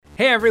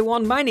Hey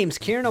everyone, my name's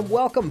Kieran and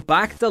welcome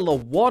back to the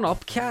One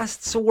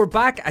Upcast. So we're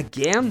back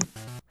again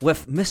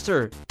with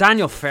Mr.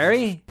 Daniel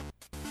Ferry.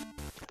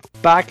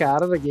 Back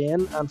at it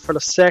again, and for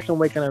the second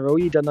week in a row,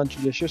 you didn't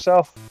introduce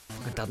yourself.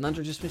 I didn't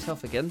introduce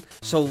myself again.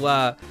 So,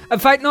 in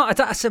fact, no,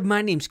 I said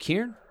my name's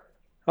Kieran.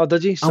 Oh,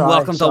 did you? And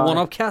welcome to One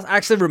Upcast. I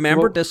actually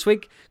remembered this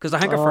week, because I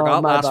think I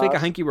forgot last week. I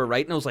think you were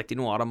right, and I was like, do you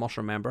know what, I must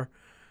remember.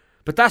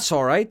 But that's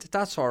alright,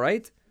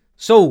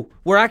 So,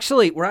 we're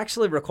actually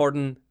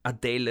recording a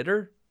day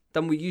later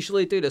than we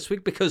usually do this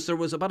week because there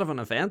was a bit of an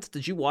event.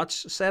 Did you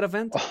watch said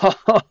event?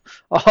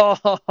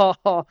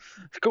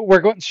 We're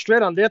going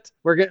straight on it.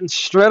 We're getting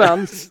straight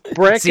on.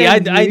 Breaking See, I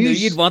news. knew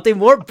you'd want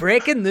more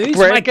breaking news.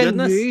 Breaking My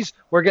goodness. news.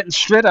 We're getting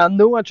straight on.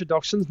 No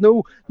introductions.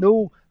 No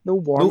warm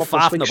No up.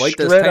 faffing about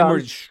this time.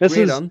 We're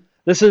straight on.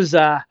 This is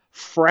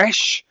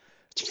fresh.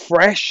 It's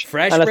fresh.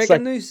 Fresh and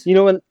breaking news. You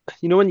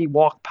know when you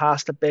walk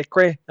past a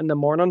bakery in the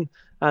morning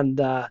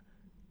and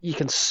you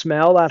can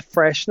smell that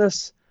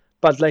freshness.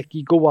 But like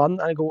you go on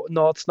and go,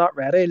 no, it's not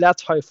ready.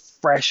 That's how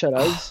fresh it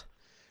is.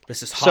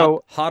 This is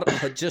hot,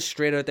 just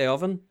straight out the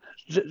oven.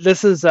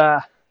 This is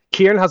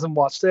Kieran hasn't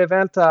watched the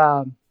event,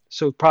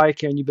 so probably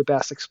Kieran, you'd be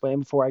best explain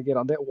before I get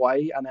on it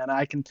why, and then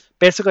I can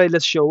basically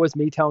this show is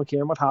me telling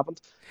Kieran what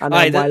happened, and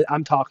then while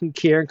I'm talking,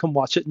 Kieran can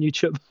watch it on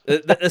YouTube.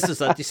 This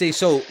is it. You see,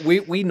 so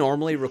we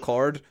normally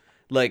record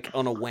like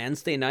on a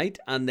Wednesday night,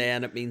 and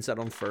then it means that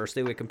on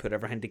Thursday we can put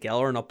everything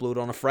together and upload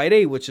on a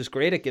Friday, which is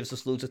great. It gives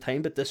us loads of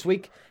time. But this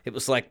week it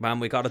was like,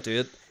 man, we got to do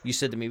it. You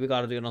said to me we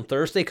got to do it on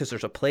Thursday because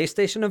there's a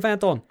PlayStation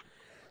event on.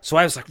 So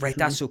I was like, right,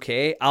 that's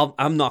okay.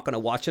 I'm not going to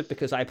watch it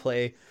because I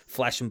play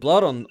Flesh and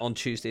Blood on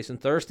Tuesdays and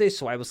Thursdays.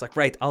 So I was like,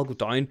 right, I'll go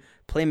down,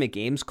 play my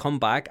games, come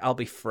back, I'll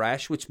be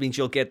fresh, which means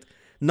you'll get,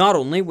 not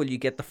only will you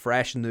get the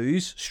fresh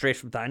news straight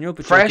from Daniel,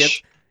 but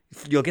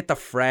you'll get the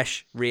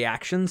fresh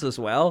reactions as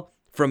well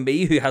from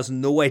me, who has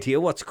no idea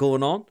what's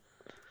going on.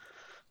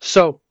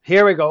 So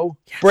here we go.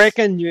 Yes.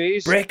 Breaking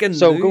news.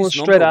 So going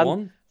straight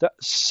on.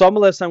 Some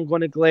of this I'm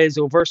going to glaze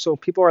over. So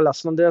people are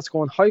listening to this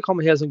going, how come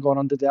he hasn't gone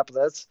into depth of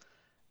this?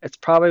 It's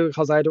probably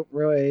because I don't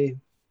really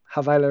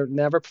have either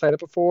never played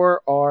it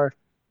before or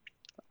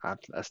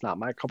it's not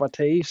my cup of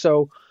tea.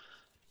 So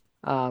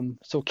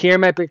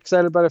Kieran might be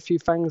excited about a few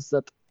things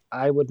that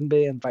I wouldn't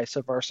be, and vice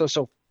versa.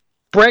 So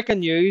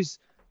breaking news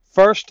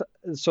first.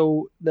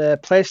 So the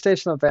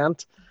PlayStation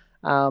event.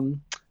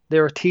 They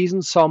were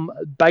teasing some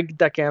big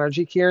dick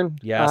energy, Kieran,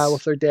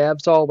 with their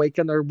devs all week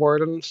and their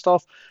wording and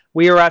stuff.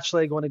 We are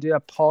actually going to do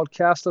a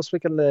podcast this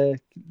week, and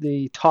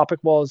the topic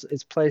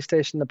is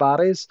PlayStation the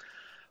baddies,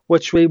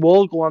 which we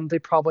will go on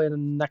to probably in the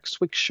next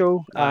week's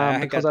show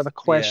because I have a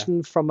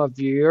question from a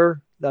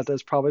viewer that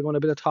is probably going to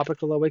be the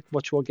topic of the week,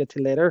 which we'll get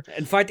to later.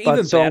 In fact,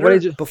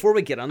 better, before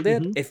we get on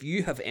that, if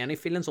you have any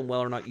feelings on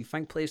whether or not you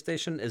think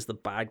PlayStation is the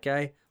bad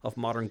guy of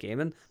modern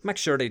gaming, make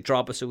sure to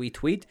drop us a wee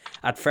tweet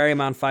at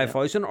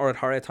Ferryman5000 or at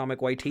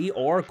HarryAtomicYT,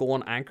 or go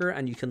on Anchor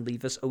and you can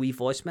leave us a wee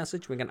voice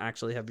message. We can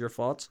actually have your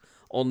thoughts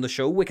on the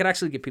show. We can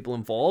actually get people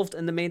involved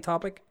in the main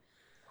topic.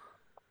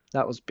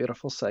 That was a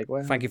beautiful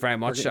segue. Thank you very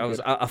much.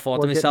 I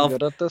thought to myself,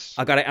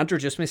 I got to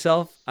introduce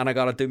myself and I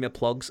got to do my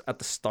plugs at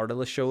the start of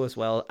the show as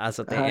well as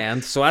at the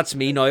end. So that's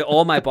me now.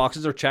 All my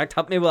boxes are checked.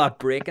 Help me with that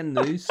breaking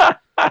news.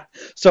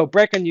 So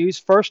breaking news,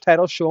 first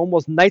title shown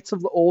was Knights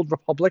of the Old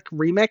Republic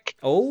remake.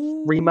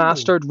 Oh.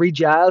 Remastered,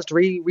 rejazzed,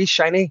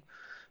 re-shiny.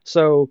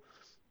 So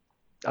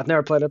I've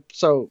never played it.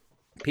 So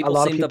a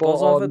lot of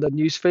people on the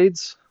news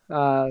feeds,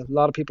 a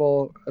lot of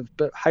people have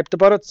been hyped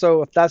about it.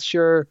 So if that's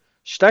your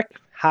shtick,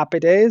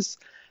 happy days.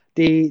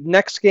 The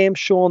next game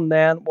shown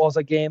then was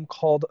a game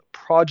called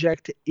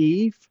Project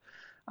Eve.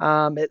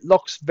 It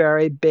looks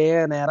very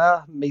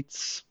Bayonetta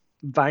meets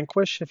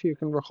Vanquish, if you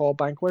can recall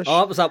Vanquish. Oh,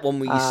 that was that one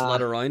where you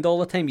slid around all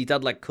the time. You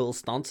did like cool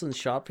stunts and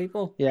shot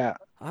people. Yeah.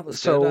 That was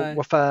so good,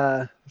 with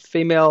a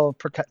female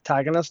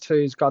protagonist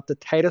who's got the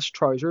tightest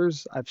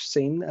trousers I've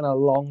seen in a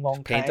long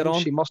time. Painted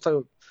on. She must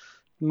have,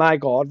 my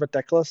God,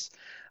 ridiculous.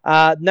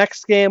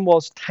 Next game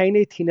was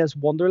Tiny Tina's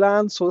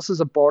Wonderland. So this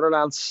is a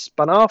Borderlands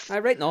spin-off.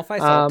 Right enough, I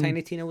thought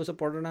Tiny Tina was a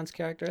Borderlands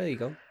character. There you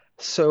go.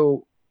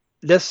 So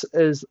this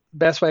is the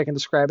best way I can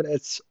describe it.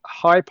 It's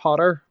Harry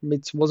Potter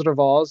meets Wizard of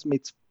Oz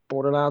meets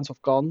Borderlands with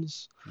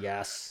guns.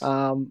 Yes.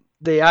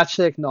 They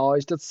actually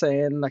acknowledged it,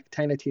 saying, like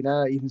Tiny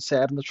Tina even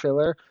said in the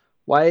trailer,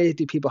 why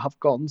do people have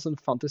guns in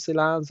fantasy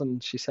lands?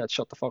 And she said,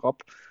 shut the fuck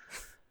up.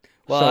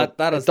 Well, so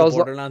that is the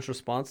Borderlands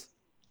response.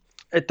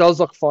 It does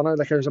look funny.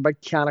 Like there's a big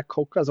can of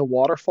Coke as a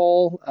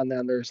waterfall, and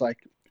then there's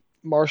like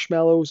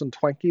marshmallows and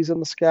Twinkies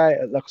in the sky.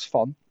 It looks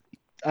fun.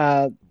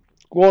 Going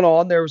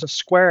on, there was a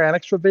Square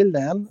Enix reveal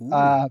then.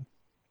 Now,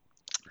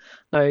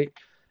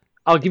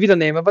 I'll give you the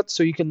name of it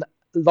so you can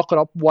look it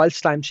up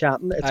whilst I'm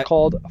chatting. It's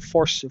called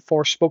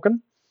Forspoken.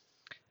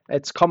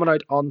 It's coming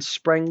out on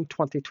spring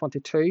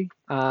 2022.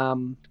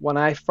 When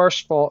I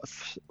first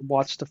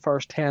watched the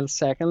first 10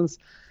 seconds,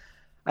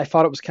 I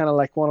thought it was kind of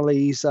like one of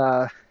these...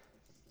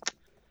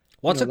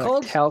 What's it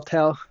called?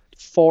 Telltale.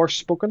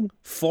 Forspoken.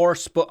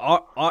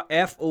 Forspoken.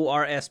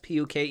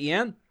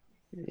 Forspuen.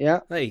 Yeah.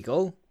 There you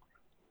go.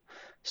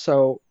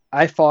 So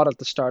I thought at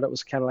the start it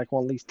was kind of like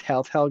one of these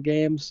Telltale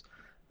games.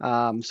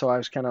 So I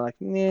was kind of like,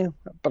 yeah,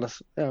 but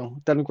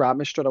it, didn't grab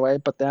me straight away.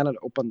 But then it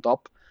opened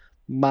up.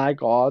 My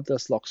God,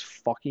 this looks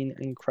fucking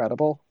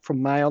incredible.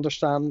 From my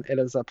understanding, it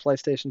is a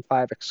PlayStation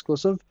 5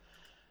 exclusive.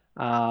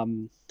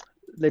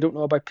 They don't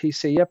know about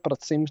PC yet, but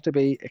it seems to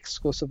be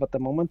exclusive at the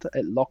moment.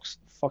 It looks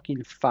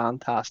fucking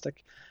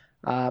fantastic.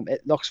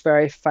 It looks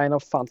very Final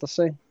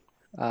Fantasy.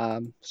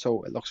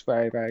 So it looks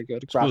very, very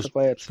good.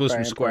 Graphically, it's very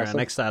from Square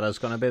Enix that is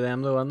going to be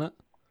them, though, isn't it?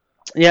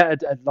 Yeah,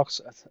 it looks.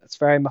 It's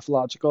very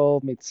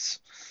mythological. Meets,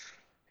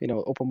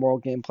 open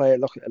world gameplay.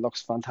 It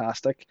looks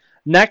fantastic.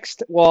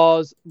 Next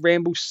was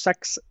Rainbow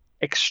Six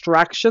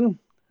Extraction.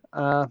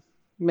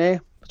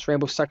 It's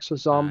Rainbow Six with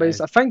zombies.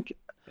 I think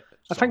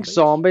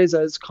zombies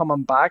is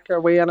coming back.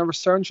 Are we in a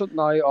resurgence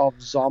now of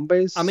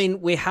zombies? I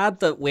mean, we had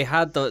the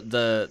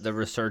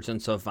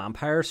resurgence of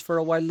vampires for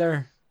a while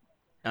there.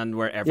 And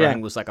where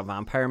everything was like a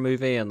vampire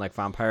movie, and like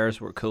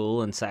vampires were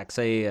cool and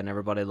sexy, and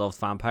everybody loved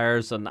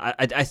vampires. And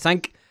I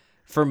think,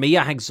 for me,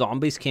 I think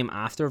zombies came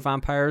after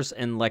vampires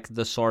in like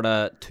the sort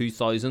of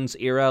 2000s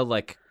era,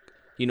 like,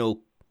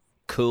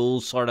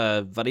 cool sort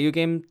of video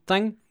game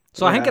thing.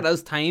 So I think it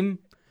is time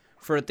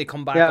for it to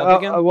come back up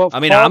again. Well, I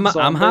mean, I'm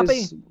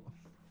happy.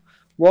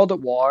 World at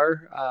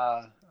War,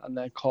 and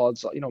then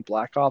COD's,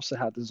 Black Ops, they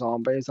had the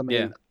zombies. I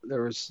mean,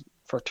 there was,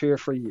 for 2 or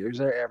 3 years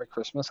there, every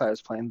Christmas I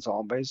was playing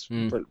zombies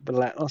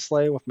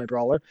relentlessly with my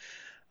brother,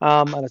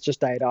 and it just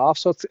died off.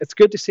 So it's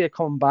good to see it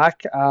coming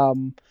back,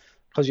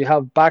 because you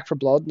have Back 4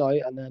 Blood now,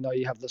 and then now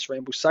you have this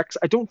Rainbow Six.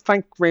 I don't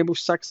think Rainbow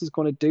Six is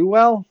going to do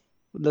well,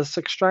 this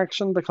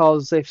Extraction,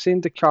 because they've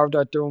seemed to carve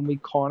out their own wee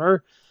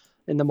corner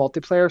in the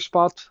multiplayer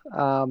spot.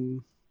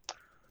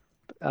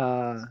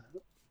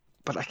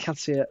 But I can't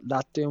see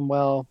that doing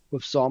well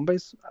with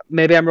zombies.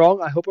 Maybe I'm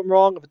wrong. I hope I'm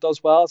wrong. If it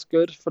does well, it's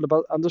good for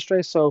the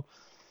industry. So,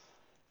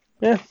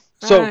 yeah.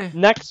 So,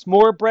 next,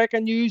 more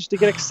breaking news to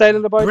get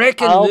excited about.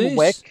 Breaking Alan news?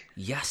 Wake.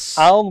 Yes.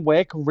 Alan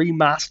Wake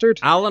Remastered.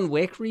 Alan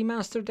Wake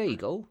Remastered, there you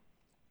go.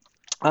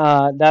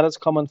 That is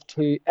coming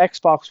to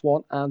Xbox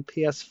One and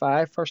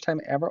PS5. First time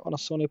ever on a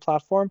Sony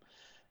platform.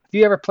 Have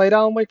you ever played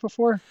Alan Wake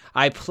before?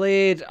 I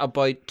played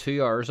about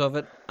 2 hours of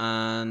it,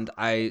 and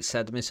I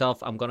said to myself,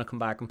 I'm going to come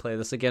back and play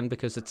this again,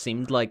 because it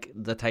seemed like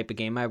the type of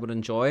game I would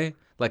enjoy.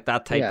 Like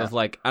that type of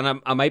like,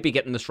 and I might be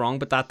getting this wrong,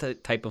 but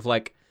that type of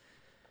like,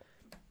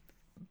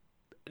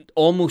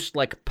 almost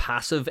like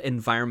passive,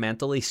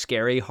 environmentally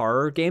scary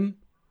horror game.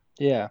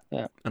 Yeah.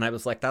 And I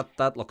was like,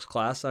 that looks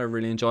class. I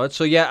really enjoyed it.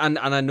 So yeah, and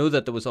I know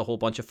that there was a whole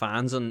bunch of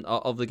fans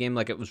of the game.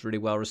 Like, it was really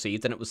well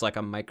received, and it was like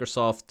a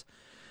Microsoft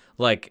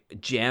like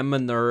gem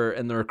in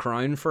their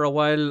crown for a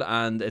while,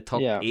 and it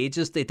took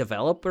ages to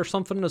develop or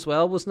something as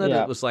well, wasn't it?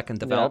 Yeah. It was like in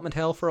development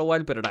hell for a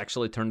while, but it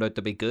actually turned out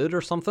to be good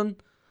or something.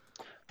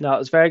 No, it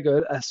was very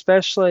good,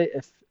 especially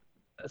if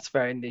it's a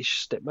very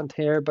niche statement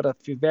here, but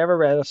if you've ever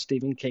read a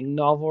Stephen King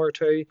novel or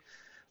two,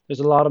 there's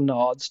a lot of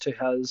nods to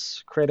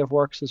his creative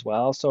works as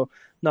well. So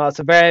no, it's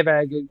a very,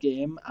 very good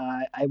game.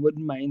 I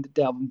wouldn't mind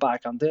delving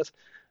back into it.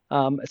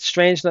 It's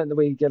strange that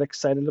we get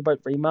excited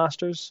about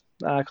remasters,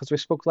 because we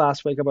spoke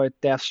last week about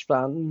Death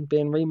Stranding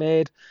being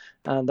remade,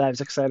 and I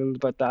was excited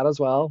about that as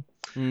well.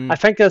 I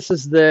think this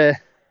is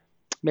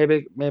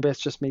maybe it's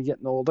just me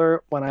getting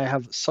older. When I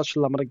have such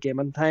limited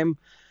gaming time,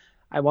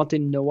 I want to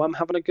know I'm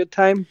having a good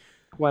time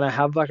when I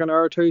have like an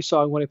hour or two,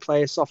 so I'm going to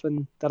play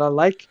something that I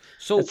like.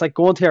 So it's like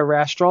going to a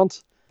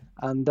restaurant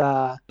and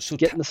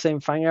getting the same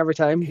thing every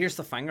time. Here's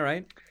the thing,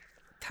 right?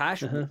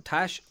 Tash,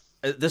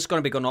 this is going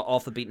to be going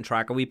off the beaten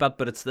track a wee bit,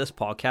 but it's this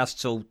podcast,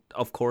 so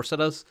of course it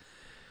is.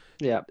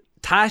 Yeah.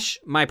 Tash,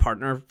 my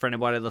partner, for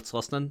anybody that's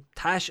listening,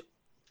 Tash,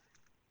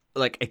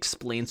 like,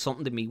 explained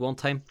something to me one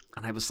time,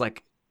 and I was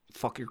like,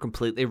 fuck, you're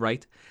completely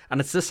right.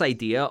 And it's this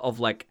idea of,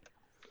 like,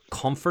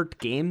 comfort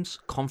games,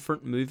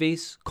 comfort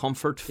movies,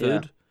 comfort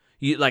food.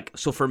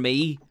 So for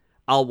me,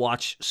 I'll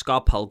watch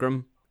Scott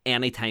Pilgrim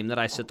anytime that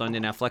I sit down to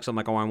Netflix. I'm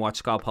like, I want to watch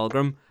Scott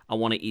Pilgrim, I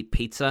want to eat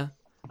pizza,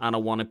 and I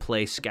want to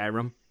play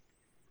Skyrim.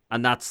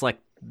 And that's like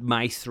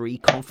my 3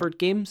 comfort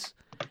games,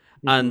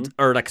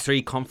 or like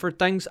 3 comfort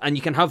things. And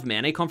you can have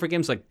many comfort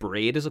games. Like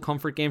Braid is a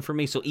comfort game for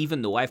me. So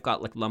even though I've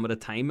got like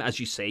limited time, as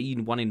you say,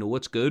 you want to know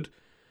it's good.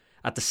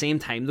 At the same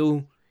time,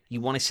 though,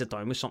 you want to sit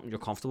down with something you're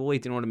comfortable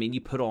with. Do you know what I mean?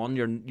 You put on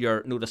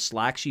your the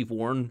slacks you've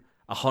worn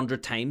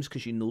 100 times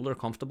because you know they're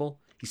comfortable.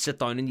 You sit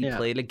down and you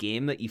play a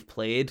game that you've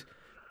played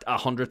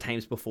 100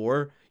 times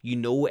before. You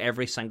know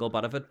every single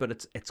bit of it, but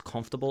it's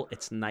comfortable,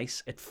 it's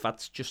nice, it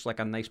fits just like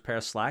a nice pair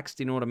of slacks.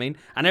 Do you know what I mean?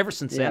 And ever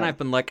since then, I've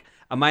been like,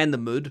 am I in the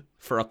mood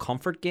for a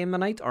comfort game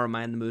tonight, or am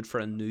I in the mood for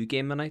a new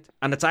game tonight?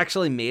 And it's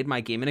actually made my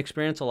gaming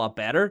experience a lot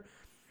better,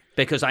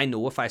 because I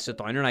know if I sit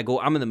down and I go,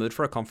 I'm in the mood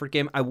for a comfort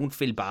game, I won't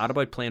feel bad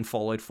about playing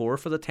Fallout 4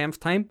 for the 10th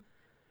time.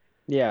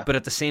 Yeah. But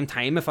at the same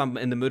time, if I'm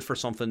in the mood for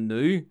something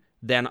new,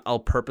 then I'll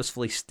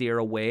purposefully steer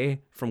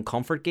away from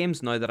comfort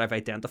games now that I've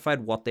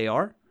identified what they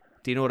are.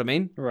 Do you know what I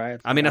mean? Right.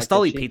 I mean, I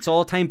still eat pizza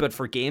all the time, but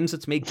for games,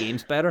 it's made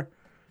games better.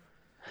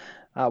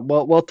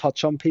 We'll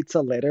touch on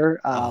pizza later.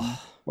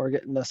 We're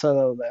getting this out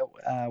of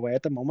the way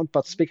at the moment.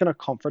 But speaking of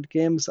comfort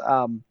games,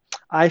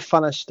 I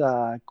finished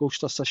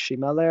Ghost of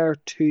Tsushima there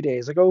 2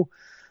 days ago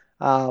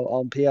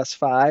on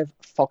PS5.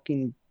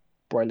 Fucking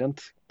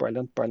brilliant,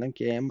 brilliant, brilliant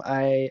game.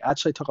 I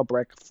actually took a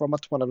break from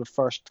it when it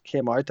first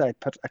came out. I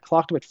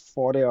clocked about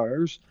 40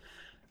 hours,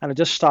 and I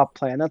just stopped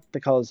playing it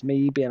because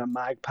me being a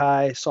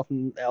magpie,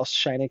 something else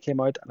shiny came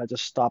out, and I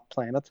just stopped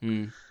playing it.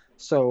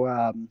 So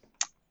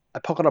I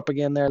picked it up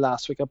again there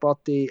last week. I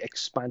bought the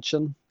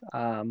expansion,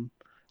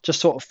 just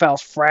so it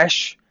felt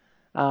fresh,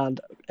 and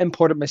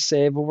imported my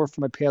save over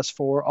from my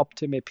PS4 up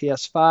to my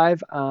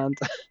PS5, and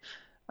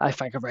I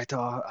think I've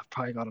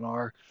probably got an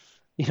hour,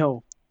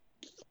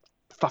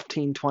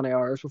 15, 20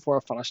 hours before I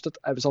finished it.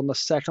 I was on the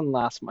second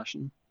last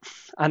mission,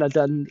 and I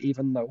didn't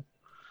even know.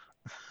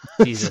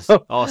 Jesus.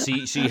 So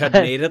you had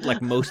made it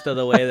like most of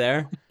the way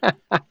there?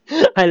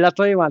 I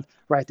literally went,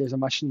 right, there's a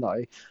mission now.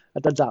 I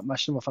did that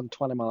mission within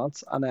 20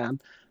 minutes, and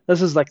then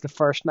this is like the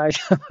first night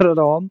I put it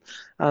on,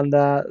 and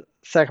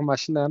second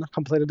mission then I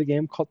completed the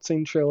game,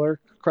 cutscene, trailer,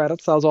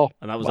 credits, that was all.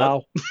 And that was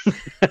wow.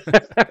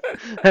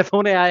 If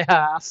only I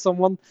asked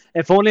someone,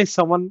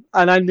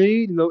 and I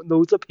knew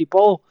loads of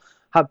people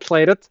had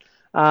played it.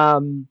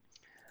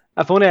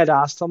 If only I'd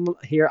asked them,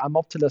 here, I'm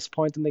up to this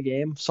point in the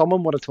game,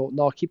 someone would have told,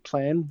 no, keep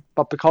playing.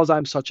 But because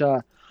I'm such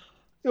a,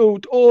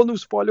 no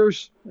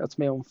spoilers, that's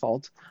my own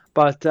fault.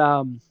 But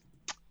on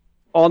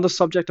the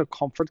subject of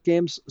comfort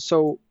games,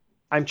 so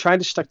I'm trying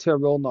to stick to a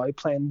rule now,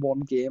 playing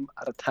one game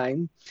at a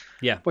time.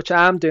 Yeah. Which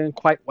I am doing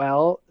quite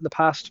well the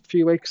past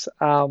few weeks.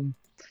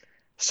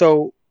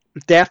 So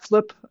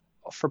Deathloop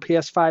for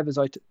PS5 is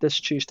out this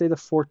Tuesday, the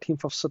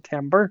 14th of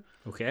September.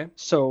 Okay.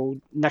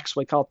 So next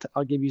week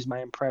I'll give you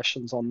my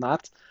impressions on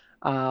that.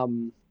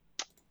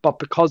 But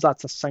because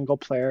that's a single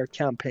player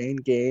campaign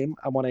game,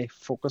 I want to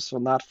focus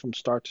on that from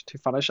start to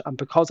finish. And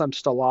because I'm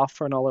still off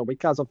for another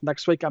week, as of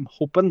next week, I'm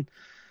hoping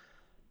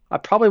I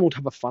probably won't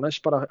have a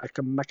finish, but I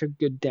can make a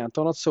good dent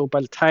on it. So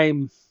by the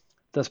time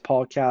this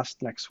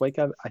podcast next week,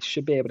 I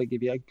should be able to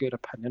give you a good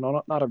opinion on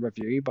it, not a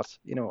review, but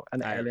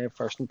an early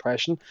first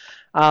impression.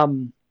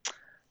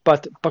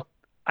 But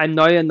I'm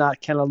now in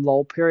that kind of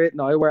lull period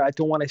now where I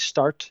don't want to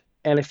start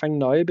anything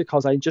now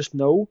because I just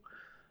know,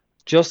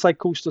 just like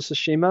Ghost of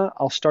Tsushima,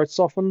 I'll start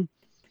something,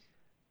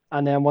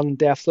 and then when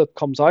Deathloop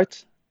comes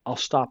out, I'll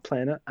stop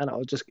playing it, and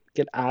it'll just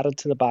get added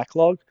to the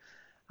backlog.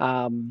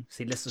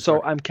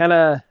 So I'm kind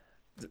of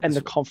in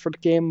the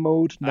comfort game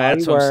mode now.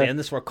 That's what I'm saying.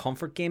 This is where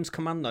comfort games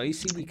come in now.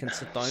 See, we can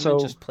sit down and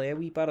just play a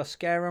wee bit of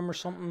Skyrim or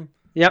something.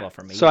 Yeah. Well,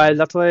 so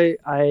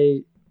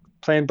I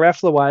playing Breath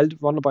of the Wild,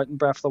 run about in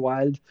Breath of the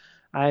Wild.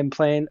 I'm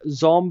playing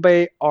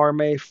Zombie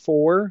Army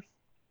 4.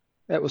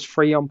 It was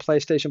free on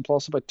PlayStation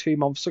Plus about 2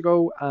 months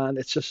ago, and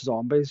it's just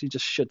zombies. You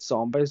just shoot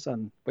zombies,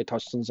 and we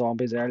touched on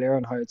zombies earlier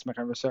and how it's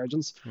making a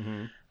resurgence.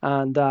 Mm-hmm.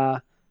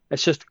 And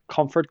it's just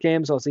comfort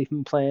games. I was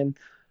even playing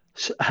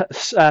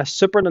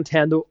Super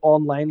Nintendo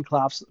Online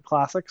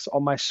Classics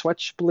on my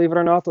Switch, believe it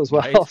or not, as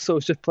well. Right. So I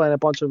was just playing a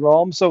bunch of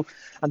ROMs. So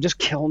I'm just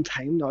killing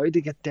time now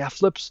to get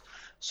Deathloops.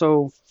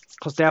 So,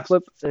 because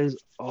Deathloop is,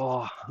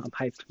 I'm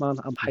hyped, man.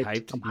 I'm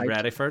hyped. I'm hyped. You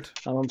ready for it?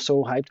 I'm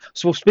so hyped.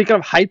 So speaking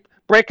of hype,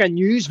 breaking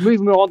news,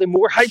 moving on to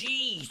more hype.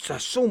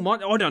 Jesus, so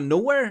much out of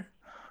nowhere.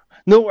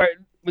 Nowhere.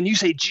 When you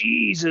say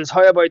Jesus,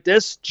 how about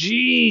this?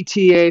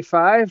 GTA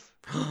 5.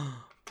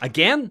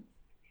 Again?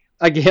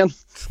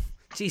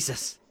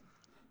 Jesus.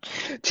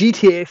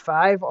 GTA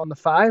 5 on the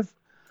 5.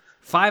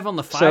 5 on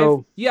the 5?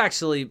 So, you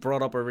actually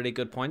brought up a really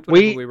good point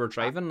whenever we were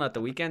driving at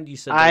the weekend. You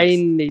said I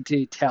need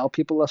to tell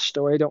people a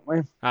story, don't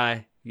we?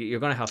 Aye.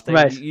 You're going to have to.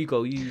 Right. You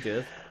go. You do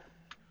it.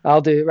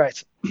 I'll do it.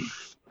 Right.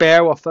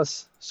 Bear with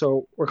us.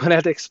 So we're going to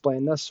have to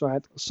explain this,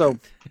 right? So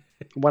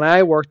when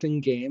I worked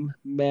in game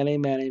many,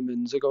 many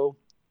moons ago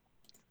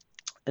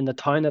in the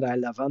town that I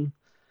live in,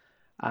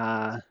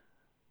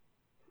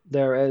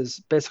 there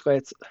is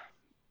basically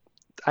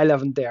I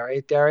live in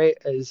Derry. Derry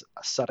is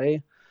a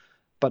city,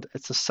 but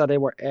it's a city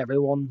where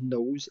everyone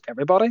knows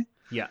everybody.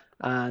 Yeah.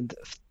 And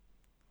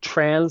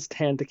trends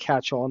tend to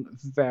catch on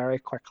very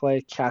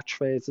quickly.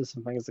 Catchphrases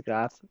and things like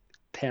that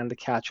tend to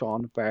catch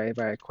on very,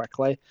 very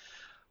quickly.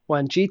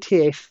 When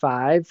GTA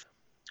 5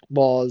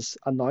 was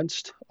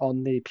announced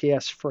on the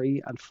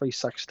PS3 and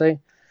 360,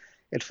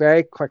 it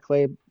very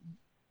quickly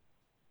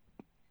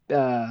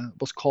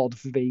was called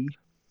V.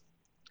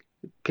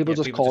 People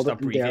just called it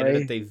in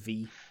Derry.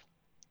 V.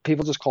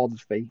 People just called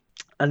it V.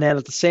 And then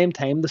at the same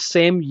time, the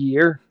same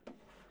year,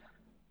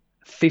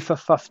 FIFA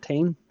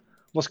 15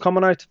 was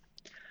coming out.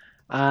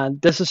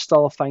 And this is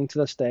still a thing to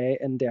this day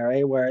in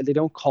Derry where they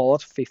don't call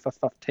it FIFA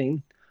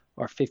 15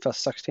 or FIFA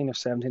 16 or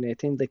 17,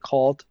 18. They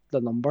call it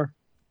the number.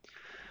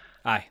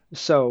 Aye.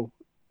 So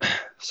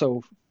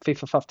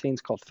FIFA 15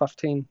 is called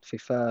 15.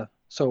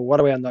 So what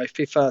are we on now?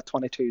 FIFA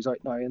 22 is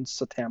out now in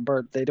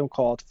September. They don't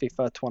call it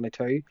FIFA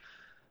 22.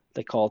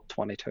 They call it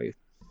 22.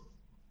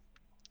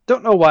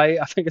 Don't know why.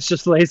 I think it's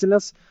just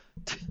laziness.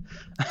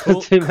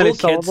 Cool kid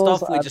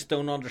stuff we just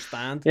don't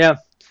understand. Yeah.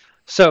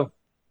 So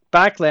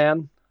back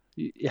then,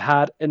 you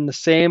had in the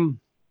same,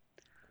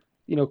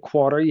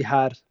 quarter, you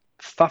had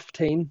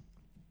 15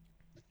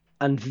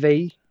 and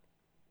V,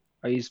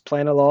 Are you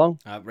playing along?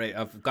 Right,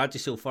 I've got you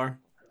so far.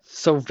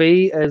 So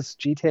V is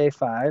GTA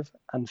 5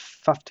 and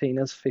 15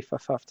 is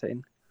FIFA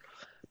 15.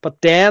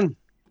 But then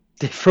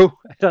they threw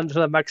it under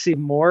the mix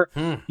even more.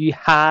 You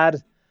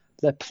had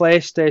the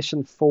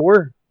PlayStation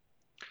 4.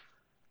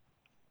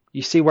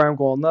 You see where I'm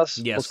going this?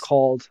 Yes. Was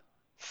called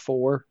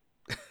 4.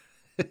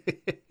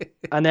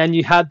 And then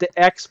you had the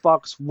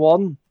Xbox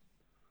One.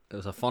 It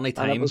was a funny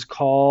time. And it was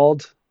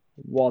called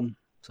 1.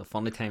 It's a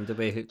funny time to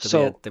be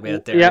a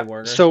dairy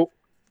worker. So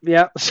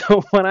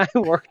when I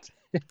worked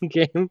in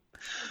game,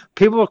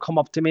 people would come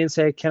up to me and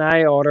say, "Can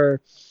I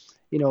order,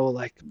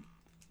 like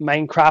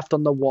Minecraft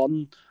on the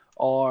 1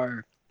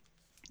 or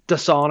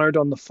Dishonored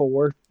on the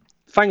 4?"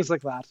 Things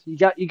like that. You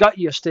got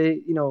used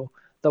to,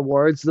 the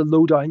words, the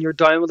lowdown. You're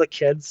down with the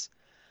kids.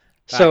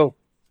 Right. So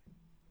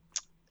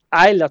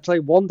I literally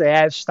one day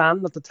I was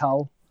standing at the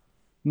till,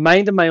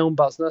 minding my own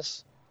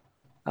business,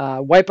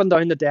 wiping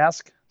down the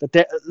desk.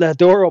 The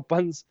door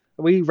opens.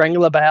 We ring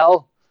the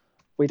bell.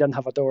 We didn't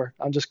have a door.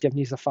 I'm just giving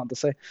you the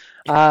fantasy.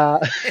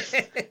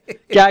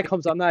 Guy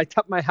comes on. I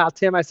tip my hat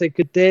to him. I say,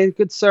 "Good day,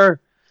 good sir."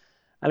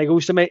 And he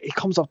goes to me. He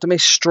comes up to me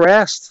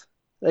stressed,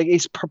 like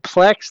he's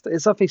perplexed,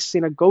 as if he's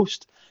seen a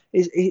ghost.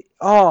 He's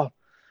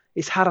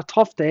had a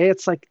tough day.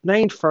 It's like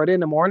 9:30 in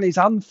the morning. He's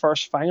on the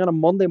first thing on a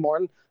Monday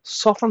morning.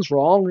 Something's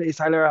wrong. He's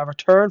either a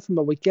return from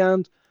the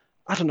weekend.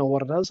 I don't know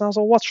what it is. I was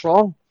like, "What's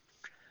wrong?"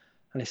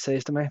 And he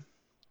says to me,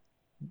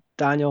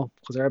 "Daniel,"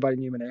 because everybody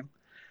knew my name.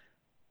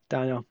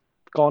 "Daniel,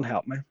 go and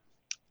help me.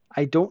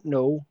 I don't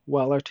know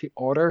whether to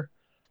order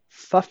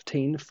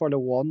 15 for the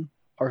 1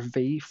 or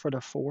V for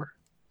the 4.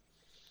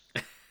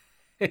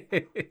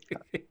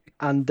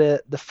 And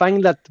the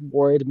thing that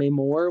worried me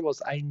more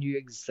was I knew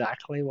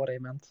exactly what I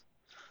meant.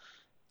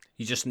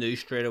 You just knew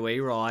straight away,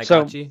 I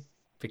got you,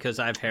 because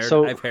I've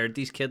heard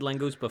these kid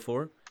lingos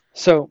before.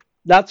 So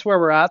that's where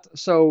we're at.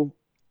 So,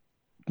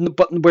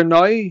 but we're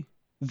now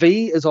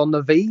V is on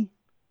the V.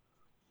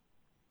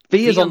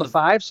 V is on the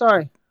 5.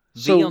 Sorry.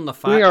 V on the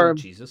 5.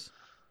 Jesus.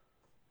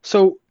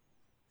 So,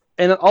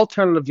 in an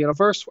alternative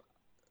universe,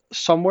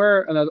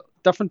 somewhere in a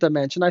different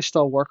dimension, I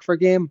still work for a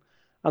game,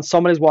 and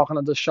somebody's walking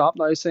into the shop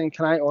now saying,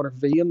 "Can I order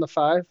V in the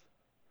 5?"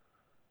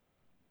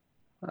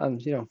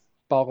 And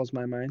boggles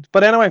my mind.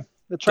 But anyway,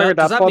 does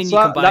that mean you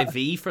can buy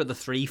V for the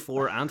 3,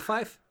 4, and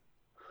 5?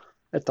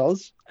 It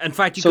does. In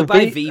fact, you could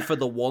buy V for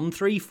the 1,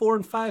 3, 4,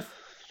 and 5.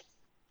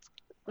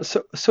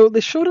 So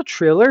they showed a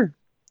trailer,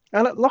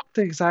 and it looked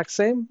the exact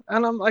same,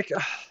 and I'm like,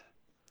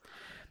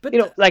 but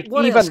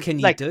what else can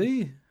you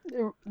do?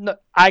 No,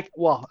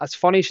 it's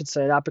funny you should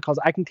say that, because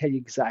I can tell you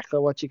exactly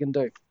what you can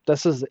do.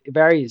 This is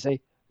very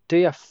easy.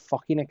 Do a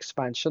fucking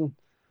expansion.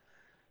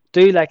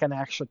 Do like an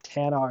extra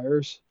 10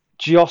 hours.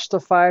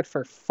 Justify it,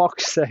 for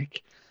fuck's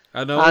sake.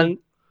 I know. And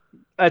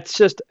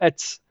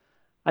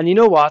and you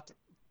know what?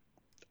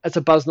 It's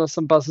a business,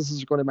 and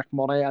businesses are going to make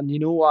money. And you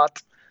know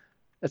what?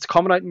 It's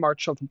coming out in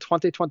March of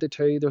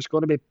 2022. There's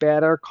going to be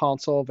better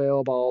console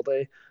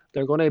availability.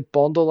 They're going to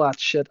bundle that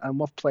shit in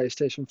with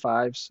PlayStation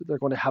 5s. They're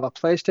going to have a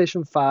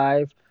PlayStation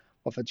 5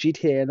 with a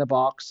GTA in the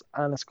box,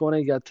 and it's going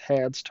to get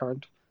heads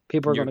turned.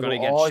 People are going to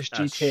go, "It's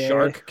GTA."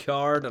 Shark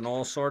card and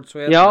all sorts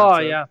of it.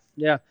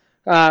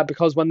 Yeah.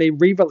 Because when they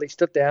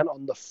re-released it then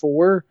on the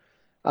 4,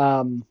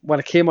 when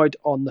it came out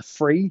on the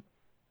 3,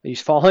 are you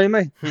following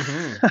me?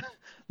 Mm-hmm.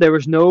 There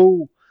was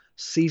no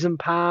season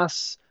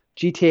pass.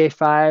 GTA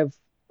 5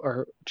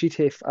 or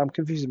GTA, I'm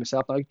confusing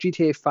myself now.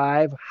 GTA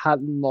 5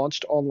 hadn't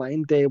launched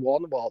online day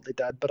 1. Well, they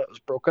did, but it was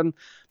broken.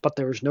 But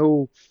there was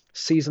no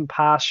season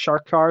pass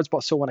shark cards.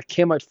 But so when it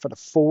came out for the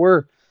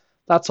 4,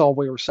 that's all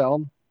we were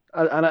selling.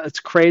 And it's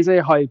crazy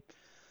how,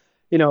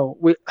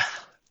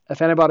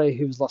 if anybody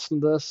who's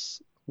listening to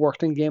this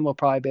worked in game will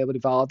probably be able to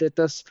validate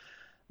this.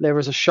 There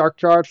was a shark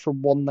card for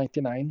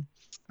 $1.99,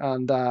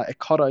 and it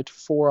cut out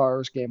 4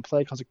 hours gameplay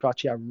because it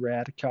got you a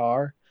red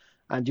car.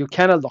 And you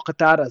kind of look at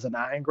that as an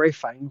angry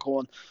thing,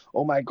 going,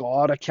 "Oh my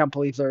God, I can't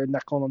believe they're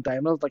nickel and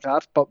diamond like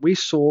that." But we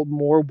sold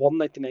more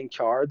 $1.99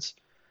 cards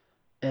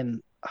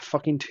in a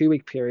fucking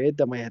 2-week period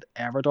than we had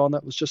ever done.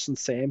 It was just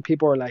insane.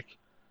 People were like,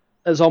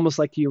 it's almost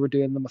like you were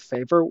doing them a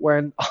favor,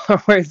 when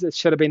otherwise it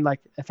should have been like,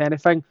 if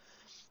anything,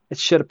 it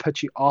should have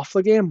put you off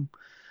the game.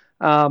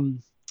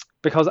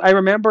 Because I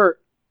remember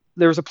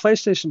there was a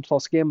PlayStation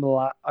Plus game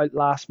out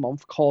last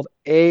month called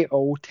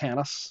AO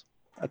Tennis,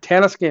 a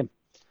tennis game.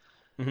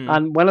 Mm-hmm.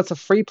 And when it's a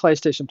free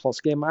PlayStation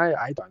Plus game,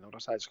 I don't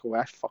notice. I just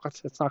go, fuck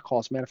it. It's not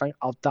costing me anything.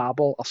 I'll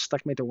dabble. I'll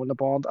stick my toe in the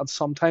bond. And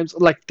sometimes,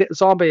 like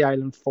Zombie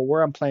Island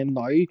 4, I'm playing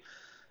now.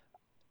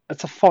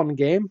 It's a fun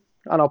game.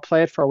 And I'll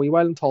play it for a wee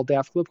while until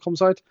Deathloop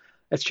comes out.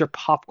 It's your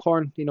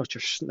popcorn, it's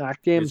your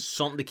snack game. It's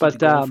something to keep you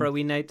going for a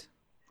wee night.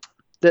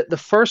 The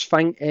first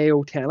thing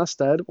AO Tennis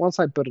did, once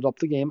I booted up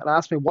the game, it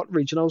asked me what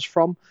region I was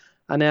from.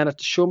 And then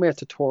it showed me a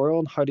tutorial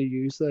on how to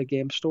use the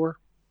game store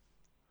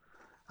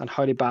and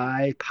how to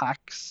buy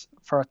packs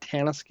for a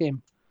tennis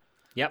game.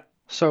 Yep.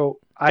 So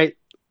I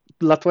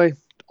literally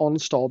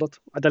uninstalled it.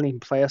 I didn't even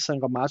play a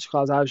single match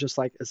because I was just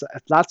like, if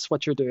that's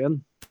what you're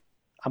doing,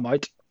 I'm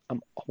out.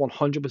 I'm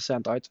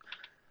 100% out.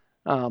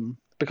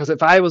 Because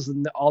if I was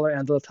in the other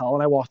end of the till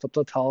and I walked up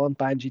to the till and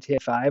buying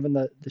GTA 5 and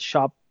the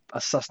shop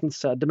assistant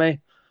said to me,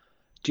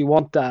 do you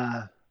want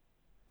 £2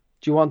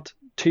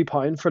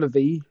 for the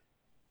V?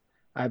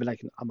 I'd be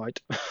like, I'm out.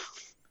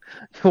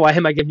 Why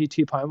am I giving you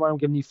 £2 when I'm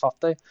giving you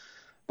 50?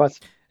 But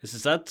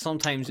is that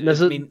sometimes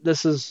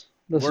this is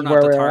we're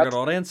not the target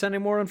audience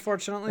anymore,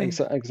 unfortunately.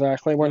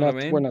 Exactly. We're not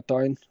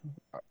down.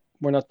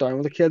 We're not down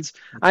with the kids.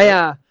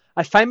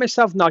 I find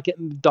myself not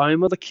getting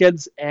down with the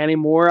kids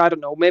anymore. I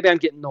don't know. Maybe I'm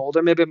getting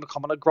older. Maybe I'm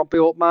becoming a grumpy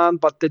old man.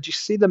 But did you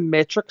see the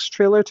Matrix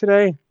trailer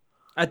today?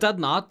 I did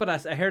not, but I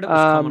heard it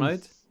was coming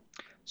out.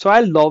 So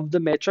I love the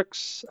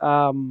Matrix.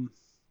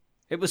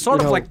 It was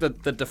sort of like the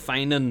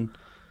defining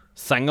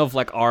thing of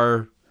like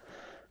our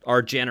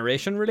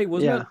generation, really,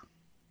 wasn't it?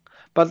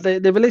 But they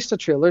released a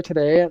trailer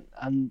today,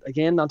 and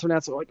again, the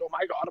internet's like, oh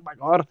my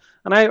god.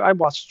 And I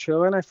watched the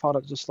trailer and I thought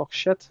it just looked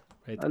shit.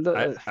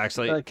 Right.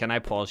 Actually, can I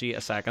pause you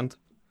a second?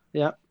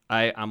 Yeah.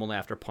 I'm only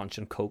after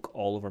punching Coke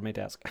all over my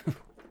desk.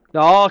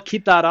 No,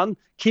 keep that on.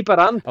 Keep it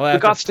on. We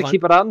got to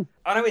keep it on.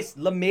 Anyways,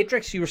 the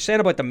Matrix. You were saying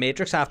about the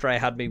Matrix after I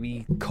had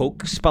maybe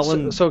Coke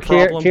spilling. So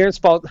Kieran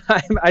spelled.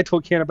 I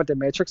told Kieran about the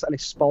Matrix and he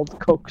spelled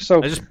Coke.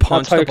 So I just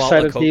punched the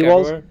bottle of Coke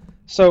everywhere.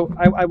 So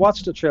I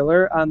watched the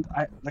trailer and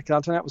the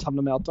internet was having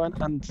a meltdown.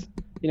 And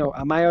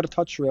am I out of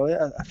touch? Really?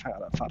 I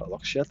thought it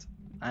looked shit.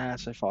 I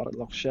actually thought it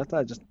looked shit.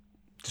 I just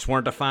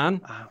weren't a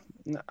fan.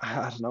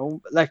 I don't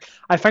know. Like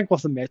I think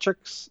with the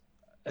Matrix,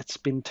 it's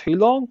been too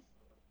long.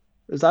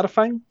 Is that a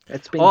thing?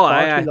 It's been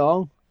far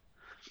too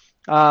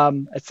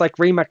long. It's like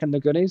remaking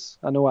the Goonies.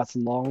 I know that's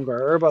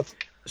longer, but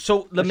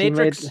so the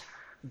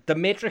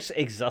Matrix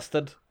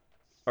existed.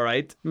 All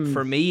right.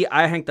 For me,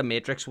 I think the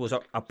Matrix was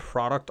a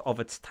product of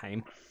its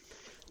time.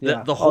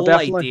 The whole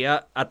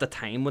idea at the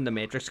time when the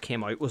Matrix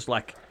came out was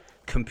like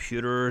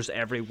computers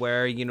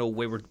everywhere.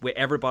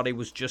 Everybody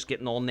was just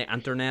getting on the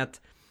internet,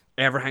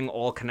 everything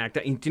all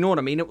connected. And do you know what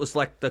I mean? It was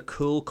like the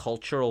cool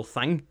cultural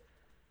thing.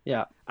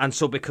 Yeah. And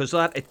so because of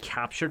that, it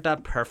captured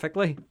that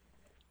perfectly.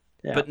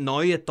 Yeah. But now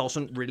it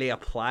doesn't really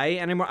apply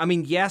anymore. I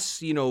mean,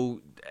 yes,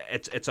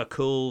 it's a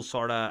cool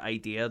sort of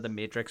idea, the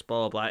Matrix,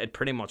 blah, blah, blah. It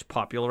pretty much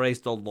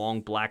popularized the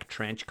long black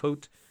trench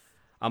coat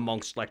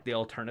amongst like the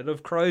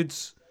alternative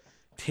crowds.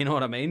 Do you know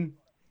what I mean?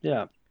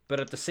 Yeah. But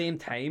at the same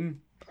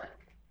time,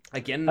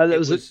 again, it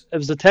was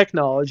the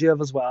technology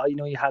of as well.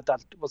 You had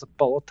that, was it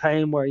bullet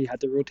time where you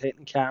had the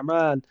rotating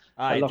camera and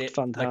it looked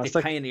fantastic. Like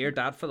they pioneered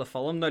that for the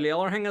film. Now, the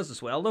other thing is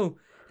as well, though,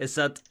 is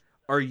that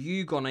are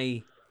you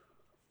gonna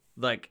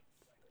like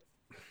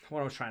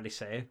what I was trying to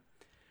say?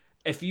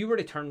 If you were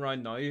to turn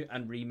around now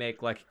and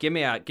remake, like, give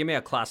me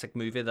a classic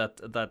movie that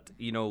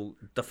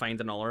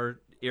defined another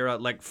era,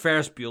 like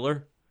Ferris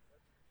Bueller.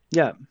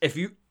 Yeah.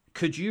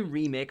 Could you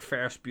remake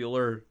Ferris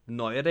Bueller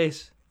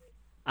nowadays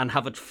and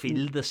have it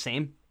feel the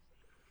same?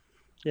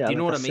 Yeah. Do you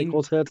know what I mean?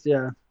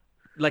 Yeah.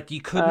 Like you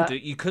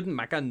couldn't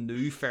make a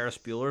new Ferris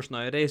Bueller's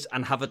nowadays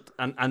and have it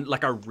and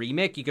like a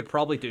remake. You could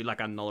probably do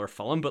like another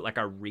film, but like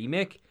a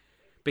remake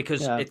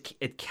because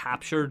it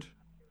captured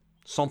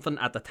something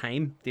at the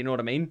time. Do you know what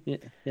I mean?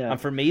 Yeah. And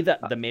for me,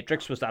 that the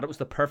Matrix was that it was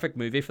the perfect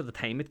movie for the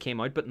time it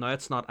came out, but now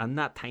it's not in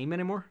that time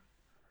anymore.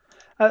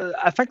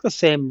 I think the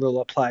same rule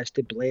applies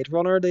to Blade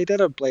Runner. They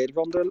did a Blade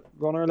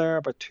Runner there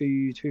about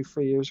 3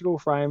 years ago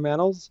with Ryan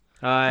Reynolds.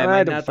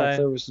 I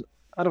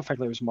don't think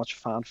there was much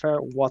fanfare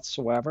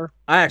whatsoever.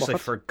 I actually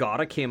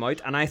forgot it came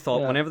out, and I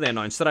thought whenever they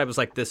announced it, I was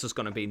like, "This is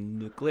going to be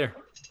nuclear."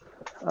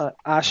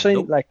 Ashley,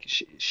 like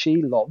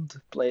she loved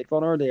Blade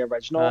Runner, the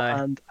original,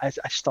 and I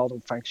still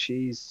don't think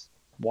she's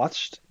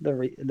watched the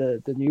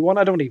new one.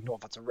 I don't even know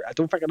if I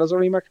don't think it is a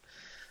remake,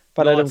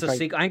 but I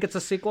think it's a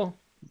sequel.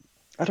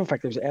 I don't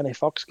think there's any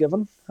fucks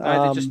given.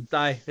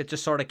 It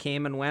just sort of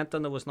came and went,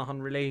 and there was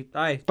nothing really.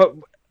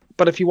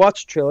 But if you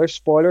watch the trailer,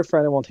 spoiler for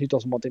anyone who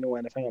doesn't want to know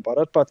anything about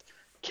it, but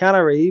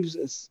Keanu Reeves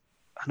is,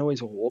 I know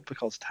he's old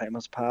because time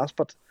has passed,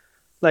 but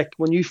like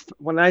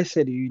when I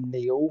say to you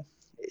Neo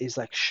is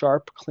like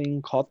sharp,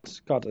 clean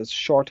cut, got his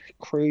short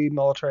crew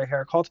military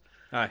haircut.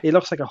 He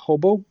looks like a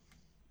hobo.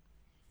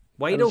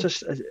 Why though?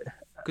 Because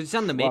he's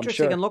in the Matrix,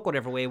 he can look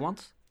whatever way he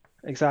wants.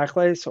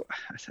 Exactly. So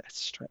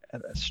it's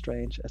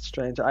strange. It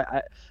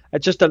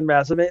just didn't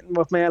resonate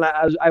with me, and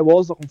I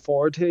was looking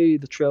forward to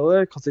the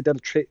trailer because they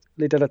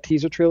did a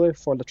teaser trailer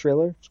for the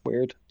trailer. It's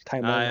weird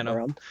timeline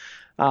around.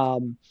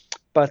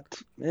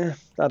 But yeah,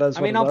 that is.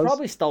 I mean, I'll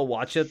probably still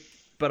watch it,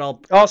 but I'll.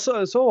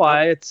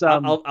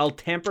 I'll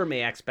temper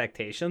my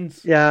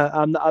expectations. Yeah,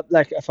 and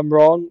like if I'm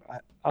wrong,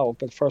 but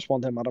the first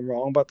one time I'm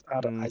wrong, but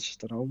I just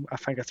don't know. I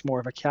think it's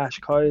more of a cash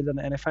cow than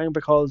anything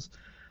because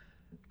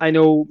I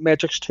know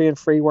Matrix 2 and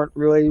 3 weren't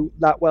really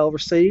that well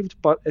received,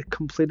 but it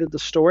completed the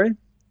story.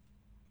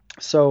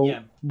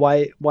 So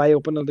why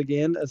open it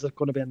again? Is it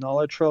going to be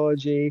another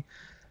trilogy?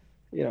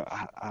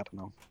 I don't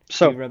know.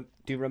 So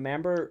do you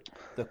remember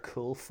the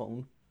cool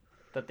phone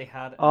that they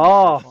had?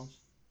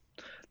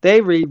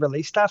 They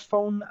re-released that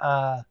phone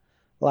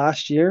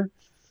last year.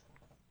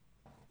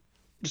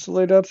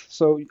 recently did,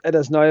 so it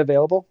is now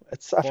available.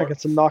 I think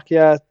it's a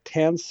Nokia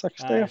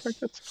 1060. I think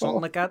it's called.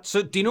 Something like that.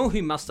 So do you know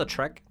who missed a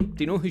trick? Do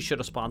you know who should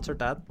have sponsored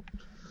that?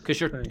 Because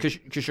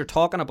you're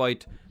talking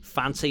about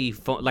fancy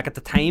phone. Like at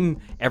the time,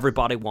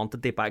 everybody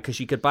wanted to buy, because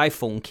you could buy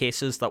phone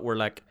cases that were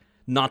like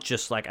not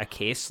just like a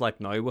case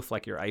like now with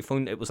like your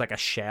iPhone. It was like a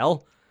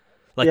shell.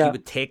 Like you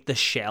would take the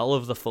shell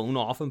of the phone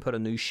off and put a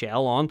new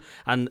shell on,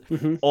 and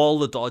all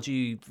the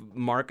dodgy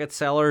market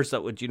sellers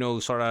that would,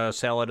 sort of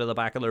sell out of the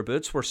back of their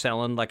boots were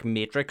selling like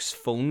Matrix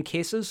phone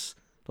cases,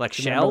 like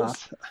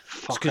shells.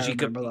 Because you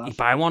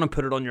buy one and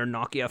put it on your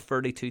Nokia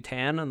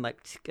 3210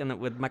 and it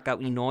would make that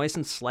wee noise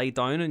and slide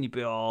down and you'd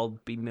be all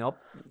beating me up,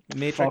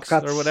 Matrix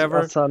or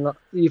whatever.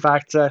 You've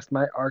accessed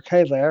my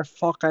archive there.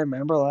 Fuck, I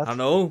remember that. I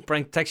know,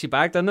 takes you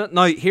back, doesn't it?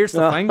 Now, here's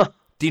the thing.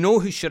 Do you know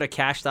who should have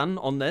cashed in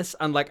on this?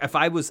 And like, if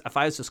I was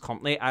this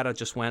company, I'd have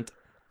just went,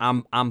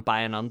 I'm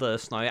buying into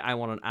this now. I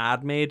want an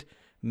ad made,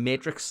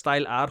 Matrix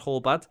style ad, whole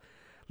bit.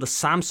 The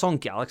Samsung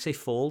Galaxy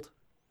Fold.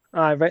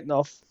 Right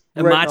enough.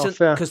 Imagine,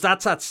 because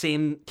that's that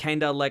same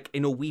kind of like,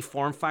 wee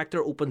form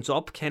factor opens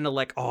up, kind of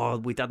like, oh,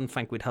 we didn't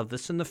think we'd have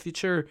this in the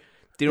future.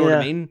 Do you know what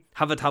I mean?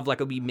 Have it have like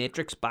a wee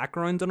Matrix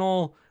background and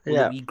all, with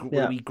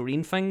a wee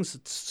green things.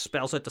 It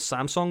spells out the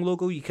Samsung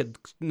logo. You could,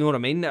 you know what I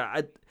mean?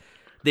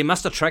 They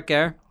missed a trick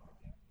there.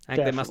 I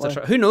think they must have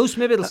tried. Who knows?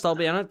 Maybe it'll still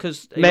be in it,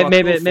 because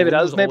maybe it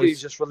does. Maybe you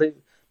just really.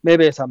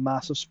 Maybe it's a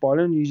massive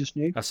spoiler and you just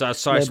knew.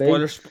 Sorry,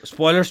 spoilers.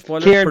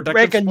 Here,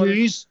 breaking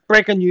news.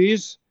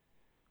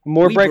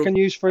 More breaking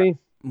news for you.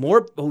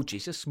 More? Oh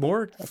Jesus!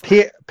 More.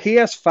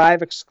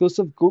 PS5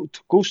 exclusive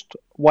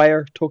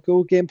Ghostwire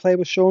Tokyo gameplay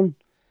was shown.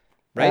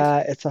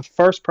 Right. It's a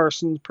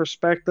first-person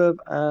perspective,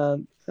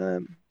 and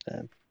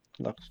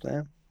looks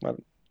well,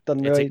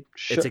 doesn't really.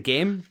 It's a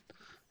game.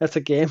 It's a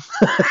game.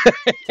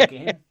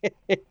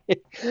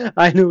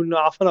 I know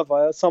nothing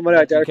about it. Somebody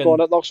out there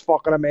going, it looks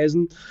fucking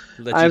amazing.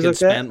 That you can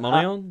spend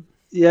money on?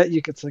 Yeah,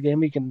 it's a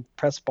game you can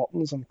press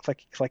buttons and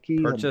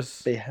clicky.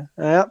 Purchase.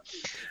 The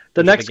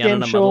next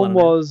game shown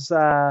was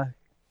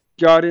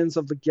Guardians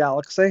of the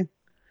Galaxy.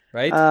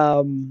 Right.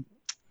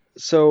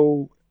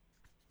 So,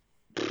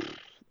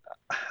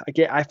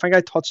 again, I think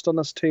I touched on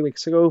this 2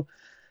 weeks ago.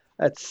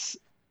 It's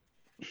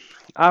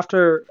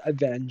after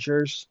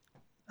Avengers.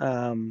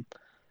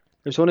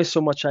 There's only so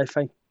much, I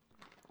think,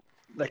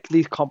 like,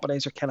 these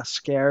companies are kind of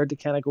scared to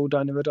kind of go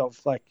down the route of,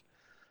 like,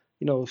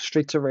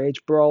 Streets of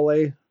Rage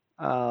brawly.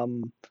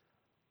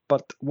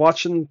 But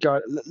watching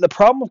the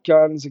problem with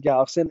Guardians of the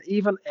Galaxy, and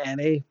even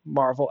any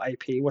Marvel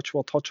IP, which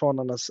we'll touch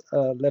on this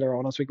later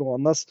on as we go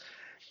on this,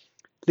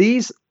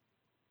 these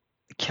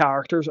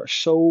characters are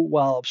so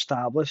well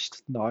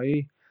established now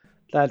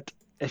that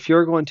if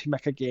you're going to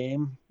make a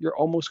game, you're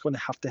almost going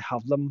to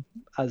have them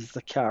as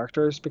the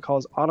characters,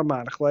 because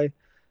automatically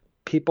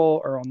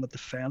people are on the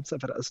defense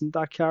if it isn't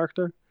that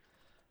character.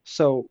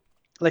 So,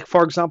 like,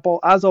 for example,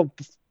 as of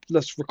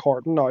this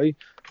recording now,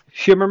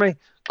 humour me,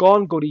 go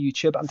to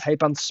YouTube and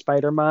type in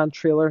Spider-Man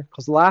trailer,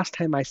 because last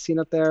time I seen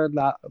it there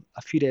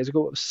a few days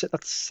ago, it was sitting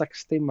at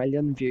 60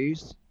 million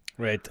views.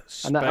 Right,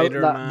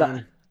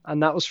 Spider-Man.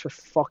 And that was for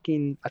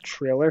fucking a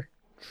trailer.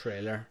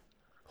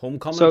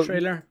 Homecoming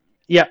trailer?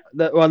 Yeah,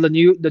 the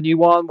new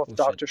one with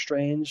Doctor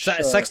Strange.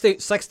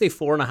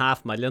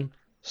 64.5 million.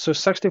 So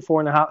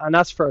 64.5, and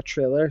that's for a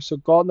trailer. So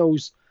God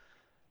knows,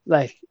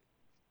 like,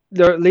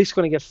 they're at least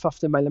going to get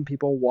 50 million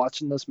people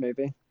watching this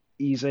movie,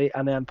 easy,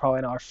 and then probably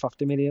another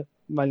 50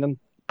 million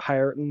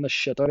pirating the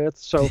shit out of it.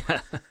 So,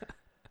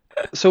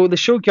 so they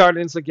show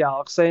Guardians of the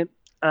Galaxy,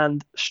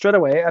 and straight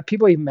away,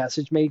 people even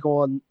messaged me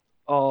going,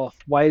 "Oh,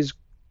 why is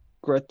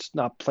Groot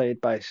not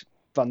played by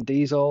Vin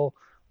Diesel?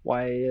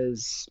 Why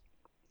is,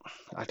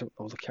 I don't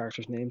know the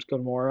character's names,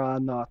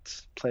 Gamora not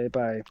played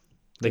by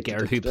the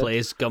girl who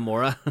plays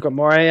Gamora?"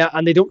 Gamora, yeah,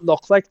 and they don't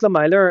look like them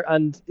either,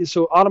 and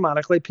so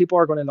automatically people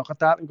are going to look at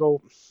that and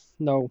go,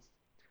 "No."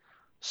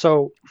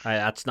 So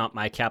that's not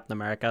my Captain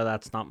America.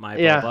 That's not my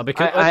blah blah.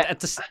 Because at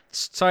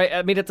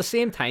the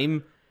same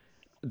time,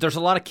 there's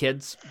a lot of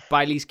kids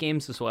buy these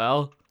games as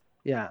well.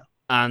 Yeah,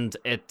 and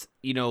it,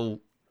 and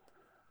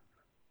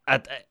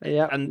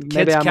kids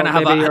maybe kind of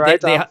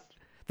have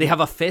they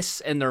have a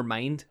fist in their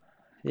mind.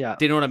 Yeah,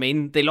 do you know what I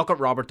mean? They look at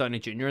Robert Downey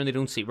Jr. and they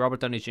don't see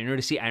Robert Downey Jr.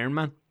 They see Iron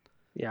Man.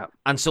 Yeah,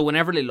 and so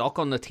whenever they look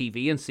on the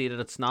TV and see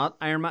that it's not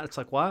Iron Man, it's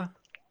like, what?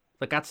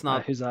 Like, that's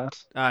not. Who's that?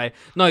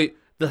 Now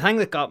the thing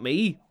that got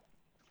me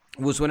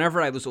was whenever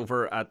I was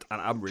over at,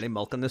 and I'm really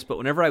milking this, but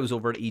whenever I was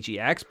over at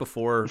EGX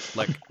before,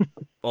 like,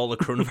 all the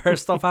coronavirus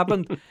stuff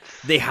happened,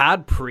 they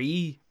had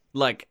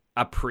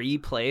a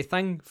pre-play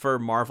thing for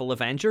Marvel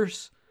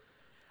Avengers,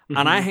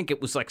 and I think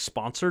it was like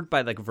sponsored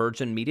by like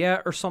Virgin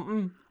Media or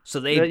something. So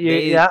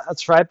yeah,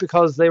 that's right,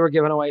 because they were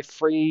giving away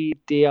free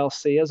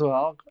DLC as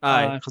well.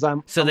 Because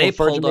I'm they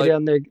Virgin pulled Media, out,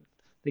 and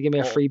they gave me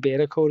a free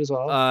beta code as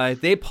well.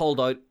 They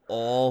pulled out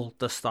all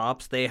the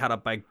stops. They had a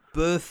big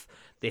booth.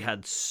 They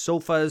had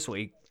sofas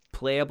with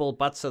playable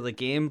bits of the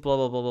game. Blah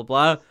blah blah blah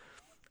blah.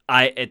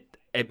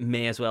 It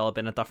may as well have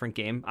been a different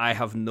game. I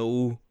have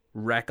no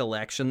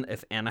recollection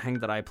if anything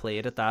that I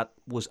played at that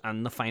was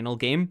in the final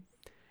game.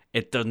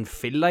 it doesn't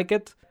feel like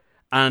it.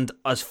 And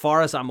as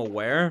far as I'm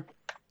aware,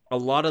 a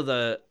lot of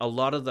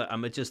the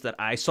images that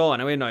I saw,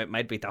 anyway, now it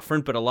might be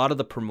different, but a lot of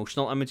the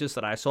promotional images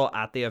that I saw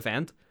at the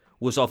event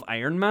was of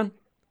Iron Man.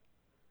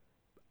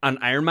 And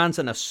Iron Man's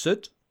in a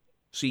suit,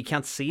 so you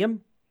can't see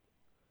him.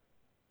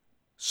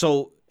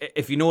 So,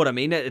 if you know what I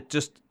mean, it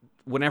just,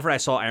 whenever I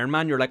saw Iron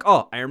Man, you're like,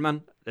 oh, Iron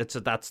Man,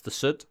 that's the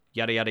suit,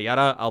 yada, yada,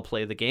 yada, I'll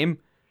play the game.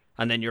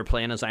 And then you're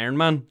playing as Iron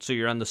Man, so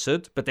you're in the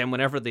suit. But then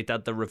whenever they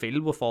did the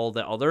reveal with all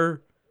the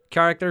other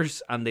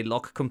characters, and they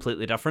look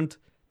completely different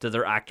to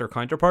their actor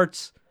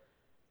counterparts.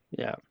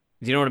 Yeah.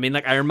 Do you know what I mean?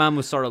 Like, Iron Man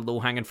was sort of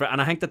low-hanging fruit,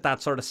 and I think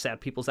that sort of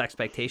set people's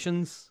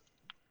expectations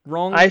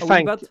wrong a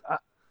little bit.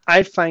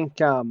 I think,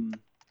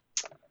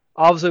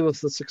 obviously,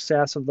 with the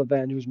success of the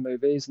Avengers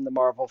movies and the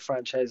Marvel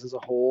franchise as a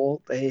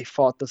whole, they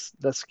thought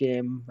this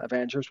game,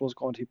 Avengers, was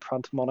going to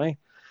print money.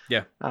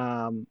 Yeah.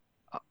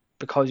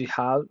 Because you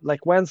have,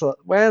 like, when's the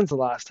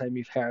last time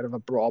you've heard of a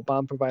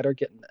broadband provider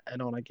getting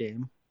in on a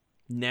game?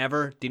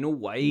 Never. Do you know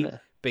why? Yeah.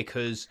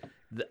 Because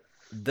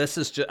this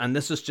is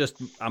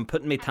just I'm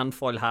putting my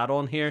tinfoil hat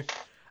on here.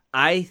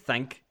 I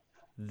think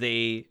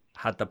they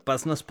had the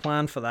business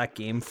plan for that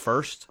game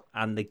first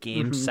and the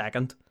game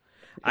second.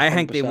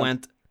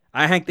 100%.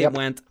 I think they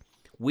went.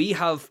 We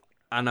have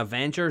an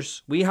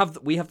Avengers. We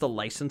have the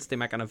license to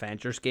make an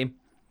Avengers game.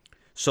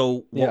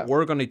 So what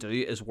we're going to do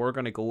is we're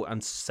going to go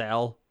and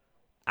sell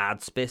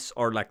ad space,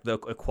 or like the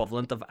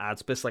equivalent of ad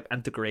space, like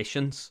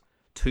integrations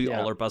to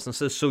other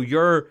businesses. So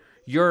you're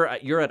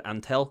at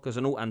Intel, because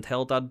I know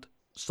Intel did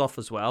stuff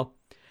as well,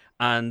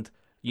 and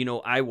you know,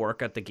 I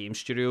work at the game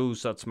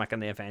studios that's making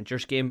the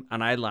Avengers game,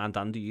 and I land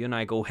under you and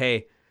I go,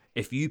 hey,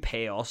 if you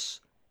pay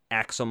us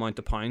X amount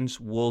of pounds,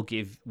 we'll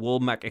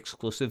make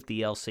exclusive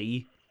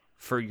DLC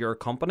for your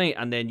company.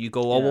 And then you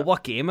go, oh, well,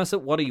 what game is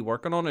it? What are you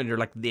working on? And you're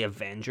like, the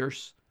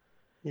Avengers.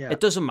 Yeah.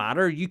 It doesn't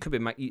matter. You could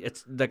be,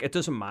 it's like, it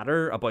doesn't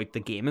matter about the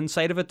gaming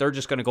side of it. They're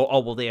just going to go, oh,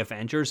 well, the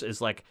Avengers is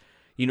like,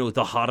 you know,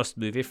 the hottest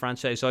movie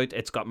franchise out.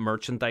 It's got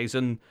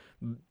merchandising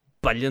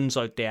billions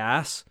out the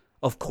ass.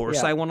 Of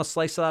course I want a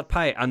slice of that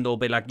pie. And they'll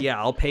be like, yeah,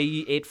 I'll pay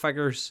you 8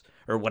 figures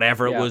or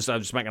whatever it was. I'm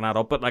just making that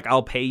up. But like,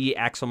 I'll pay you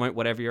X amount,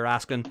 whatever you're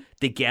asking,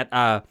 to get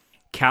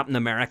Captain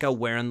America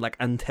wearing like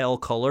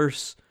Intel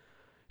colors.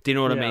 Do you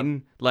know what I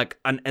mean? Like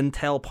an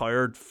Intel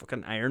powered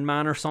fucking Iron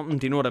Man or something.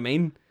 Do you know what I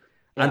mean?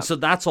 Yeah. And so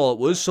that's all it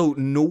was. So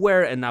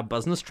nowhere in that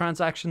business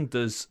transaction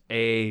does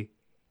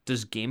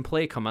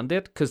gameplay come into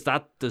it, because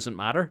that doesn't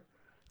matter.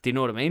 Do you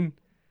know what I mean?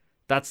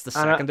 That's the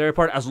secondary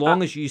part. As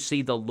long as you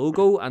see the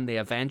logo and the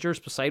Avengers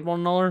beside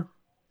one another,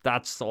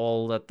 that's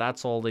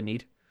all they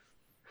need.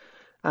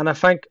 And I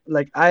think,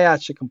 like, I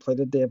actually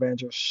completed the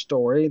Avengers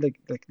story.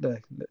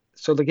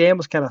 So the game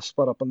was kind of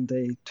split up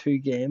into 2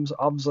 games.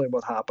 Obviously,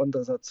 what happened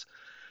is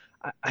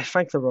I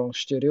think the wrong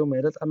studio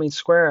made it. I mean,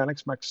 Square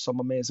Enix makes some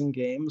amazing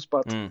games,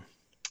 but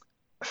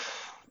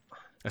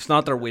it's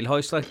not their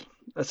wheelhouse. Like,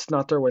 it's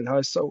not their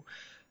wheelhouse. So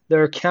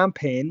their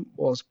campaign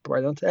was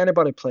brilliant.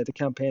 Anybody played the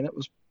campaign, it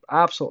was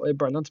absolutely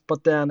brilliant.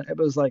 But then it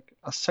was like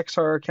a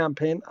 6-hour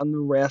campaign, and the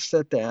rest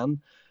of it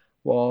then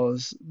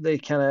was they're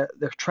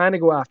trying to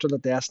go after the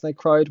Destiny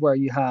crowd, where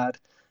you had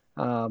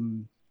like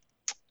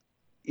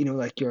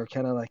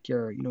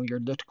your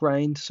loot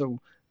grind. So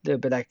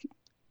there'd be like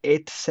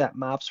 8 set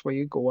maps where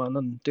you go in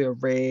and do a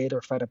raid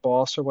or fight a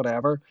boss or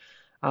whatever.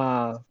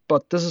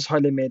 But this is how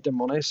they made their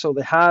money. So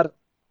they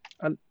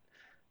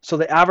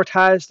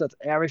advertised that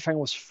everything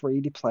was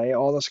free to play,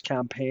 all this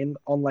campaign,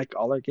 unlike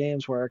other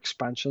games where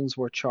expansions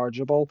were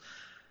chargeable.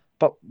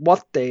 But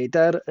what they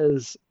did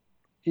is,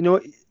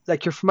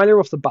 like, you're familiar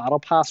with the Battle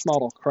Pass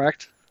model,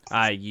 correct?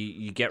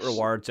 You get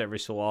rewards every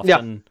so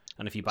often,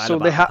 and if you buy the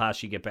Battle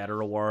Pass, you get better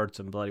rewards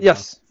and bloody.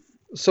 Yes.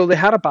 So they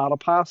had a Battle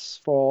Pass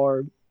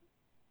for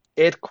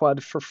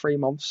 £8 for 3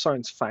 months.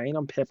 Sounds fine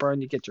on paper,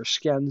 and you get your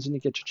skins and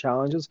you get your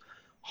challenges.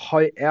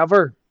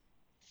 However,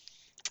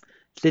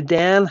 they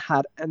then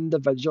had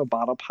individual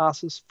battle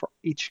passes for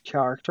each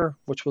character,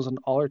 which was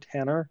another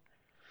tenner.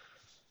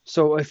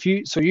 So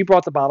you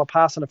brought the battle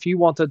pass, and if you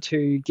wanted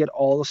to get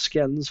all the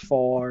skins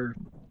for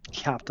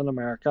Captain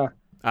America,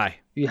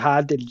 you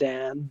had to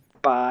then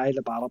buy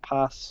the battle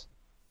pass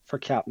for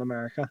Captain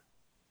America.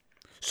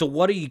 So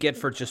what do you get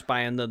for just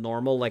buying the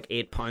normal, like,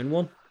 £8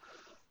 one?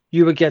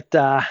 You would get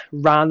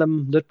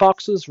random loot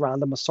boxes,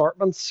 random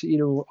assortments,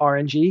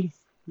 RNG.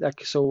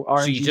 Like, so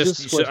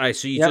RNG.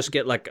 So you just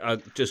get like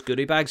just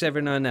goodie bags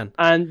every now and then.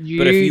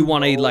 But if you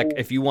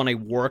want to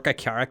work a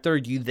character,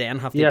 you then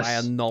have to buy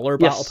another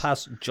battle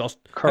pass. Correct.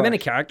 How many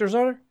characters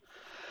are there?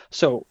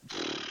 So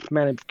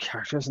many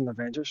characters in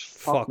Avengers.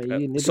 Fuck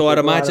me. You need so I'd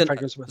imagine.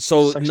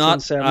 So 16,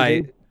 not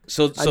 17.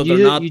 So they're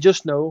not. You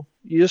just know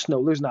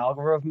there's an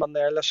algorithm in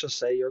there. Let's just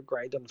say you're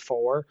grinding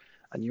 4,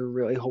 and you're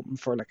really hoping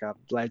for like a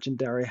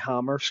legendary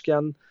hammer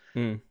skin.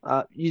 You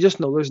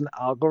just know there's an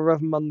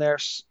algorithm in there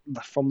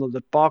from the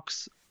loot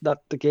box that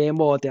the game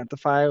will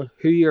identify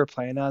who you're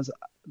playing as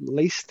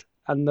least,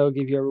 and they'll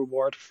give you a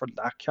reward for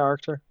that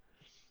character.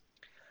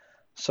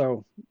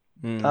 So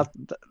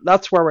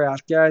that's where we're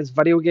at, guys.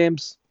 Video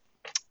games.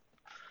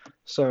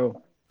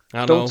 So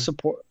Don't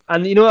support.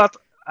 And you know that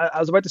I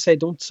was about to say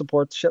don't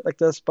support shit like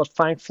this, but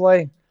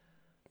thankfully,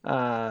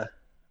 I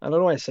don't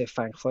know why I say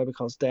thankfully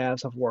because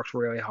devs have worked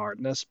really hard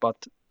on this, but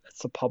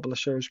it's the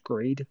publisher's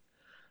greed.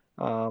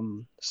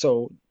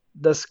 So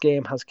this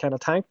game has kind of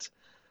tanked.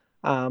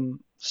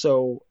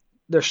 So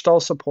they're still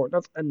supporting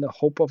it in the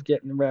hope of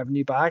getting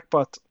revenue back,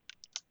 but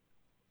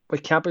we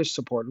can't be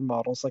supporting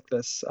models like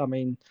this. I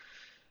mean,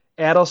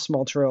 Eidos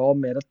Montreal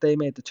made it. They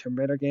made the Tomb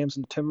Raider games,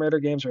 and the Tomb Raider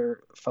games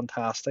are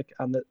fantastic.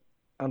 And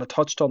I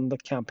touched on the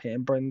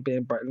campaign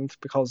being brilliant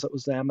because it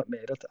was them that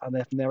made it,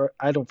 and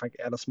I don't think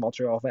Eidos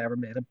Montreal have ever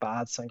made a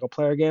bad single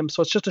player game.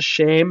 So it's just a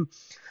shame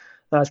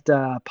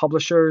that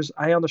publishers.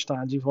 I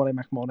understand you want to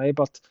make money,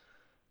 but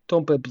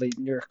don't be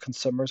bleeding your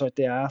consumers out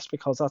the ass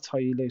because that's how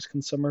you lose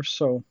consumers.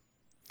 So,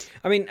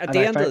 I mean, at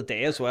the end of the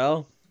day as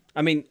well,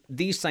 I mean,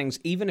 these things,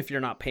 even if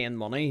you're not paying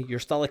money, you're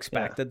still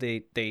expected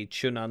they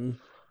tune in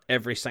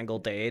every single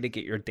day to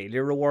get your daily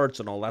rewards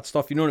and all that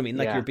stuff. You know what I mean?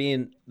 Like you're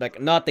being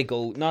like not to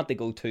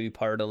go too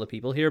part of the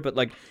people here, but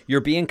like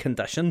you're being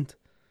conditioned.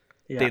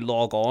 Yeah. They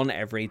log on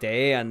every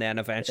day, and then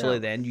eventually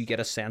then you get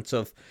a sense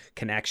of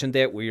connection to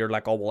it where you're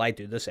like, oh, well, I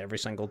do this every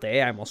single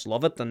day. I must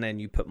love it. And then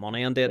you put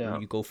money on it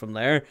and you go from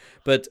there.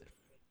 But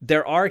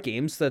there are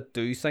games that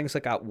do things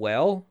like that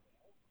well,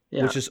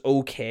 which is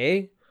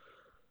okay.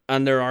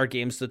 And there are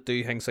games that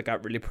do things like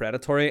that really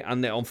predatory.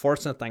 And the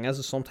unfortunate thing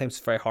is sometimes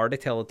it's very hard to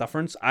tell the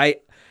difference.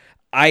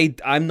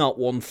 I'm not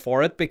one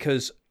for it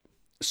because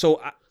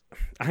I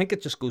think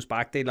it just goes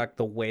back to like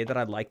the way that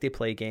I like to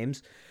play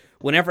games.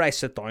 Whenever I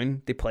sit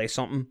down to play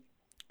something,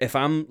 if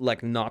I'm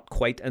like not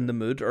quite in the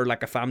mood, or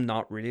like if I'm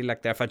not really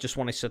like that, if I just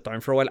want to sit down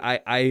for a while,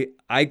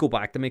 I go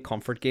back to my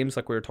comfort games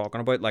like we were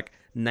talking about like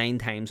 9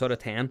 times out of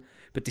 10.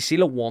 But to see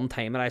the one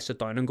time that I sit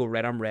down and go,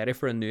 right, I'm ready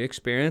for a new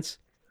experience,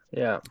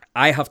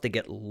 I have to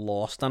get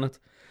lost in it.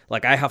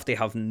 Like I have to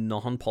have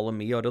nothing pulling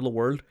me out of the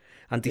world.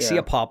 And to see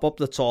a pop-up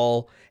that's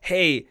all,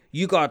 hey,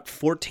 you got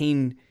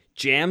 14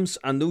 gems,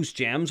 and those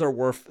gems are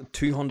worth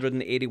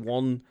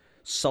 281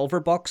 silver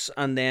bucks,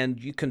 and then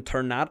you can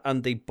turn that,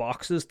 and the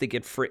boxes they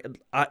get free,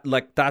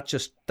 like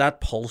that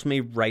pulls me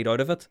right out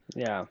of it.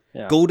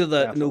 Go to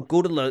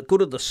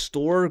the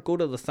store, go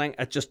to the thing.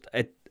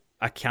 It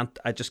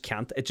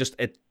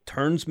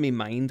turns me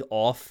mind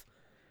off,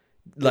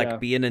 like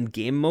being in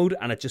game mode,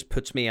 and it just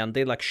puts me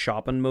into like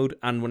shopping mode.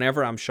 And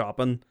whenever I'm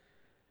shopping,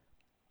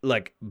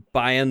 like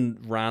buying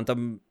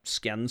random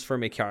skins for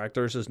my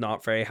characters is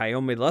not very high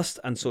on my list,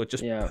 and so it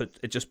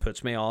just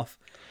puts me off.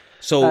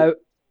 So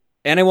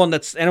anyone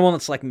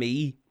that's like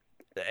me,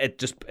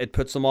 it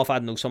puts them off. I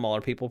know some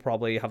other people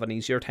probably have an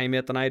easier time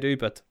yet than I do,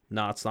 but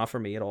no, it's not for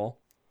me at all.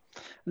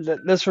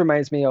 This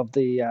reminds me of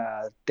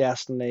the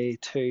Destiny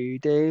 2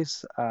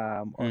 days,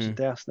 or was it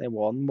Destiny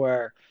 1,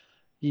 where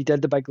you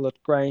did the big loot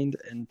grind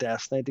in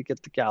Destiny to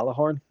get the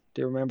Gjallarhorn.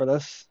 Do you remember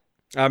this?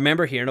 I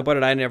remember hearing about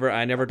it. I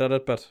never did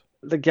it, but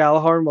the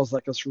Gjallarhorn was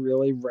like this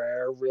really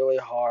rare, really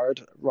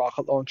hard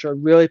rocket launcher,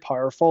 really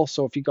powerful.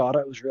 So if you got it,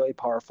 it was really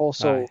powerful.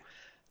 So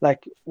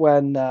like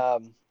when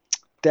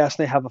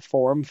Destiny have a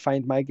forum,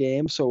 Find My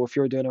Game. So if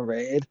you were doing a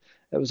raid,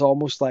 it was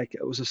almost like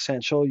it was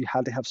essential. You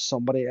had to have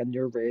somebody in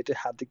your raid that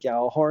had the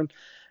Gjallarhorn.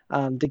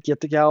 And to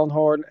get the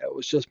Gjallarhorn, it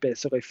was just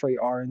basically free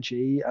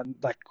RNG and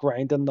like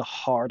grinding the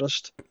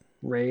hardest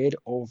raid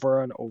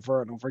over and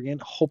over and over again,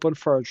 hoping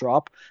for a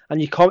drop.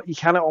 And you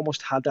kind of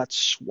almost had that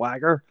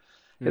swagger.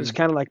 It was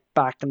kind of like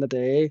back in the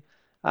day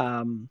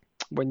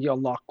when you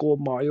unlock Gold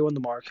Mario in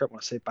the Mario Kart. When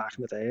I say back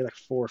in the day, like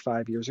 4 or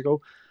 5 years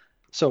ago.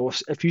 So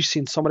if you've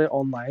seen somebody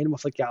online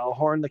with a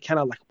Gjallarhorn, they kind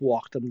of like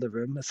walked in the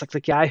room. It's like the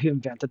guy who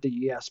invented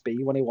the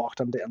USB. When he walked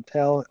into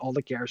Intel, all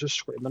the gears are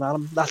screaming at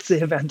him. That's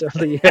the inventor of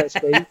the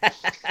USB.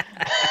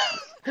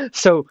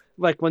 So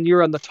like when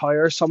you're on the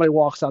tower, somebody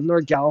walks in there,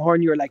 a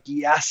Gjallarhorn, you're like,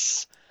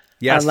 yes.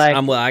 Yes, like,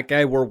 I'm with that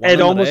guy. We're one.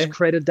 It almost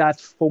created that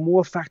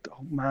FOMO effect.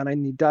 Oh man, I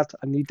need that.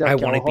 I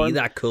want to be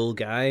that cool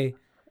guy.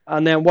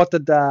 And then what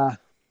did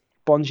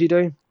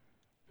Bungie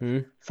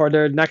do for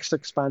their next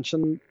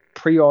expansion?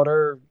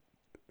 Pre-order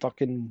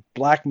fucking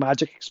Black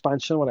Magic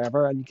expansion,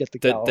 whatever, and you get the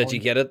Gjallarhorn. Did you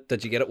get it?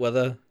 Did you get it with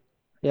a?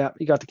 Yeah,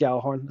 you got the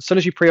Gjallarhorn. As soon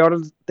as you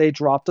pre-ordered, they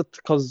dropped it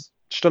because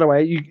straight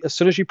away. As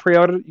soon as you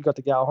pre-ordered, you got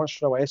the Gjallarhorn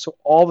straight away. So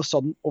all of a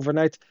sudden,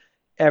 overnight,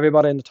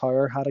 everybody in the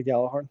tower had a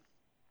Gjallarhorn.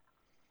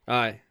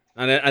 Aye.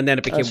 And then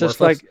it became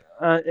worthless.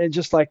 It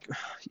just like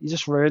you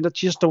just ruined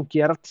it. You just don't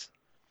get it.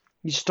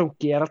 You just don't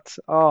get it.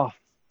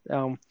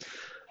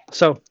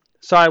 So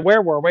sorry,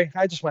 where were we?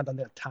 I just went on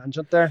a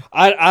tangent there.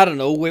 I don't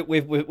know.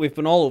 We've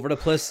been all over the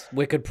place.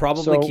 We could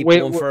probably keep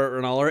going for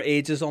another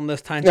ages on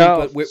this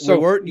tangent, but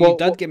you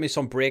did give me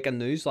some breaking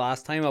news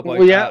last time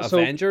about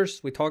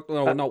Avengers. We talked.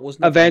 No, it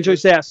wasn't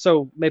Avengers. Yeah.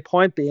 So my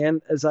point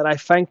being is that I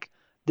think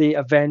the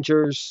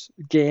Avengers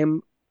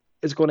game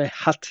is going to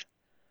hit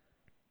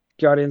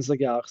Guardians of the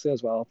Galaxy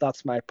as well.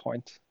 That's my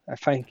point. I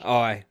think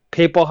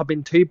people have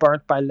been too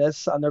burnt by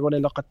this, and they're going to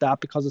look at that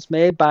because it's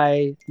made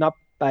by not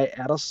by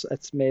Eidos.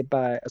 It's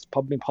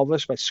been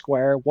published by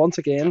Square once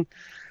again,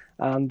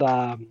 and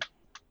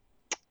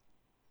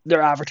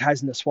they're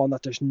advertising this one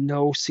that there's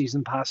no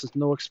season passes,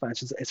 no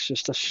expansions. It's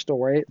just a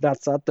story.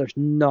 That's it. There's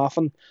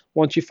nothing.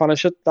 Once you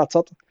finish it, that's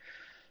it.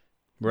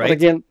 Right. But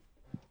again,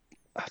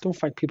 I don't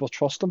think people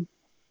trust them.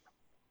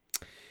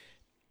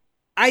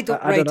 I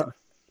don't know.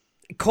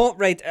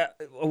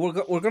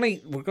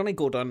 We're gonna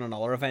go down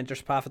another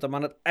Avengers path at the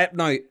minute.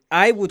 Now,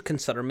 I would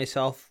consider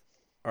myself,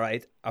 all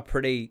right, a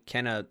pretty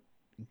kind of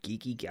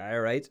geeky guy,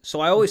 right?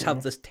 So I always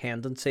have this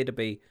tendency to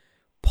be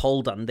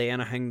pulled into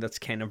anything that's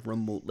kind of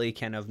remotely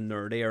kind of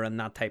nerdy or in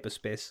that type of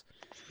space.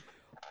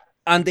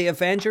 And the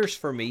Avengers,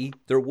 for me,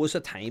 there was a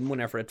time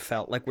whenever it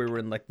felt like we were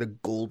in like the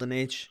golden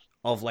age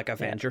of like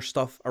Avengers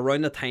stuff,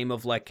 around the time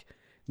of like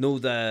all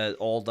the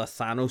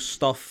Thanos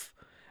stuff.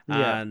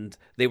 And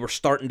they were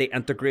starting to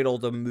integrate all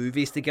the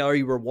movies together.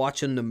 You were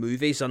watching the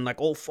movies and like,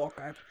 oh fuck,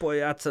 boy,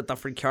 that's a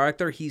different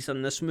character. He's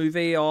in this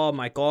movie. Oh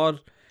my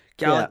god,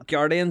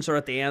 Guardians are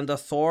at the end of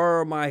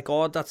Thor. Oh my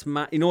god, that's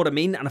you know what I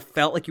mean? And it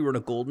felt like you were in a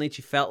golden age.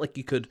 You felt like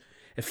you could.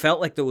 It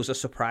felt like there was a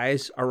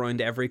surprise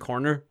around every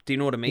corner. Do you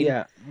know what I mean?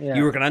 Yeah.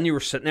 You were going in, you were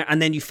sitting there,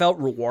 and then you felt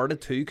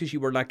rewarded too because you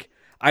were like,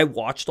 I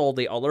watched all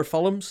the other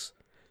films,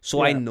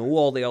 so I know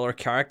all the other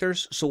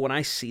characters. So when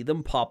I see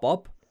them pop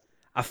up,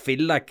 I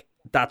feel like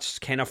that's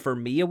kind of for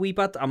me a wee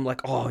bit. I'm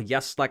like, oh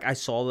yes, like I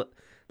saw that,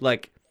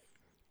 like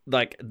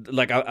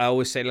I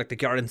always say, like the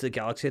Guardians of the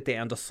Galaxy at the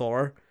end of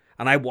Thor,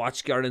 and I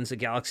watched Guardians of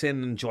the Galaxy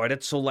and enjoyed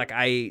it. So like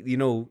I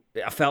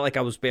felt like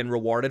I was being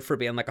rewarded for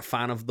being like a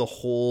fan of the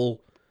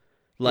whole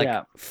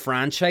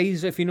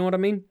franchise, if you know what I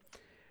mean.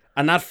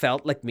 And that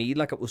felt like me,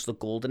 like it was the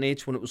golden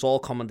age when it was all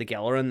coming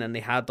together, and then they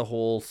had the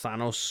whole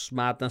Thanos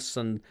madness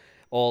and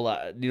all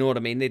that, you know what I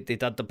mean? They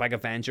did the big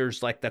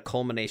Avengers, like the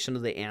culmination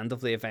of the end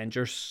of the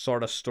Avengers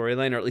sort of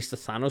storyline, or at least the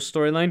Thanos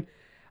storyline.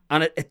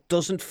 And it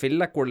doesn't feel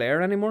like we're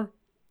there anymore.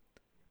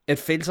 It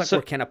feels like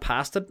we're kind of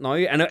past it now.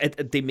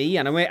 And to me,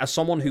 anyway, as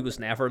someone who was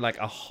never like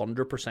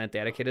 100%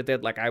 dedicated to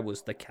it, like I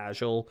was the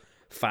casual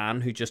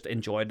fan who just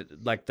enjoyed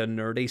like the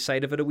nerdy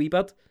side of it a wee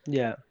bit.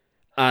 Yeah.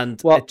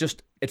 And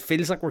it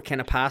feels like we're kind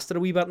of past it a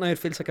wee bit now. It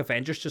feels like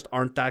Avengers just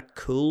aren't that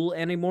cool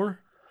anymore.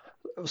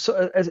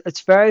 So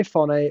it's very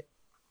funny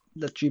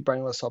that you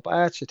bring this up.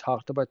 I actually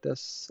talked about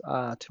this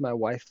to my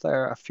wife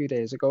there a few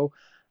days ago,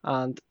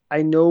 and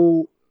I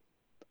know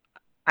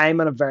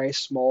I'm in a very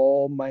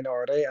small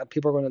minority, and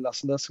people are going to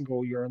listen to this and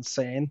go, "You're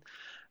insane."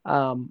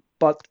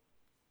 But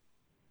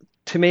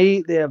to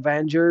me, the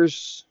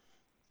Avengers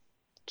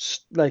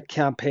like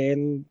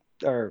campaign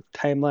or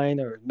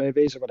timeline or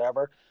movies or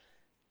whatever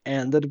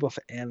ended with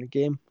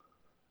Endgame.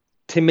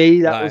 To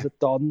me, that was it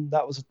done.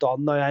 That was it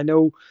done. Now I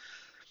know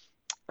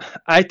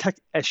I take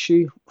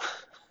issue.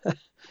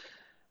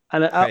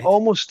 And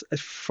it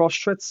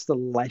frustrates the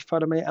life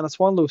out of me. And it's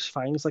one of those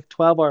things, like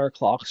 12-hour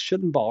clocks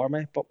shouldn't bother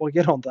me, but we'll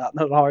get on to that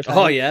in another time.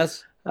 Oh,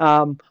 yes.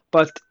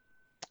 But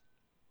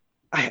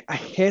I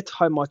hate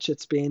how much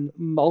it's been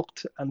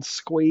milked and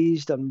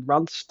squeezed and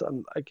rinsed.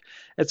 And like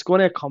it's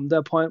going to come to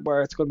a point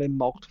where it's going to be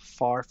milked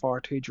far, far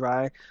too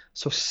dry.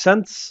 So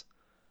since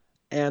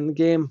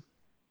Endgame,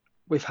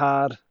 we've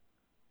had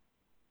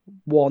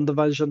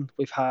WandaVision,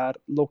 we've had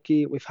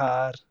Loki, we've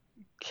had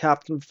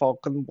Captain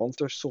Falcon,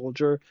 Winter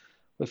Soldier,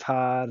 we've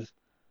had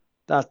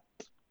that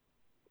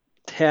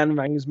 10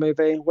 Rings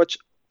movie, which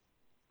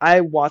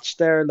I watched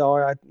there.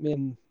 I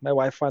mean, my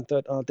wife went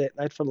out on a date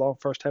night for the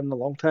first time in a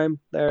long time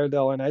there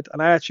the other night,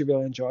 and I actually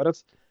really enjoyed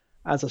it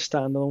as a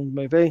standalone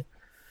movie.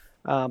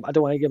 I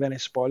don't want to give any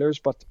spoilers,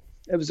 but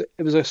it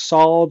was a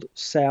solid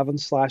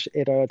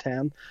 7/8 out of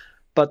 10.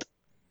 But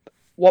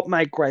what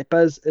my gripe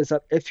is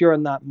that if you're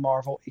in that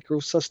Marvel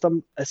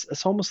ecosystem,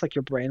 it's almost like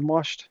you're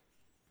brainwashed,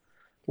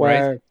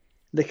 where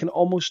they can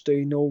almost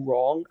do no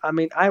wrong. I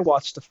mean, I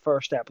watched the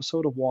first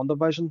episode of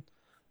WandaVision.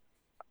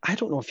 I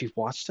don't know if you've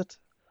watched it.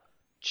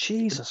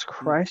 Jesus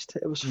Christ.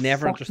 It was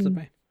never interested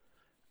me.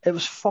 It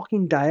was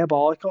fucking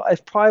diabolical.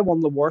 It's probably one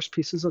of the worst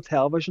pieces of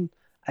television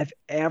I've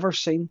ever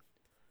seen.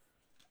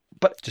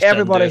 But just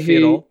everybody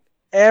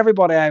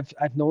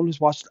I've known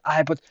who's watched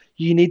it, but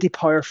you need to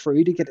power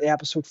through to get to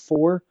episode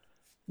 4.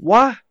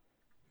 What?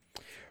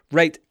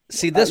 Right.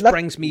 See, this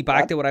brings me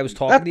back to what I was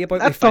talking to you about.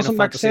 That doesn't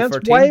make sense.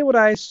 13. Why would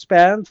I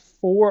spend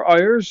 4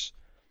 hours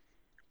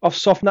of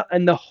stuff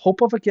in the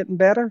hope of it getting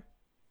better?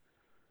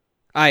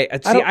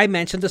 I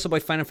mentioned this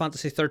about Final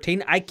Fantasy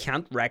 13. I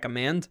can't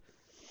recommend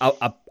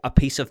a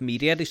piece of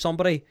media to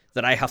somebody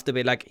that I have to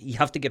be like, you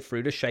have to get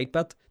through the shite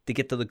bit to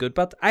get to the good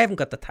bit. I haven't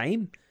got the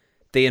time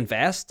to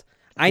invest.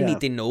 I need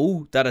to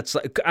know that it's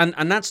like,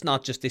 and that's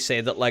not just to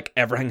say that like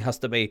everything has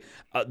to be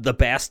the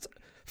best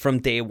from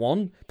day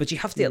one, but you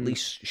have to at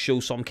least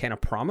show some kind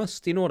of promise.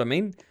 Do you know what I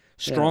mean?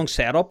 Strong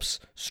setups,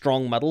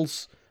 strong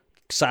middles,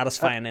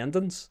 satisfying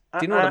endings. Do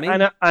you know what I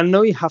mean? I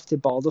know you have to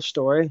build a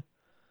story,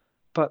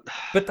 but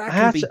that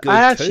can be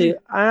good too.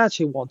 I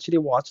actually want you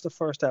to watch the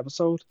first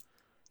episode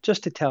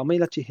just to tell me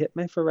that you hit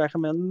me for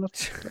recommending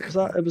it.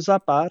 It was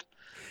that bad.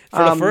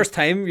 For the first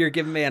time, you're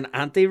giving me an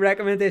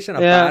anti-recommendation, a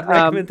bad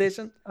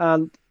recommendation.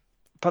 And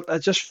but it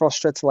just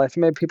frustrates the life of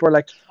me. People are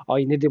like, "Oh,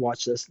 you need to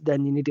watch this,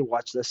 then you need to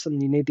watch this,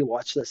 and you need to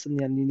watch this, and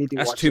then you need to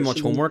watch this." That's too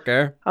much homework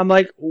there. I'm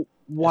like,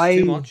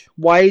 why?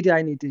 Why do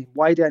I need to?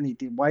 Why do I need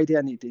to? Why do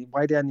I need to?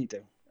 Why do I need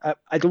to?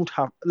 I don't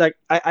have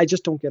I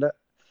just don't get it.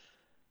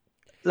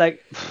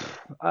 Like,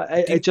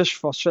 it just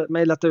frustrates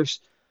me that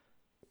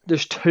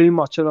there's too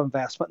much of an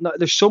investment. No,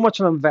 there's so much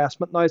of an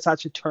investment now. It's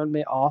actually turned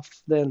me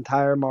off the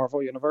entire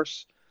Marvel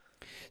universe.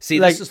 See,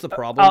 like, this is the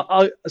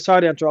problem.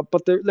 Sorry to interrupt,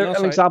 but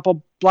an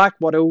example: Black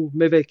Widow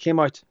movie came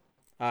out.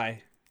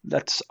 Aye.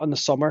 That's in the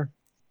summer.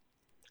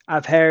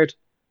 I've heard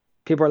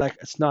people are like,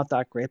 it's not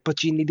that great,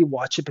 but you need to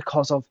watch it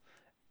because of,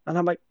 and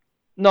I'm like,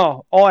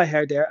 no. All I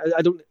heard there,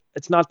 I don't.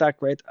 It's not that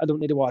great. I don't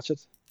need to watch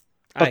it.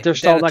 But they're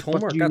still like,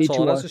 homework. But you need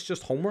to watch. It's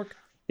just homework.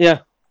 Yeah.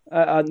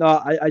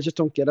 No, I just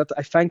don't get it.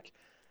 I think.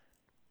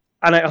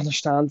 And I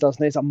understand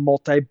Disney's a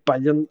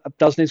multi-billion.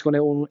 Disney's going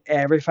to own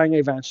everything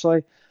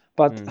eventually,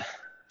 but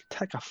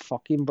take a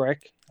fucking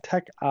break.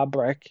 Take a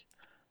break.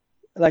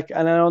 Like,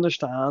 and I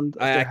understand.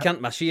 I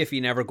can't miss you if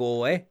you never go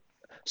away.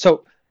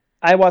 So,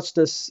 I watched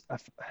this.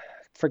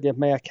 Forgive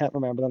me, I can't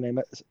remember the name.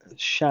 It's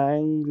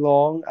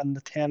Shang-Long and the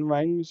Ten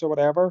Rings or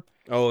whatever.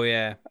 Oh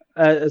yeah.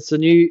 It's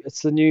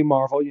the new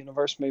Marvel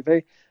Universe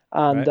movie,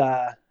 and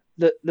right.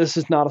 This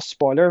is not a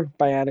spoiler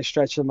by any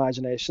stretch of the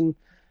imagination,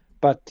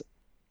 but.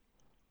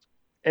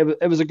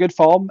 It was a good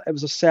film. It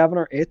was a 7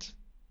 or 8,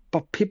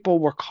 but people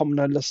were coming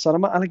out of the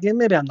cinema, and again,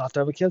 maybe I'm not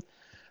there with kids.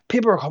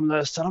 People were coming out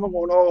of the cinema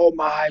going, "Oh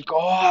my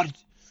god,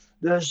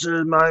 this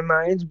is my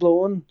mind's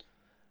blowing,"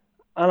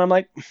 and I'm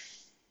like,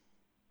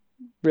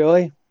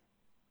 really?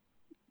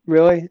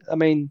 I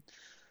mean,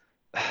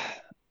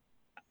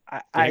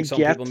 I some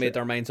get people made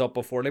their minds up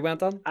before they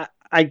went on.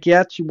 I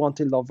get you want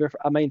to love your.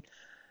 I mean,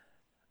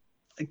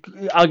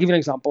 I'll give you an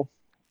example.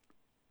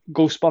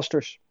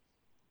 Ghostbusters.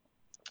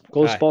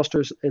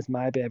 Ghostbusters is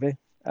my baby.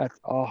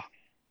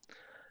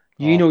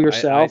 You know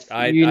yourself.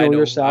 You know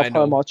yourself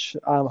how much.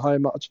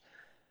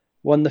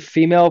 When the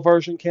female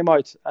version came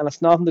out, and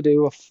it's nothing to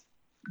do with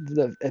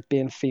it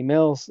being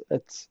females.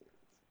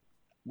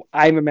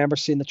 I remember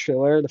seeing the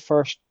trailer, the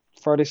first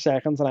 30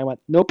 seconds, and I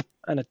went, nope,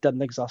 and it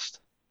didn't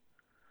exist.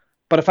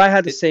 But if I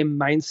had the same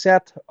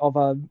mindset of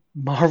a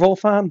Marvel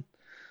fan,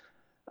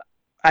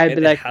 I'd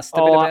be like, it has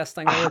to be the best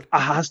thing. It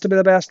has to be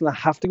the best, and I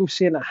have to go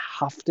see it, and I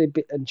have to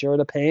endure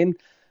the pain.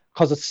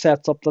 Because it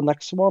sets up the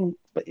next one.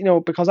 But,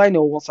 because I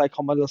know once I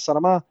come out of the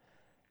cinema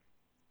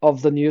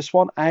of the newest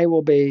one, I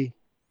will be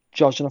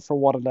judging it for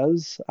what it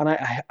is. And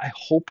I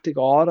hope to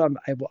God,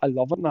 I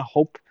love it and I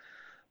hope.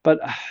 But,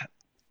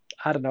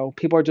 I don't know.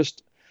 People are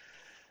just,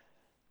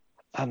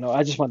 I don't know.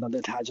 I just went on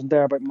the tangent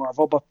there about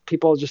Marvel. But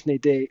people just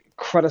need to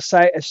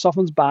criticize. If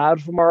something's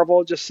bad for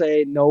Marvel, just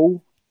say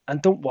no and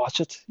don't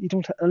watch it. You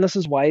don't. And this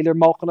is why they're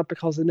milking it,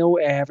 because they know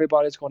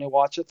everybody's going to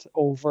watch it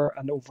over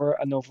and over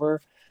and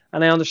over.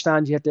 And I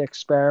understand you have to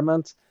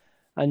experiment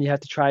and you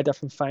have to try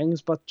different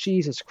things, but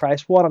Jesus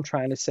Christ, what I'm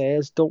trying to say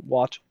is don't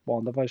watch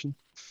WandaVision.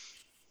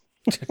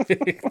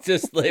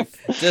 just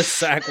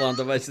sack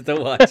WandaVision,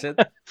 don't watch it.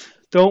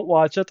 Don't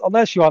watch it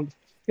unless you want.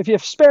 If you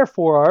have spare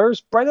 4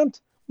 hours,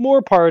 brilliant,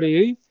 more power to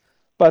you,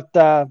 but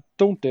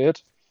don't do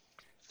it.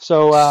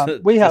 So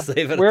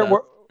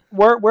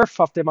we're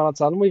 50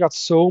 minutes in. We got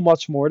so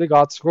much more to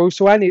go through.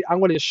 So I'm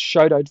going to just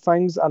shout out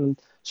things and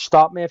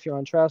stop me if you're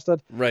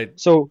interested. Right.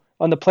 So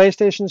on the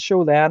PlayStation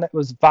show then, it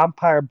was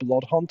Vampire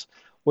Blood Hunt,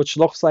 which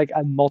looks like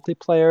a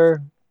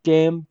multiplayer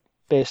game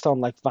based on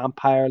like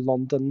Vampire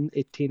London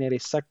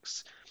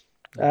 1886.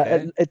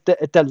 Okay.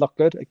 It did look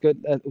good.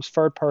 It was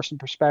third person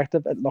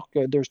perspective. It looked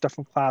good. There's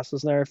different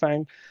classes and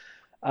everything.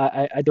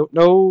 I don't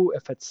know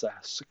if it's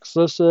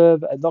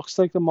exclusive. It looks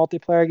like the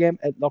multiplayer game.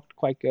 It looked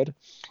quite good.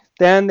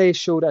 Then they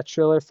showed a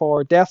trailer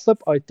for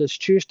Deathloop out this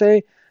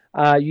Tuesday.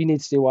 You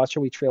need to watch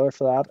a wee trailer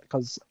for that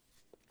because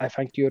I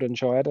think you'd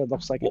enjoy it. It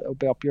looks like it'll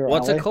be up your alley.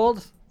 What's it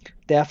called?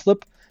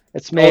 Deathloop.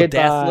 It's made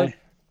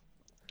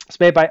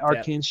by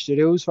Arcane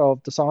Studios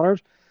of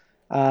Dishonored,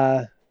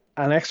 an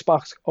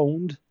Xbox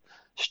owned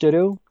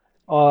studio,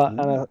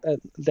 and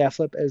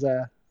Deathloop is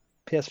a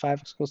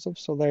PS5 exclusive.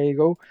 So there you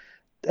go.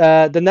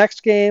 The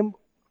next game,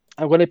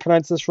 I'm going to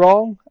pronounce this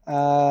wrong.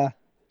 Tanthica,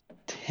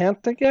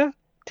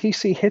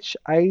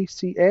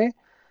 Tchica.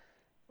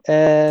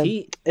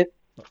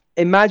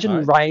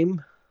 Imagine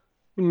Rhyme.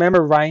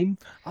 Remember Rhyme?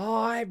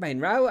 Oh, I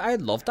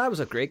loved that. It was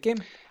a great game.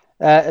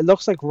 It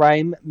looks like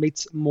Rhyme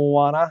meets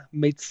Moana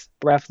meets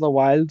Breath of the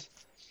Wild.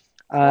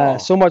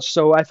 So much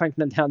so, I think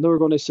Nintendo are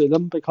going to sue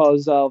them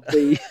because of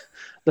the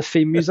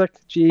theme music.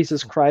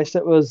 Jesus Christ,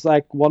 it was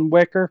like Wind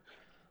Waker.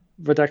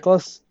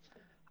 Ridiculous.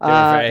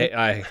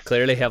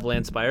 Clearly heavily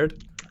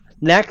inspired.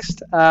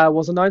 Next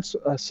was announced,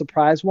 a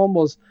surprise one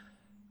was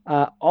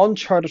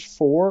Uncharted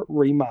 4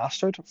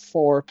 remastered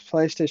for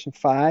PlayStation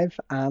 5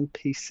 and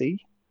PC.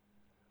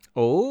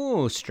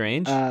 Oh,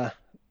 strange. And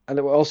it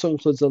also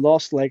includes The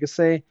Lost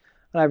Legacy.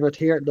 And I wrote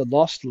here, The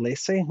Lost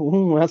Lacy.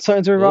 Ooh, that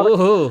sounds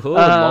erotic.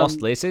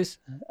 Lost Laces.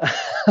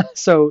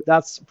 So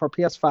that's for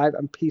PS5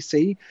 and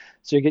PC.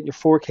 So you're getting your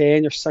 4K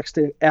and your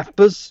 60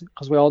 FPS,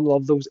 because we all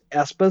love those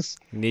FPS.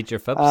 Need your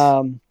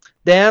FIPS.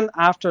 Then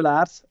after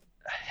that,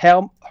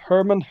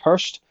 Herman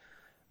Hurst,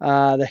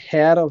 the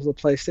head of the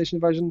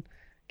PlayStation division,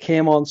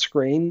 came on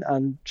screen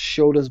and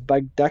showed his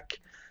big dick.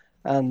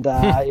 And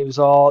he was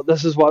all,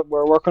 this is what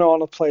we're working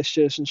on at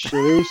PlayStation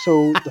Studios.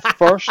 So the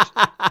first,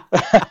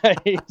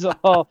 he's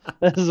all,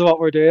 this is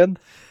what we're doing.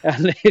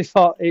 And he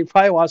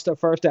probably watched the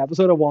first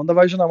episode of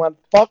WandaVision and went,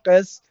 fuck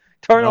this,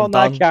 turn on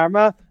that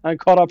camera and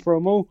cut a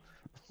promo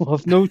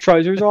with no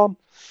trousers on.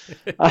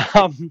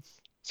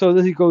 So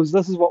he goes,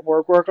 this is what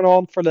we're working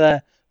on for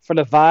the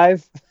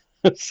Vive.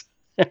 For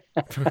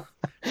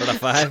the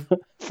Five?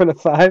 For the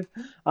Five.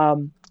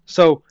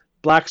 So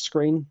black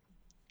screen,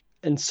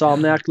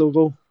 Insomniac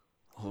logo.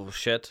 Oh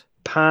shit!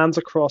 Pans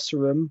across the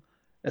room.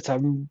 It's a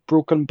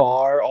broken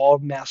bar, all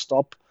messed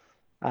up,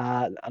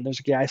 and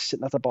there's a guy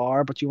sitting at the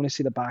bar, but you only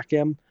see the back of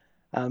him.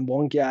 And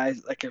one guy,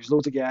 like there's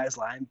loads of guys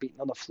lying, beating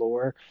on the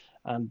floor,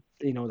 and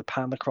the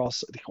pan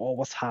across. They go, oh,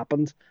 what's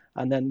happened?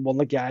 And then one of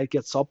the guys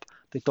gets up.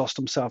 They dust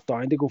himself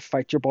down to go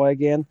fight your boy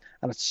again,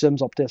 and it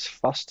zooms up to his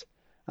fist,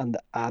 and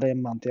the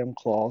adamantium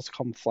claws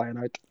come flying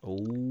out. Oh.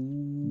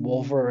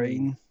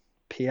 Wolverine,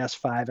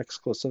 PS5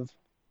 exclusive.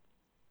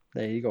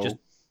 There you go.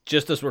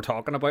 Just as we're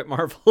talking about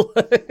Marvel.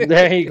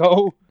 There you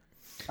go.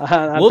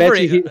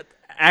 Wolverine,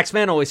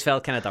 X-Men always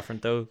felt kind of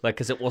different though, like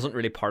because it wasn't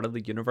really part of the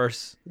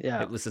universe.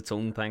 Yeah, it was its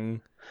own thing.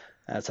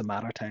 It's a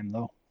matter of time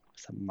though.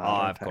 It's a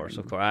matter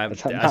of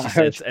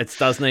time. It's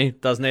Disney.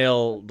 Disney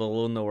will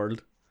own the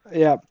world.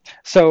 Yeah.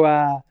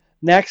 So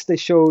next they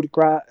showed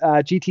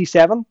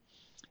GT7. I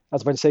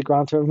was about to say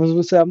Gran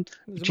Turismo 7.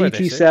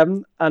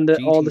 GT7 and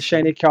all the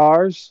shiny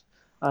cars.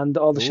 And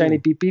all the shiny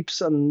beep beeps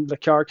and the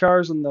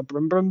cars and the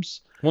brim brims.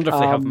 Wonder if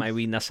they have my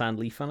wee Nissan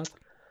Leaf in it.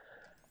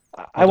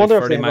 I wonder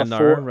if they have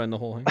around the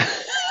whole thing.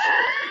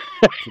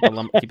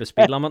 keep a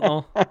speed limit and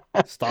all.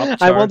 Stop.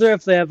 Charge. I wonder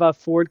if they have a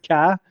Ford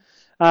Ka.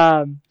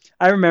 I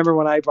remember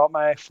when I bought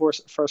my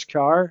first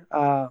car.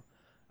 I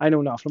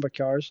know nothing about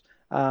cars.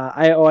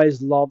 I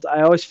always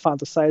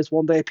fantasized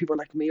one day. People are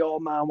like me, oh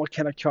man, what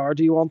kind of car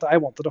do you want? I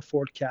wanted a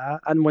Ford Ka.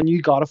 And when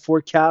you got a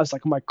Ford Ka, I was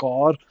like, oh my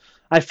god.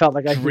 I felt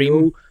like I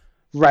dream.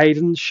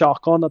 Riding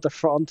shotgun at the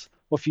front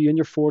with you in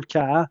your Ford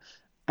Ka,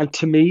 and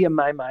to me, in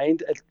my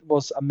mind, it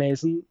was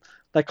amazing.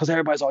 Like, because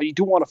everybody's, oh, you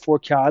don't want a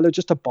Ford Ka, they're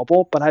just a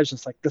bubble. But I was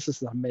just like, this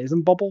is an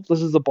amazing bubble.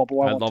 This is the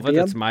bubble I want love to be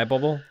in. It's my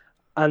bubble.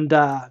 And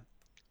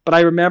but I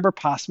remember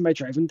passing my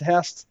driving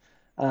test,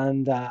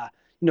 and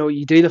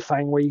you do the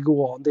thing where you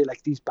go on to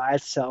like these buy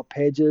and sell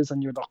pages,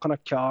 and you're looking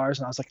at cars,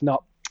 and I was like,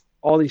 no,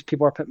 all these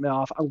people are putting me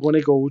off. I'm going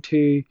to go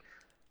to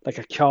like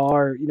a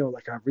car,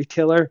 like a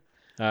retailer.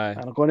 Aye.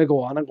 And I'm going to go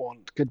on and go,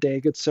 good day,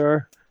 good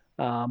sir.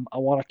 I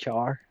want a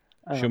car.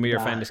 Show me your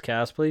finest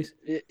cars, please.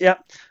 Yeah.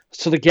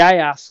 So the guy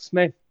asks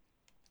me,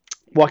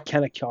 what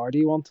kind of car do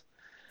you want?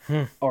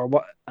 Or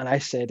what? And I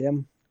say to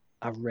him,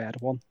 a red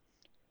one.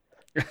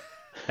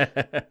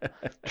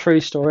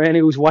 True story. And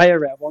he goes, why a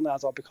red one? I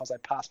was all, because I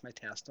passed my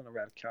test on a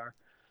red car.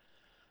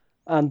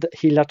 And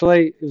he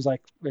literally, it was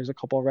like, there's a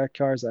couple of red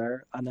cars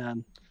there. And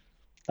then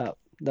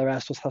the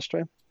rest was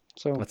history.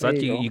 So what's that?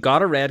 You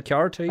got a red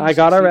car too? I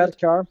got a red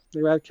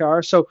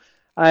car. So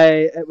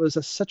it was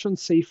a Citroen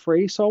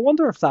C3. So I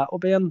wonder if that will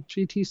be in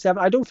GT7.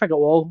 I don't think it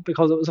will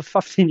because it was a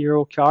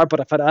 €15 car. But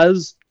if it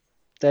is,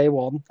 day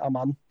one, I'm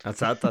on.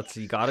 That's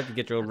you got it to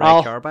get your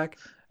red car back.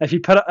 If you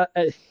put it,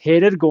 I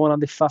hated going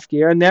on the fifth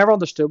gear. I never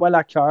understood why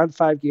that car had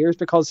 5 gears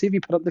because see if you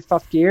put it in the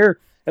fifth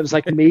gear, it was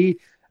like me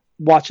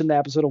watching the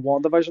episode of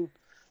WandaVision.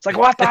 It's like,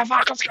 what the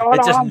fuck is going on?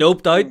 It just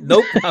noped out.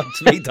 Nope,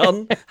 it's me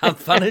done. I'm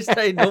finished.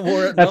 No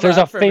more. If there's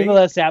a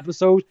female-less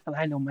episode, and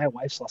I know my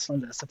wife's listening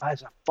to this, if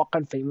there's a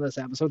fucking female-less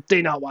episode,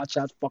 do not watch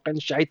that fucking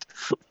shite.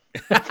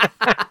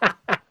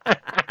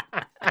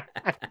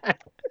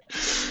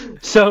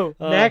 So,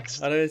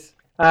 next,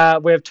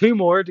 we have 2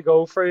 more to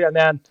go through, and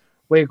then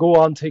we go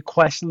on to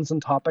questions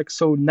and topics.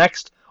 So,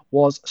 next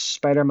was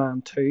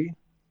Spider-Man 2.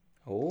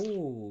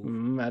 Oh,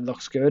 it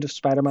looks good.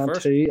 Spider-Man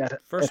 2.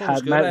 First one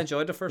was good. I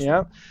enjoyed the first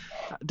one.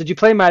 Did you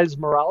play Miles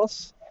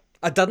Morales?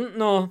 I didn't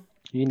know.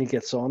 You need to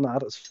get on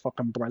that. It's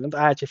fucking brilliant.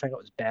 I actually think it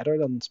was better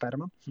than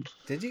Spider-Man.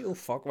 Did you? Oh,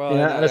 fuck. Well,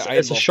 yeah,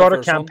 it's a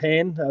shorter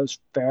campaign. It was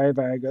very,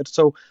 very good.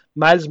 So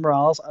Miles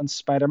Morales and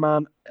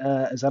Spider-Man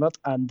is in it,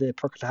 and the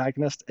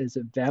protagonist is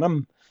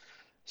Venom.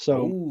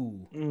 So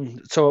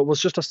it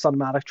was just a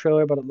cinematic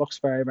trailer, but it looks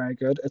very, very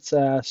good. It's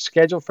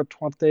scheduled for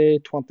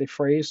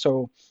 2023.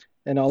 So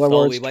in other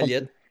words,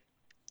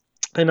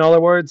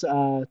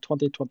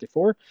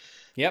 2024.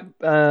 Yep.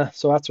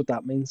 So that's what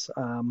that means.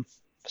 And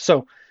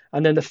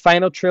then the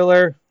final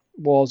trailer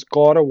was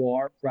God of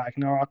War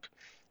Ragnarok.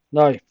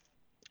 Now,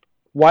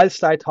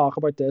 whilst I talk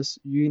about this,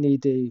 you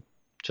need to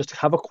just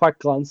have a quick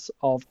glance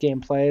of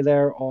gameplay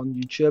there on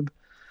YouTube.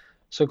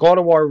 So God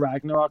of War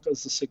Ragnarok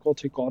is the sequel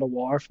to God of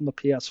War from the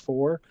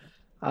PS4.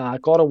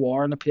 God of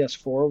War on the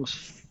PS4 was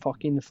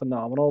fucking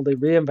phenomenal. They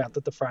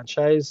reinvented the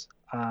franchise.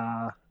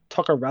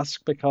 Took a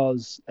risk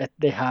because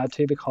they had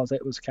to, because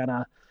it was kind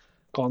of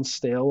gone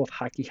stale with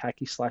hacky,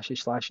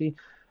 slashy.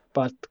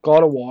 But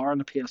God of War on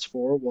the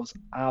PS4 was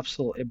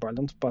absolutely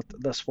brilliant. But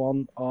this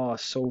one,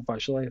 so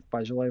visually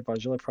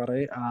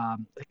pretty.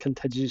 It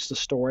continues the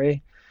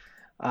story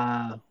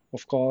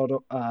with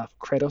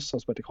Kratos, I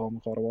was about to call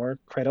him God of War,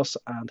 Kratos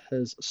and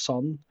his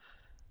son.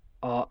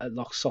 It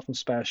looks something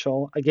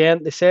special.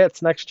 Again, they say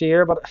it's next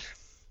year, but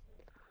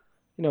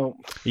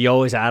you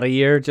always add a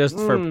year just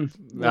for game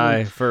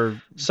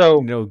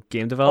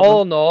development.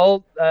 All in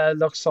all,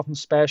 looks something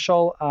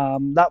special.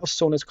 That was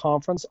Sony's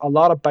conference. A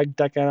lot of big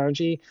dick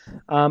energy.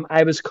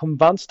 I was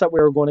convinced that we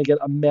were going to get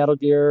a Metal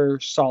Gear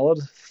Solid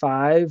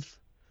on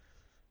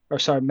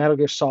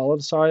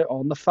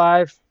the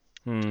 5.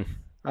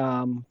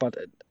 But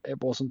it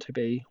wasn't to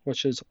be,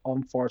 which is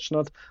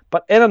unfortunate.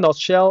 But in a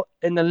nutshell,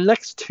 in the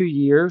next 2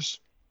 years,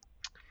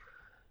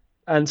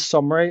 in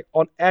summary,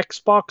 on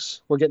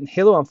Xbox, we're getting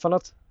Halo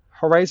Infinite,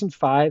 Horizon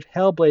 5,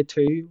 Hellblade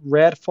 2,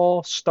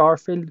 Redfall,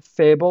 Starfield,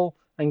 Fable,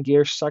 and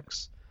Gear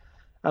 6.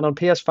 And on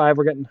PS5,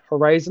 we're getting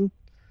Horizon,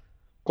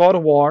 God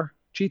of War,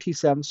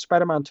 GT7,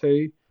 Spider-Man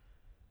 2,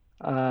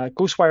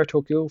 Ghostwire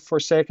Tokyo,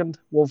 Forsaken,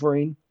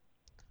 Wolverine.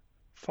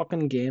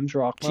 Fucking games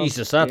rock, man.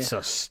 Jesus, that's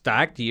a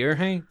stacked year,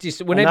 hey?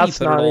 Whenever you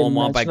put it all on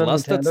one big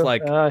list, it's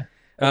like, I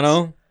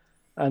know.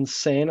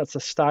 Insane. It's a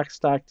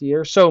stacked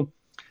year. So,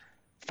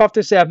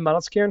 57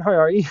 minutes, Kieran. How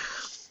are you?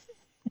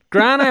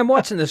 Gran, I'm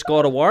watching this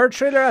God of War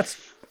trailer. That's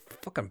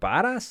fucking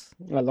badass.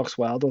 It looks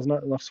well, doesn't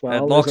it? It looks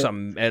well.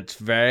 It's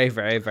very,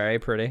 very, very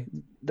pretty.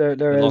 It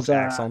looks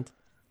excellent.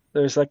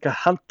 There's like a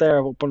hint there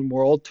of open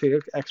world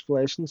to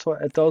exploration, so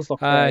it does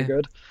look very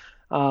good.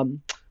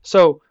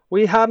 So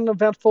we had an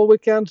eventful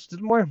weekend,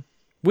 didn't we?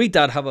 We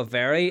did have a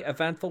very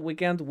eventful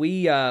weekend.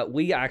 We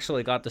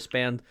actually got to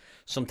spend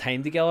some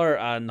time together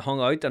and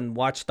hung out and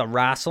watched the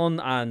wrestling,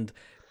 and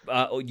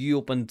you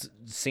opened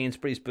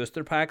Sainsbury's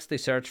booster packs. They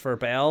searched for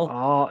Bell.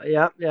 Oh,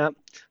 yeah.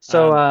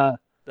 So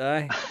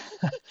the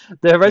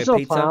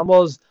original plan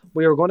was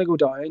we were going to go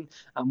down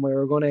and we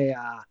were going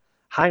to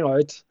hang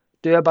out,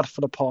 do a bit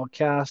for the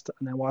podcast,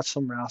 and then watch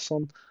some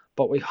wrestling.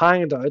 But we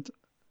hanged out,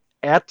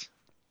 ate,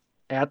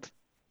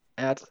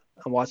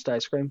 and watched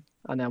ice cream,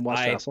 and then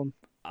watched wrestling.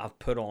 I've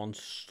put on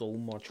so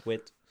much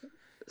weight.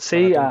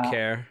 See, I don't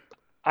care.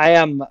 I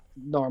am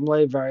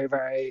normally very,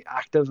 very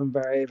active and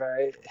very,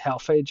 very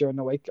healthy during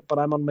the week, but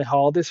I'm on my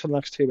holidays for the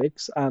next 2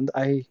 weeks, and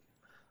I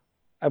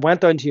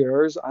went down to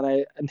yours and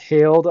I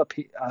inhaled a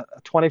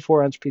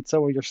 24-inch pizza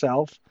with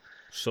yourself.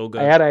 So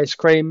good. I had ice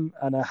cream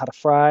and I had a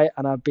fry,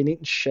 and I've been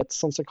eating shit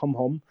since I come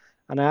home.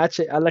 And I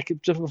like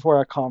just before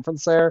our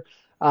conference there,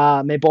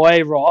 my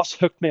boy Ross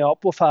hooked me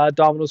up with a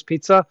Domino's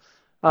pizza.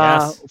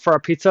 For a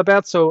pizza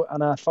bet,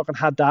 and I fucking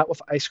had that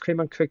with ice cream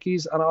and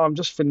cookies, and I'm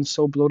just feeling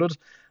so bloated.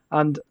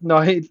 And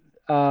now,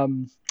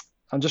 I'm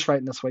just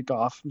writing this week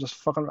off.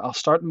 I'll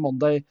start on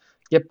Monday,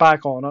 get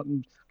back on it,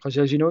 and because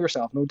as you know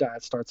yourself, no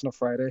diet starts on a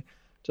Friday.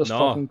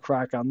 Fucking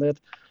crack on it.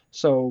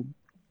 So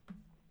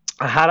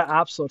I had an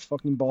absolute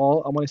fucking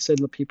ball. I want to say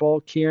to the people,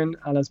 Kieran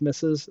and his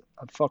missus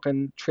had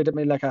fucking treated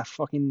me like a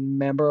fucking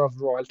member of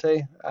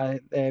royalty.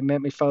 They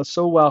made me feel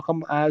so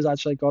welcome. I was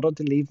actually gutted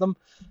to leave them.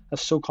 I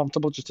was so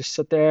comfortable just to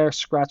sit there,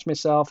 scratch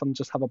myself, and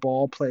just have a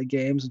ball, play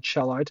games, and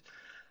chill out.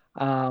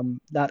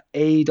 That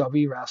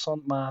AEW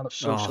wrestling, man, was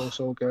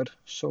so good.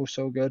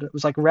 So good. It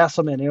was like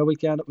WrestleMania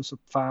weekend. It was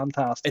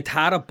fantastic. It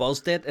had a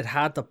buzz, it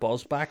had the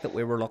buzz back that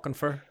we were looking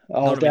for.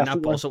 Definitely.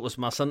 That buzz it was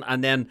missing.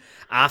 And then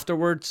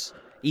afterwards,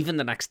 even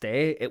the next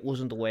day, it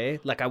wasn't away.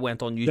 Like, I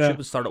went on YouTube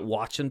and started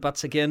watching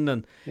bits again,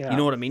 and you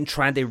know what I mean,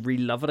 trying to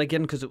relive it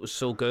again because it was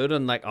so good.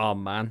 And like, oh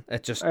man,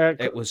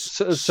 it was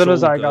as soon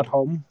as I got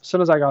home,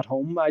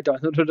 I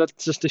downloaded it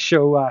just to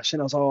show Ash,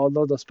 and I was like, oh,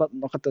 look at this bit,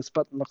 and look at this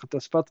bit, and look at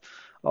this bit.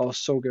 Oh,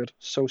 so good,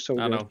 so good.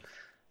 I know.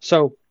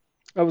 So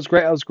it was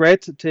great. It was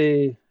great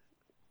to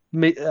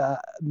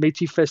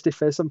meet you face to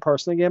face in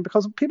person again,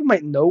 because people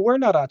might know we're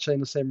not actually in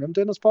the same room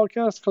doing this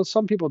podcast, because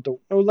some people don't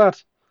know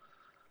that.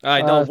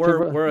 I know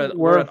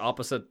we're at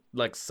opposite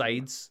like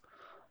sides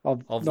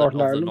of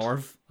the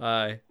north.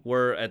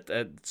 We're at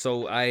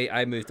so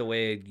I moved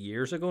away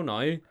years ago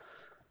now,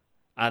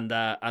 and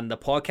the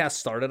podcast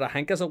started, I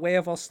think, as a way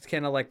of us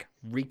kind of like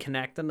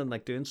reconnecting and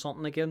like doing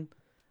something again,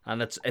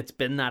 and it's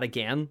been that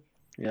again.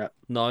 Yeah.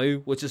 Now,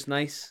 which is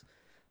nice,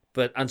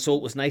 and so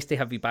it was nice to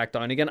have you back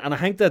down again, and I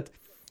think that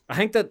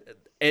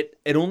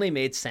it only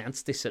made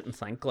sense to sit and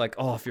think like,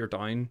 oh, if you're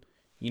down,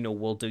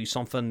 we'll do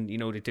something,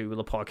 to do with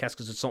a podcast,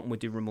 because it's something we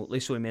do remotely,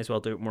 so we may as well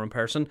do it more in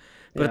person.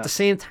 But at the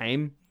same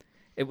time,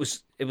 it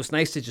was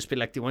nice to just be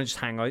like, do you want to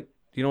just hang out?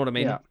 You know what I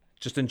mean? Yeah.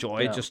 Just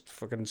enjoy, just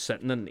fucking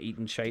sitting and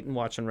eating shite and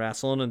watching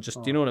wrestling, and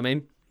just, do you know what I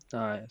mean?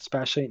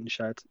 Especially eating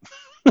shit.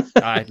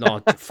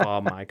 No, oh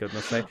my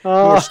goodness.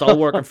 We're still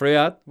working through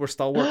that. We're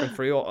still working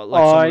through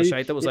like some of the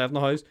shite that was left in the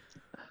house.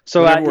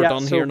 So whenever we're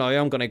done here now,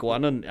 I'm going to go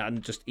in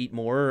and just eat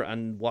more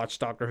and watch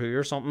Doctor Who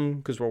or something,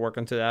 because we're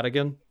working to that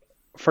again.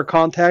 For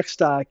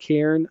context,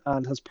 Kieran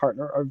and his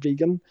partner are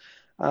vegan,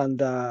 and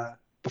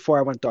before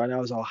I went down, I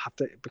was all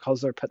happy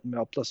because they're putting me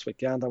up this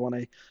weekend. I want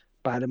to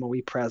buy them a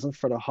wee present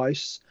for the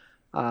house.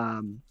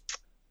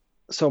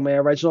 So my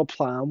original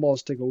plan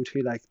was to go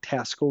to like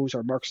Tesco's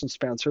or Marks and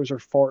Spencer's or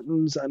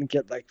Fortn's and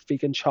get like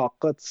vegan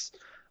chocolates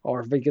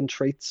or vegan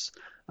treats.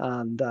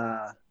 And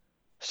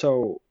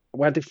so I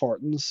went to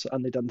Fortn's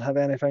and they didn't have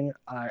anything.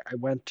 I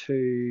went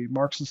to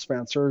Marks and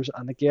Spencer's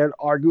and the girl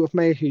argued with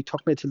me who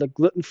took me to the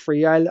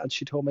gluten-free aisle and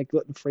she told me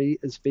gluten-free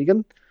is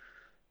vegan.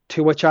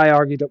 To which I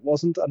argued it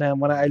wasn't. And then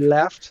when I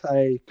left,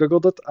 I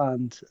Googled it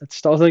and it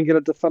still didn't get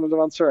a definitive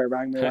answer. I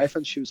rang my wife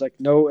and she was like,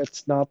 no,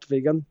 it's not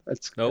vegan.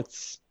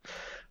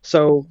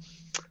 So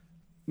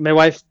my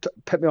wife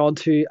put me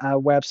onto a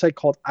website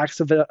called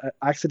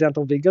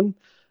Accidental Vegan,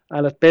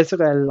 and it's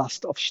basically a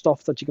list of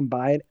stuff that you can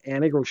buy in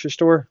any grocery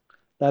store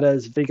that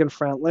is vegan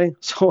friendly.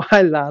 So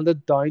I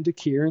landed down to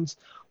Kieran's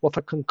with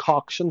a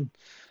concoction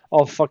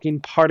of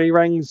fucking party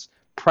rings,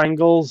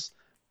 Pringles,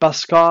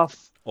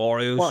 Biscoff,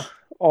 Oreos.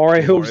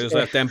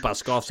 Oreos. Them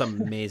Biscoffs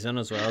amazing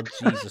as well.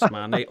 Jesus,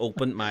 man, they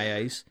opened my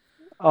eyes.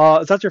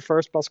 Is that your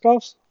first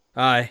Biscoffs?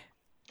 Aye.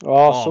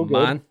 Oh, so good.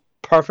 Man.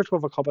 Perfect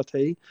with a cup of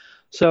tea.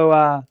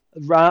 So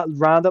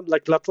random,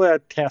 like literally a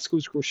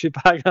Tesco's grocery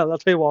bag. I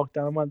literally walked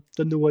down and went,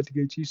 didn't know what to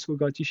get you, so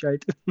got you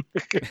shite.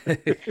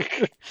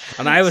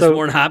 And I was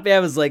more than happy. I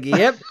was like,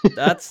 yep,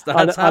 that's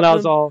and I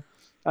was all,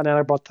 and then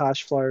I bought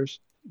Tash flowers.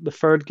 The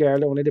third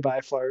girl only to buy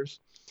flowers.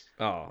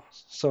 Oh,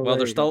 so well,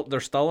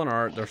 they're still in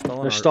our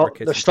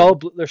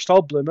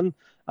blooming.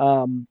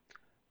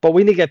 But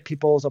we need to get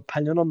people's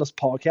opinion on this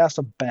podcast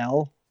of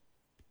Belle.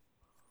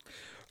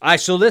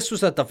 So this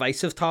was a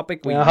divisive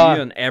topic with you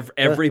and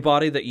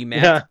everybody that you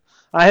met. Yeah,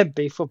 I had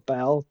beef with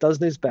Belle.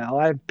 Disney's Belle.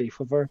 I had beef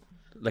with her.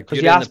 Like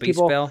Beauty and the Beast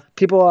Belle?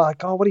 People are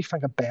like, oh, what do you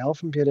think of Belle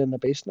from Beauty and the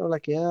Beast? And they're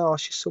like, yeah, oh,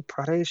 she's so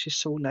pretty. She's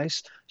so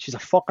nice. She's a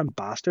fucking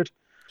bastard.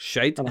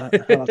 Shite. And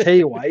I'll tell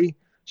you why.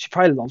 She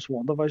probably loves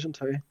WandaVision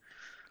too.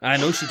 I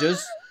know she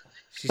does.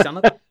 She's on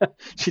it.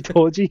 She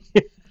told you.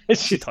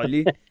 She told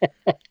you.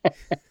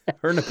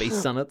 Her and the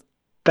Beast's on it.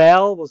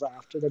 Belle was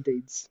after the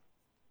deeds.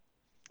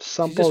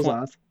 Simple as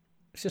that.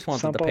 She just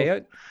wanted the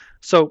payout.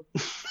 So,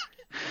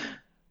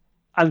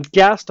 and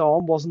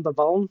Gaston wasn't the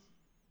villain.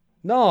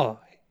 No.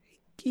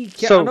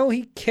 I know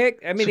he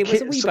kicked. I mean, he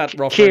was a wee bit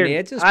rough on the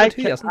edges, but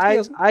who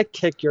hasn't? I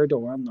kick your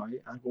door now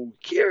and go,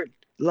 Kieran,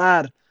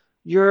 lad,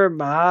 your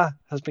ma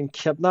has been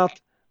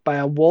kidnapped by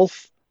a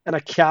wolf in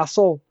a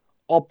castle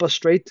up a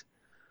street.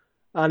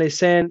 And he's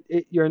saying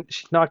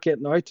she's not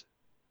getting out.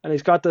 And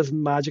he's got this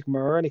magic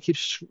mirror and he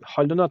keeps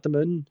holding at the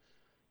moon.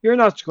 You're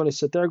not going to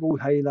sit there and go,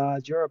 hey,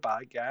 lad, you're a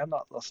bad guy. I'm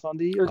not listening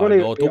to you. You're going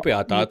no, don't be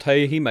at that.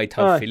 Hey, he might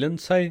have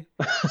feelings. Hey,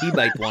 he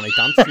might want to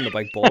dance in the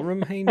big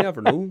ballroom. Hey,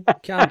 never know.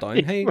 Calm down.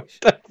 Hey,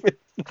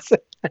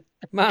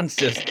 man's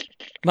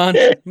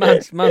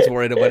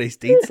worried about his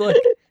deeds. Like,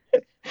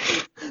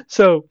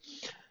 so,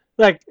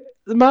 like,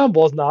 the man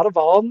was not a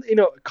villain. You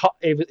know,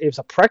 he was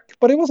a prick,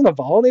 but he wasn't a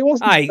villain. He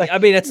wasn't. I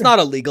mean, it's not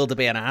illegal to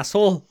be an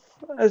asshole.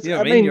 You know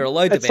what I mean? You're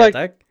allowed to be a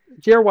dick.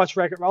 Do you ever watch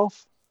Wreck-It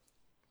Ralph?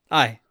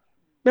 Aye.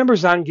 Remember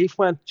Zangief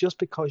went, just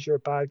because you're a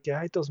bad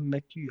guy doesn't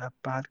make you a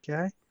bad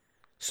guy.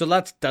 So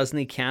that's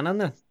Disney canon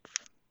then?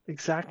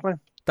 Exactly.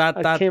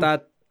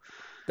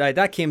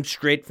 That came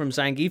straight from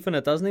Zangief in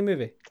a Disney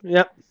movie.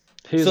 Yep.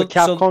 Who's a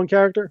Capcom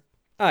character?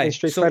 Aye. In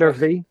Street Fighter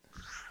V.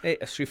 Hey,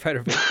 Street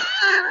Fighter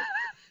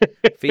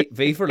V.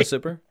 V for the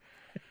Super.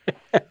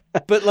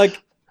 But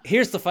like,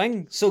 here's the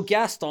thing. So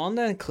Gaston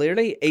then,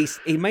 clearly,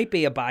 he might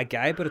be a bad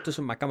guy, but it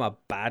doesn't make him a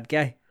bad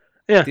guy.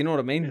 Yeah. Do you know what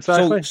I mean?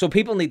 Exactly. So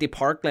people need to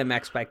park them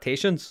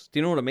expectations. Do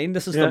you know what I mean?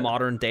 This is the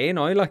modern day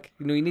now. Like,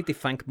 you need to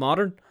think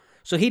modern.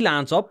 So he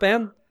lands up,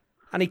 Ben,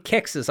 and he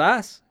kicks his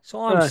ass.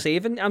 So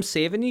I'm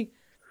saving you.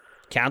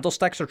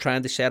 Candlesticks are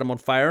trying to set him on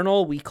fire and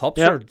all. Wee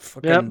cups are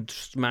fucking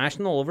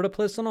smashing all over the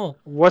place and all.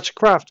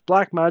 Witchcraft,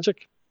 black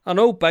magic. I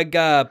know, big.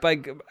 I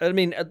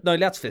mean, now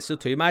let's face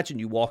it too. Imagine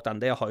you walked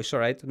into a house, all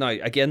right? Now,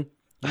 again,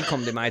 you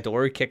come to my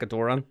door, kick a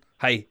door in.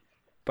 Hey,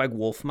 big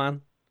wolf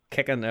man,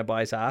 kicking their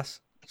boy's ass.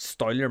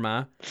 Style your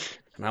ma.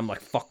 And I'm like,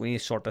 fuck, we need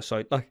to sort this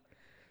out. Like,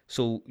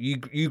 so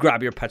you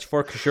grab your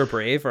pitchfork because you're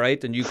brave,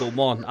 right? And you go,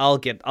 on, I'll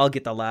get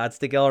the lads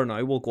together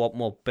now. We'll go up and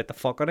we'll bit the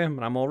fuck out of him.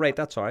 And I'm all right,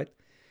 that's all right.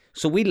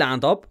 So we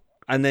land up,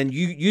 and then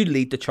you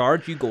lead the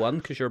charge. You go in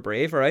because you're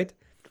brave, right?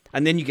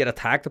 And then you get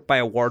attacked by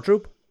a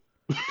wardrobe.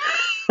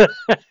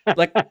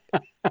 Like,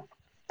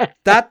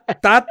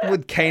 that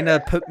would kind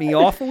of put me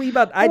off a wee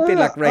bit. I'd be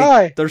like,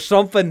 right, there's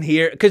something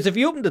here. Because if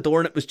you opened the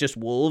door and it was just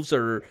wolves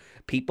or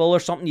people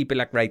or something, you'd be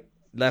like, right,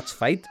 let's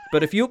fight.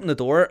 But if you open the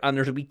door and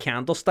there's a wee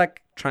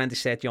candlestick trying to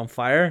set you on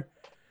fire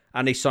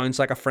and he sounds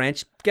like a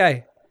French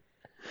guy,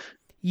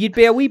 you'd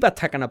be a wee bit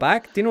taken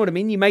aback. Do you know what I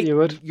mean? You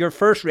would. Your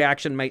first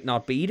reaction might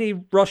not be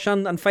to rush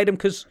in and fight him,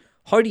 because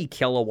how do you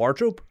kill a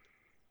wardrobe?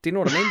 Do you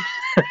know what I mean?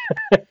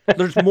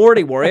 There's more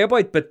to worry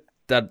about, but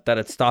that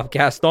it stopped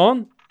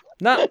Gaston.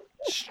 Nah,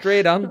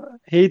 straight on.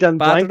 He done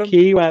blank.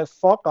 He went,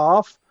 fuck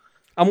off.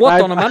 And what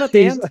done him in at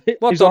the end?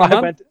 What done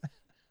him in?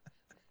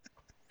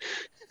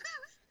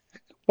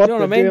 What you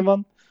know what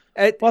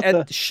I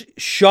mean?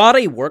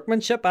 Shoddy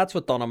workmanship. That's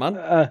what done him in.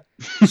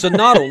 So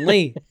not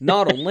only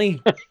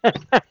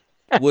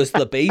was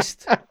the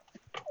Beast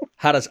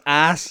had his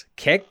ass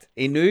kicked.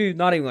 He knew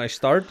not even going to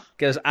start.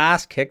 Get his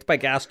ass kicked by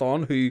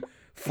Gaston, who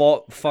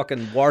fought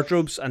fucking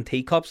wardrobes and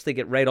teacups to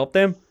get right up to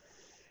him.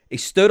 He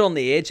stood on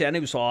the edge and he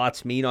was, oh,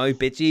 it's me now,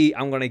 bitchy.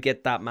 I'm going to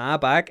get that ma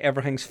back.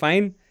 Everything's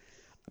fine.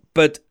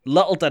 But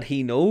little did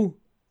he know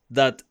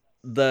that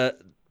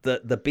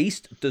the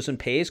beast doesn't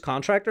pay his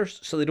contractors,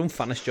 so they don't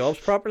finish jobs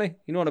properly.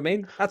 You know what I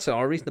mean? That's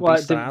another reason the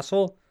beast's an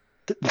asshole.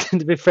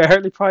 To be fair,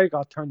 he probably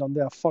got turned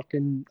onto a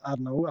fucking, I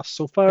don't know, a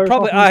sofa or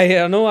probably, something.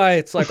 I know,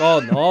 it's like,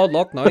 oh no,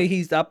 look, now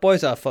that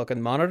boy's a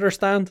fucking monitor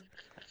stand.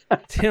 Do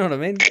you know what I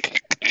mean?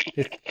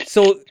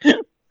 So,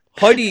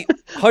 how do you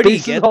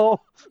get...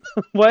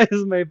 Why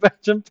is my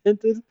bedroom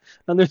painted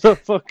and there's a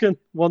fucking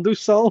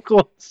windowsill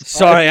going?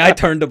 Sorry, I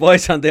turned the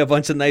boys onto a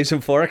bunch of knives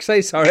and forks.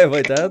 Sorry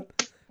about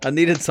that. I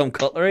needed some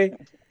cutlery,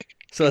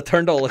 so I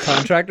turned all the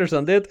contractors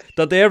onto it.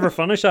 Did they ever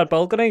finish that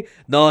balcony?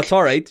 No, it's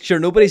alright. Sure,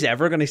 nobody's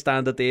ever going to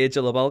stand at the edge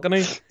of the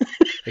balcony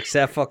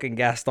except fucking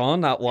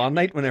Gaston that one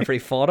night whenever he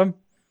fought him.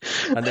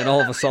 And then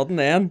all of a sudden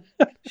then,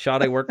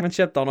 shoddy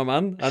workmanship done him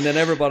in. And then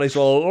everybody's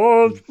all,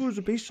 oh, I suppose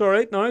the beast's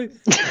alright now.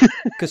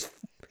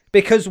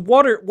 Because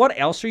what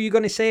else are you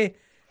going to say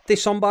to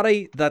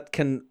somebody that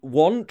can,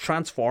 one,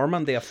 transform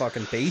into a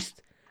fucking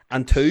beast,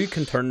 and two,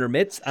 can turn their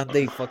mitts and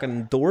they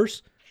fucking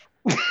doors?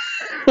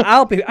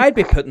 I'd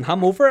be putting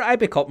him over. I'd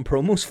be cutting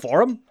promos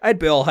for him. I'd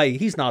be all, hey,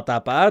 he's not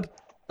that bad,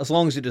 as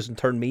long as he doesn't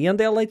turn me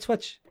into a light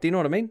switch. Do you know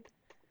what I mean?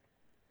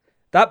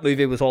 That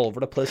movie was all over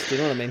the place. Do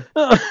you know what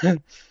I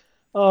mean?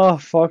 Oh,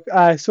 fuck.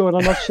 So in a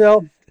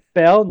nutshell,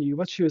 Belle knew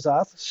what she was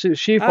at.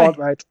 She thought,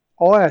 right,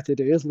 all I have to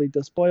do is lead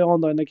this boy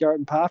on down the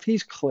garden path.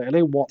 He's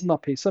clearly wanting a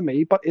piece of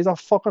me, but he's a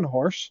fucking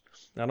horse.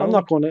 I'm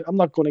not going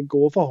to go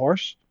with a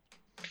horse.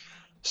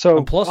 So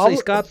and plus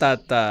he's got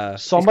that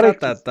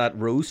that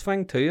rose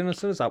thing too, and as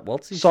soon as that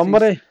waltz,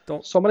 somebody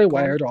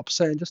wired up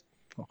saying just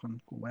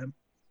fucking go in.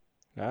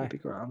 It'd be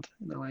grand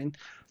in the line.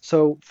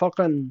 So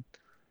fucking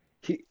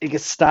he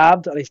gets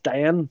stabbed and he's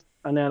dying,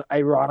 and then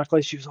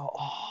ironically she was like,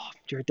 oh,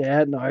 you're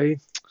dead now.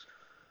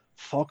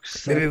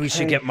 Fuck's maybe we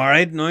should get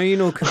married now, you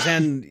know, because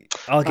then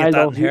I'll get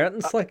that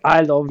inheritance. Like,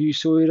 I love you,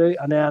 so do.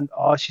 And then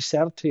she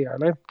said it too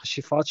early because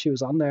she thought she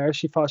was on there.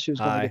 She thought she was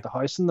going to get the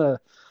house and the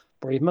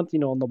bereavement, you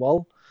know, on the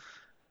wall.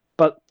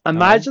 But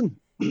imagine,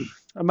 you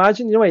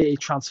know, he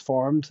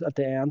transformed at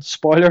the end.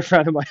 Spoiler for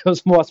anybody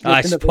who's watched.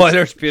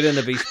 Spoilers, Beauty and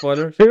the Beast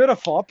spoilers. Who would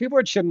have thought people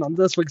were tuning on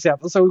this week's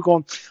episode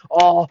going,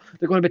 oh,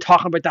 they're going to be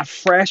talking about that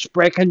fresh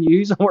breaking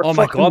news. And we're oh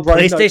my god,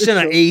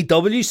 PlayStation and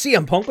AEW.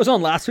 CM Punk was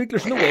on last week.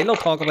 There's no way they'll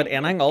talk about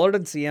anything other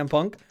than CM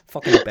Punk.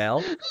 Fucking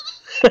Bell.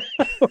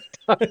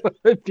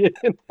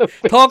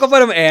 Talk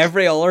about him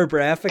every other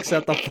breath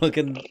except the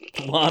fucking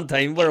one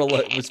time where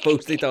it was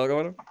supposed to talk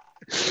about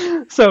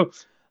him. So,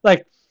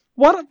 like,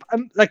 what?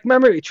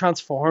 Remember he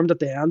transformed at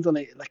the end, and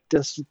he like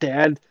this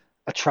dead,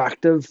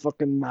 attractive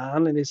fucking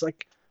man, and he's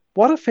like,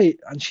 "What if he?"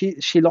 And she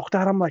looked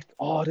at him like,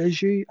 "Oh, it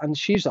is you," and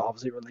she's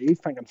obviously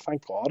relieved, thinking,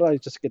 "Thank God,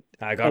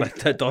 I got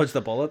to dodge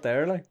the bullet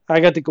there." Like, I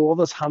got to go with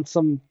this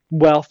handsome,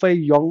 wealthy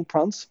young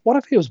prince. What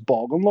if he was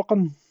bogging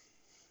looking?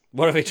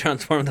 What if he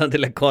transformed into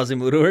like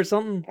Quasimodo or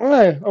something?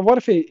 Or what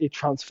if he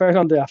transferred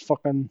onto a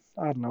fucking,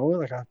 I don't know,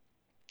 like a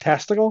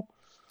testicle?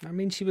 I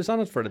mean, she was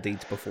on it for the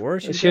deeds before.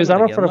 She was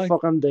on it for the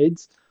fucking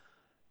deeds.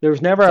 There was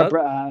never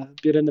a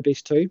Beauty and the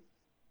Beast 2.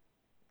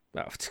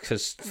 Well,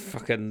 because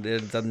fucking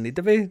it didn't need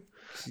to be.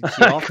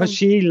 Because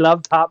she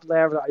loved top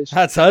there.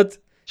 That's it.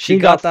 She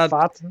got that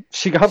fat.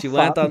 She got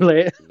fat.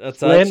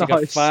 That's it. She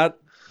got fat,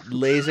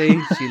 lazy.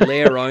 She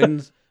lay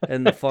around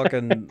in the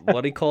fucking,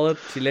 what do you call it?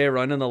 She lay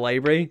around in the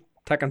library,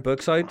 taking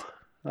books out.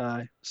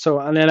 So,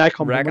 and then I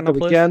come home on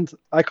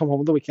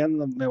the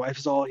weekend. And my wife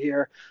is all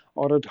here,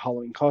 ordered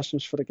Halloween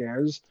costumes for the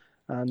girls.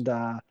 And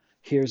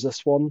here's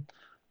this one.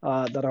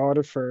 That I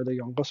ordered for the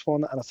youngest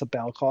one, and it's a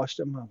Belle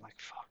costume. I'm like,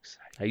 fuck's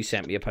sake. You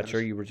sent me a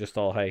picture. You were just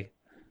all, hey,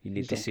 you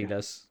need to see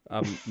this.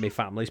 My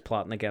family's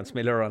plotting against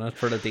me. They're on it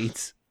for the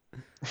deeds.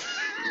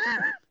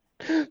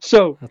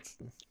 So,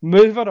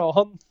 moving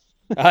on.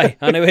 Aye,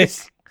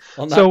 anyways.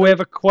 So we have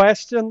a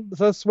question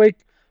this week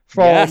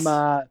from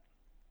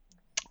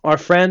our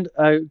friend,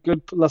 a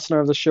good listener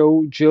of the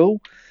show,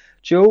 Joe.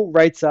 Joe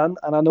writes in,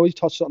 and I know you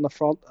touched it on the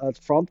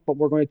front, but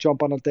we're going to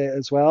jump on it there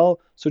as well.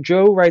 So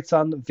Joe writes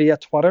in via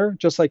Twitter,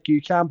 just like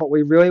you can, but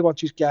we really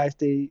want you guys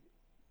to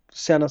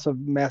send us a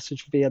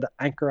message via the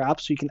Anchor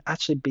app so you can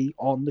actually be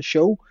on the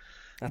show.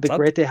 It'd be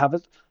great to have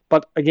it.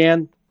 But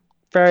again,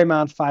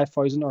 Ferryman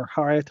 5000 or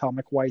Harry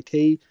Atomic YT,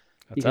 you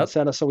can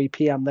send us a wee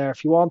PM there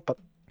if you want, but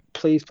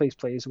please, please,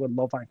 please, we would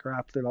love Anchor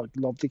app. They'd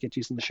love to get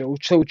you on the show.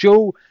 So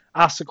Joe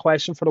asked a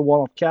question for the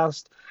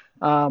one-upcast.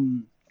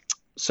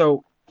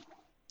 So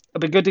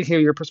it'd be good to hear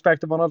your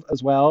perspective on it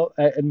as well.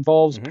 It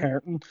involves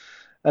parenting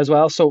as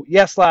well. So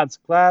yes, lads,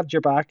 glad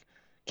you're back.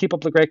 Keep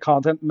up the great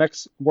content.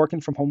 Makes working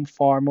from home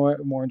far more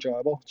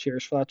enjoyable.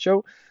 Cheers for that,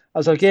 Joe.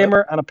 As a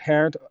gamer and a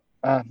parent,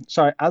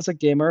 as a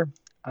gamer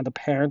and a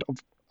parent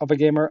of a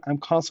gamer, I'm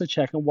constantly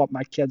checking what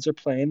my kids are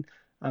playing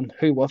and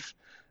who with.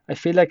 I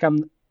feel like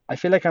I'm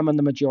in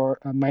the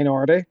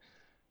minority.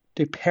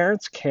 Do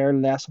parents care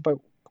less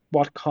about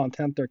what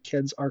content their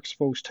kids are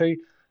exposed to,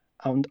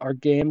 and are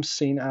games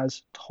seen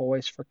as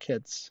toys for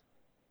kids?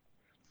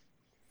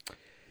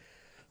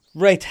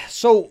 Right.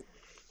 So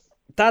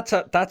that's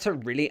a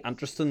really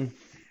interesting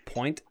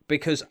point,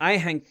 because I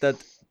think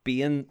that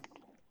being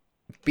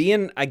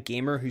a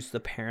gamer who's the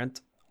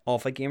parent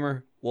of a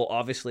gamer will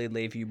obviously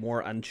leave you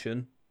more in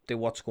tune to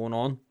what's going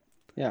on.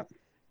 Yeah.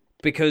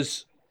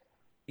 Because,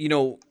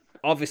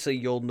 obviously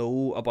you'll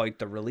know about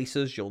the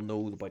releases, you'll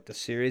know about the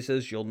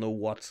series, you'll know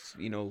what's,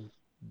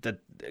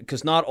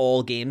 because not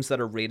all games that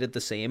are rated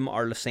the same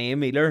are the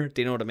same either.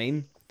 Do you know what I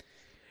mean?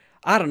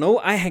 I don't know.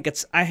 I think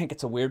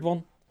it's a weird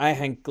one. I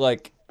think,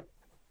 like,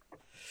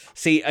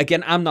 see,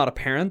 again, I'm not a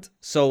parent,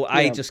 so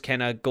I just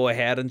kind of go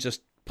ahead and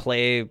just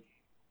play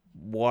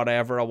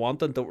whatever I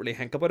want and don't really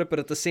think about it. But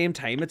at the same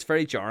time, it's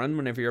very jarring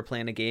whenever you're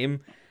playing a game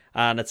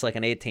and it's like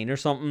an 18 or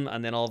something,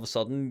 and then all of a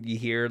sudden you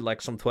hear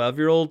like some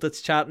 12-year-old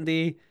that's chatting to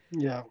you.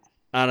 Yeah.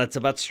 And it's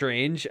a bit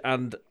strange.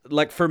 And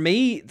like, for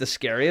me, the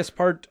scariest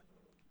part.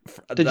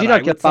 Did you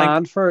not get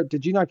banned from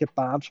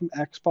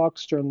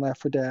Xbox during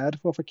Left 4 Dead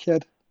with a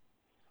kid?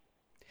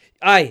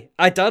 I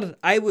did.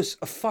 I was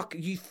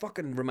you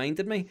fucking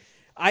reminded me.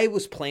 I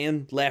was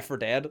playing Left 4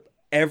 Dead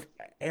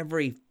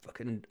every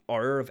fucking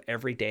hour of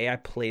every day. I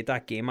played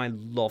that game. I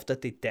loved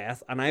it to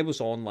death, and I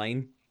was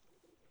online.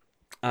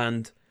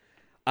 And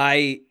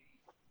I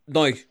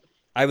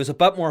was a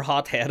bit more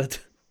hot-headed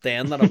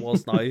then than I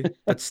was now,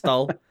 but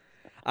still.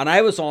 And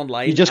I was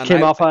online. You just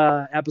came off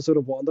an episode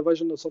of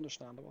WandaVision. That's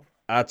understandable.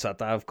 That's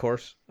it, of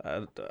course.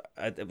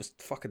 It was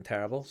fucking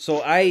terrible.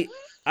 So I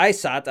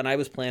sat and I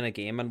was playing a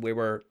game, and we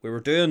were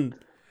doing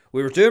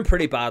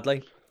pretty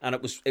badly, and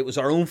it was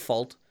our own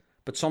fault.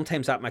 But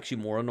sometimes that makes you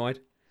more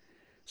annoyed.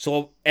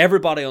 So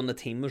everybody on the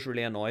team was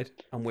really annoyed,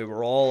 and we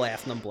were all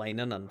effing and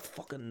blinding, and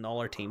fucking all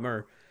our team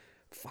are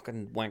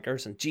fucking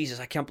wankers. And Jesus,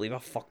 I can't believe I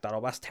fucked that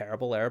up. That's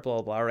terrible there. Blah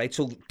blah blah. Right.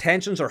 So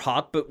tensions are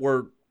hot, but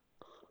we're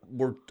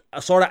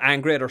sort of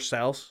angry at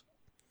ourselves,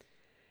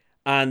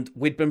 and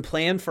we'd been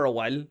playing for a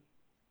while,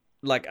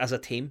 like as a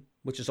team,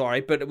 which is all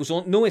right. But it was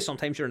no way.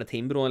 Sometimes you're in a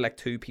team, but only like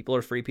 2 people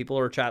or 3 people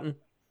are chatting.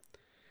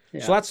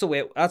 Yeah. So that's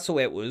the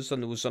way it was,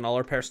 and there was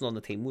another person on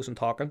the team who wasn't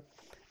talking,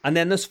 and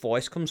then this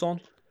voice comes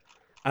on,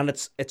 and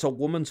it's a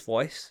woman's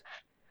voice,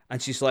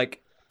 and she's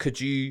like, "Could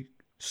you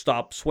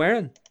stop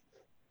swearing?"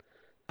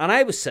 And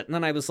I was sitting,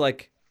 and I was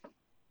like,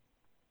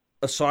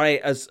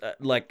 "Sorry,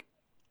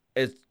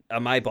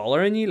 am I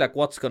bothering you? Like,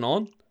 what's going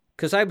on?"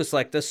 Because I was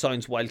like, this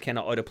sounds wild, kind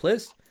of out of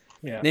place.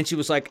 Yeah. And then she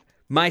was like,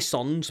 "My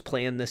son's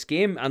playing this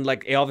game," and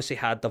like, he obviously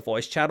had the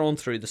voice chat on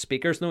through the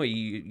speakers. No,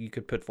 you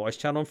could put voice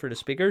chat on through the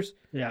speakers.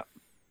 Yeah.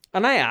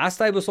 And I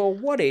asked, I was all,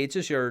 what age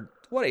is your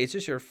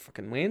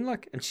fucking Wayne?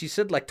 Like, and she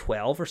said like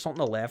 12 or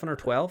something, 11 or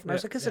 12. And I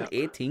was like, it's an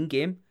 18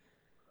 game.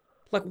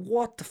 Like,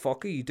 what the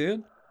fuck are you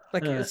doing?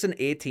 Like, it's an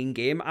 18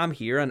 game. I'm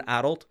here, an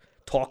adult,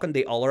 talking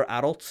to other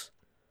adults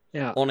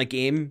on a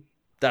game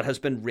that has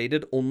been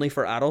rated only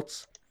for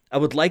adults. I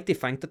would like to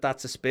think that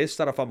that's a space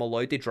that if I'm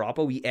allowed to drop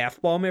a wee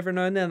F-bomb every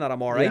now and then, that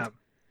I'm all right. Yeah.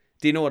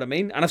 Do you know what I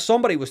mean? And if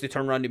somebody was to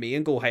turn around to me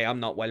and go, "Hey, I'm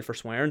not wild for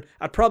swearing,"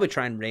 I'd probably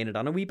try and rein it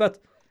in a wee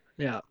bit.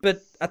 Yeah.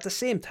 But at the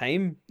same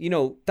time,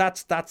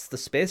 that's the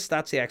space,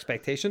 that's the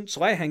expectation.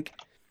 So I think,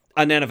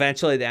 and then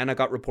eventually I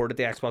got reported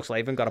to Xbox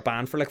Live and got a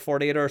ban for like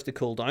 48 hours to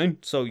cool down.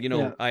 So,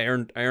 I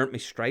earned my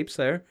stripes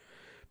there.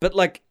 But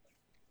like,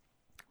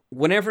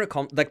 whenever it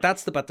comes, like,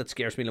 that's the bit that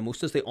scares me the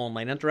most, is the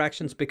online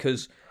interactions,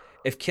 because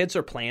if kids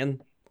are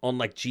playing on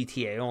like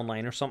GTA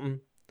Online or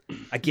something,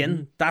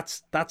 again,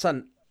 that's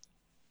an,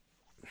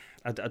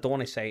 I don't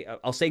want to say,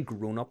 I'll say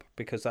grown up,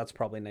 because that's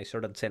probably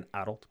nicer than saying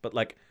adult, but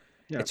like,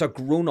 it's a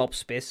grown up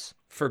space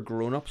for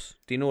grown ups.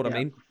 Do you know what I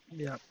mean?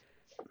 Yeah.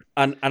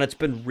 And it's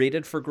been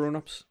rated for grown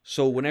ups.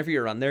 So whenever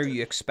you're in there,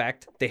 you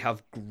expect they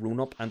have grown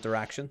up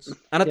interactions.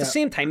 And at the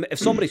same time, if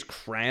somebody's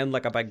crying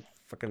like a big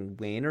fucking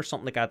Wayne or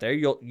something like that, there,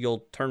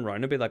 you'll turn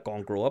around and be like, "Go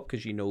and grow up,"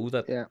 because you know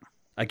that. Yeah.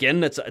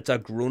 Again, it's a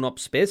grown up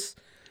space.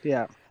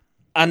 Yeah.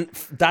 And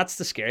that's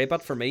the scary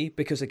bit for me,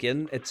 because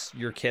again, it's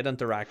your kid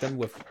interacting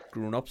with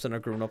grown ups in a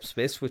grown up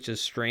space, which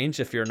is strange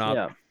if you're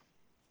not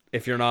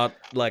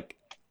like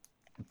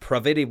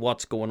privy to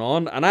what's going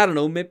on. And I don't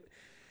know, maybe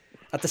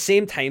at the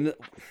same time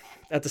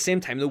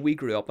though, we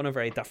grew up in a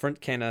very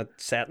different kind of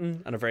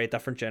setting and a very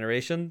different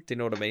generation. Do you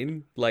know what I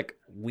mean? Like,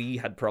 we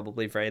had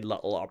probably very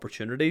little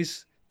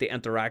opportunities to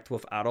interact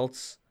with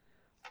adults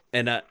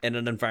in an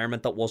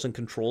environment that wasn't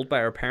controlled by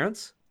our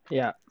parents.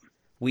 Yeah.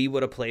 We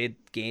would have played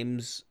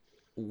games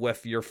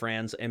with your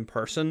friends in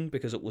person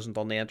because it wasn't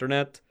on the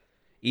internet.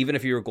 Even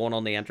if you were going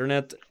on the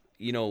internet,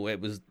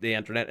 it was the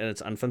internet in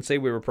its infancy.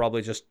 We were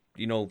probably just,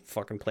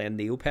 fucking playing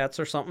Neopets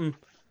or something.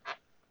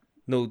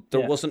 No,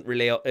 it wasn't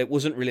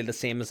really the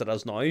same as it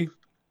is now.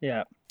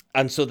 Yeah.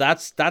 And so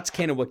that's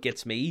kind of what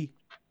gets me.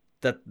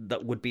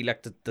 That would be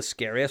like the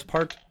scariest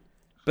part.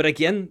 But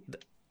again,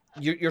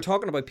 you're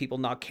talking about people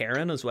not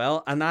caring as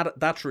well, and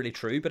that's really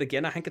true. But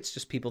again, I think it's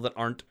just people that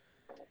aren't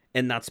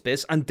in that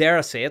space. And dare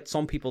I say it,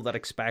 some people that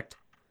expect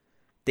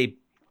they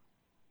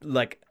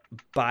like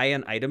buy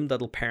an item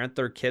that'll parent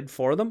their kid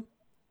for them.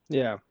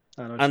 Yeah.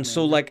 And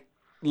so like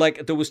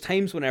there was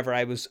times whenever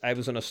I was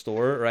in a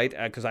store, right?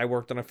 Because I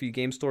worked in a few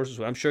game stores as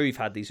well. I'm sure you've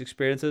had these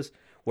experiences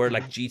where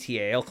like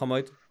GTA will come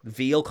out,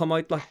 V will come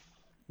out, like,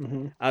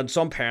 and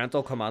some parent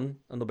will come in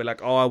and they'll be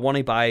like, "Oh, I want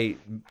to buy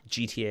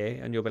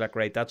GTA," and you'll be like,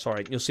 "Right, that's all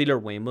right." You'll see their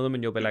Wayne with them,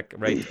 and you'll be like,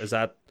 "Right, is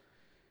that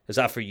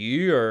for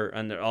you?"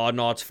 And oh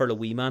no, it's for the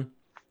wee man.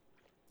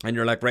 And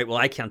you're like, "Right, well,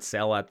 I can't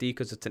sell that to you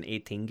because it's an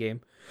 18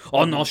 game."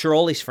 Oh no, sure,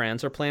 all his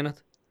friends are playing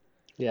it.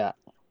 Yeah.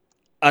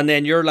 And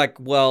then you're like,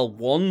 "Well,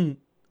 one,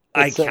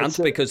 I can't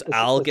because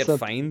I'll get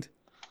fined."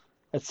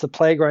 It's the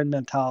playground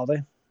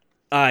mentality.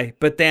 Aye,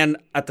 but then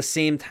at the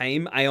same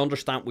time, I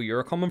understand where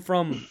you're coming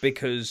from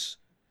because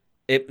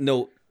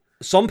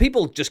some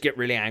people just get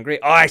really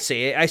angry. Oh, I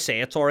say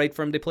it's all right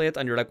for him to play it,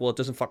 and you're like, well, it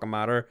doesn't fucking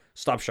matter.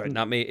 Stop shouting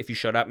at me. If you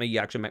shout at me, you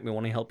actually make me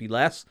want to help you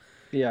less.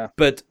 Yeah.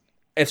 But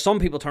if some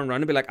people turn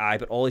around and be like, aye,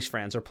 but all his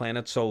friends are playing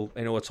it, so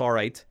it's all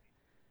right.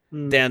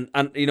 Then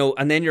and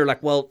then you're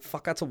like, well,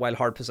 fuck, that's a wild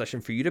hard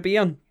position for you to be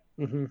in.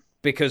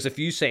 Because if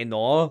you say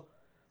no,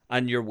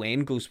 and your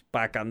Wayne goes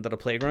back into the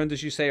playground,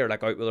 as you say, or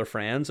like out with their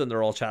friends, and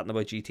they're all chatting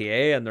about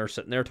GTA, and they're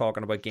sitting there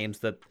talking about games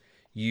that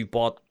you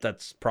bought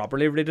that's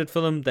properly rated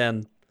for them,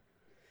 then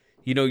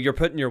you're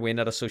putting your Wayne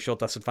at a social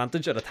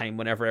disadvantage at a time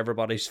whenever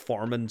everybody's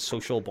forming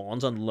social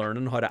bonds and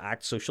learning how to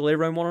act socially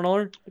around one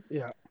another.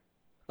 Yeah.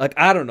 Like,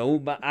 I don't know,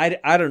 but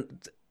I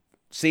don't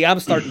see.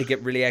 I'm starting to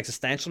get really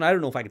existential. I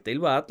don't know if I can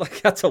deal with that.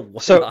 Like, that's a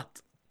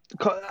lot.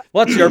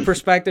 What's your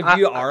perspective?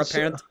 You are a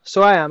parent.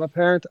 So I am a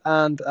parent,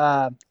 and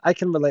I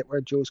can relate where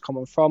Joe's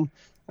coming from.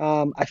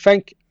 I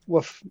think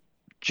with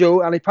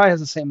Joe, and he probably has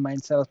the same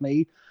mindset as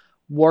me,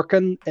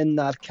 working in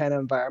that kind of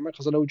environment,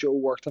 because I know Joe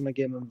worked in a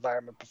game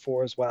environment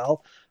before as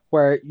well,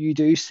 where you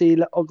do see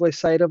the ugly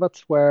side of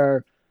it,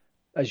 where,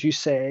 as you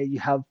say, you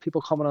have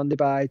people coming on to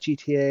buy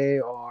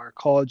GTA or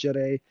Call of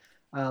Duty,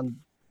 and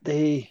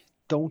they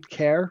don't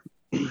care.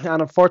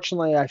 And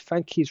unfortunately, I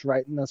think he's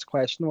right in this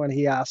question when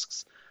he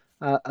asks,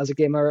 as a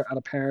gamer and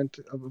a parent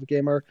of a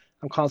gamer,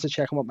 I'm constantly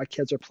checking what my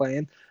kids are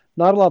playing.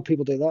 Not a lot of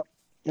people do that.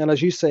 And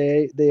as you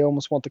say, they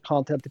almost want the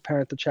content to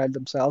parent the child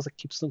themselves. It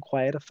keeps them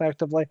quiet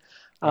effectively.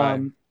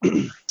 Right.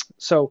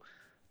 So,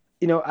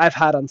 I've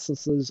had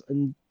instances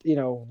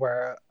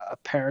where a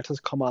parent has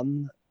come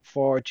on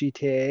for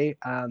GTA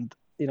and,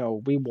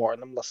 we warn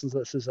them, listen,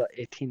 this is an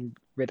 18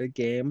 rated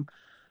game.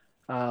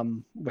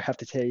 We have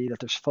to tell you that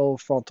there's full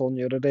frontal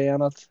nudity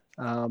in it.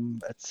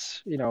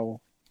 It's,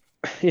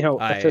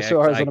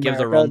 I give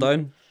the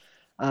rundown.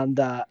 And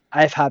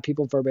I've had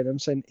people verbatim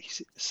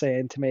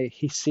saying to me,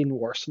 he's seen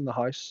worse in the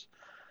house.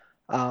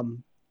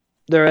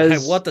 There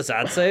is. What does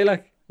that say?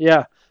 Like,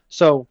 yeah.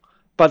 So,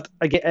 but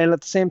again, and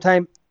at the same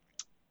time,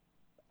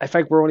 I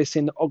think we're only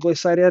seeing the ugly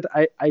side of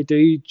it. I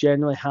do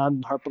genuinely hand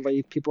and heart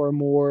believe people are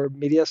more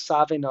media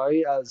savvy now,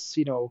 as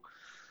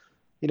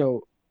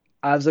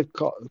as they've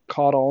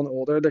caught on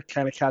older, they're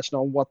kind of catching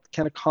on what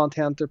kind of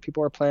content their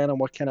people are playing and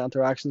what kind of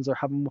interactions they're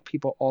having with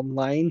people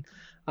online.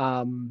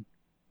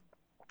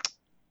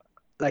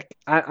 Like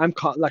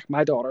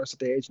my daughter's at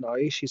the age now,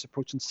 she's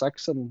approaching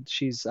 6, and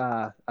she's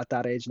at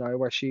that age now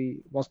where she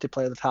wants to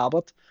play the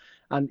tablet,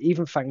 and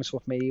even things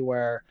with me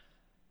where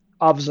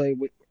obviously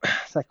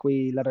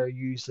we let her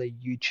use the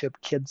YouTube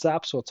Kids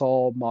app, so it's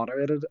all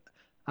moderated.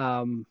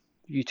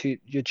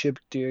 YouTube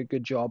do a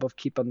good job of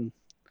keeping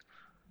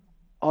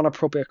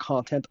inappropriate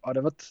content out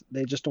of it.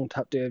 They just don't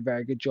do a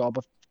very good job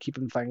of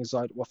keeping things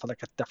out with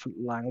like a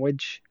different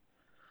language.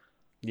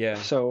 Yeah.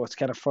 So it's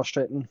kind of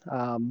frustrating.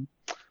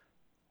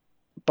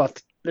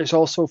 But there's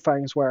also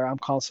things where I'm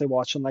constantly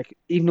watching, like,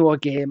 even though a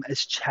game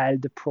is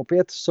child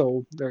appropriate.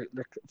 So there,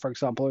 for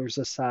example, there's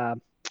this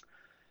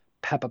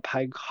Peppa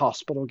Pig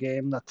hospital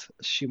game that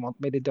she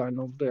wanted me to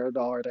download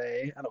the other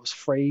day, and it was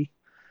free,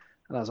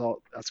 and I was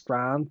all, that's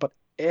grand. But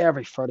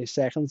every 30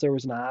 seconds there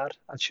was an ad,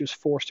 and she was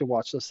forced to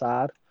watch this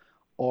ad,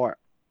 or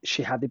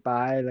she had to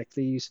buy like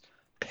these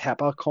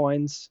Peppa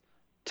coins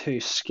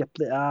to skip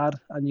the ad,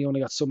 and you only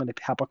got so many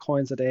Peppa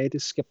coins a day to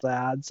skip the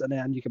ads, and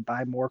then you could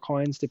buy more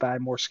coins to buy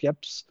more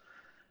skips.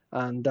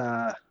 And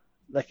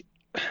like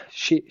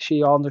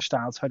she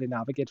understands how to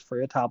navigate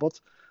through a tablet,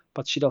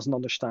 but she doesn't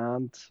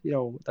understand,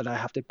 that I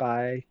have to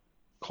buy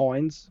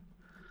coins.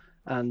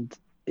 And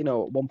at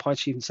one point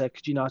she even said,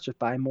 could you not just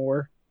buy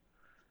more?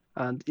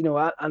 And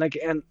and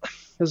again,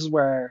 this is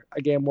where,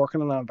 again,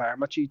 working in an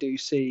environment, you do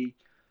see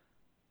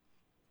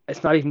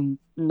it's not even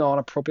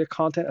non-appropriate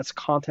content. It's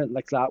content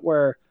like that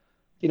where,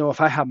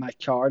 if I had my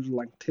card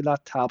linked to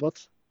that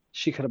tablet,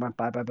 she could have went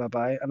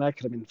bye, and I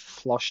could have been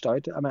flushed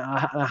out. I mean,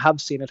 I have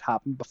seen it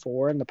happen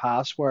before in the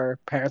past where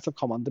parents have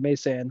come on to me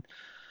saying,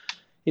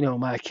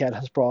 my kid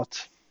has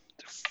brought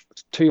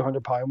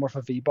 £200 worth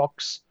of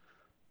V-Bucks.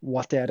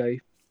 What do I do?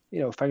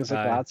 Things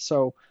like that.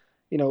 So,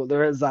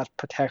 there is that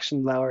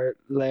protection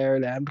layer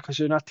then, because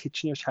you're not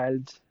teaching your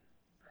child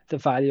the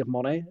value of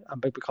money,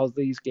 and because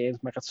these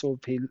games make it so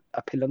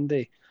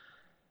appealing.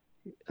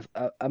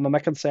 Am I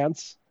making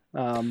sense?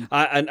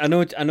 I know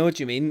what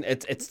you mean.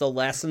 It's the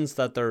lessons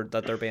that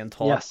they're being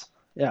taught. Yes.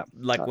 Yeah.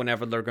 Like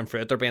whenever they're going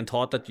through it, they're being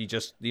taught that you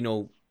just,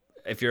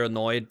 if you're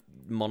annoyed,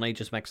 money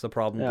just makes the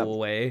problem go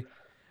away,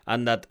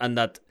 and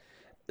that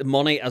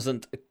money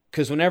isn't,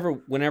 because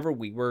whenever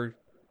we were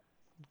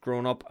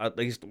growing up, at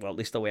least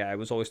the way I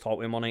was always taught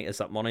with money is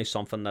that money is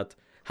something that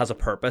has a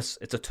purpose.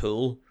 It's a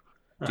tool.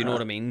 Do you know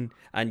what I mean?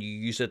 And you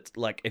use it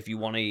like if you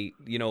want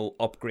to,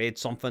 upgrade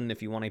something,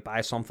 if you want to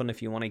buy something,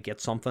 if you want to get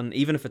something,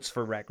 even if it's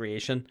for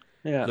recreation.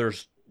 Yeah.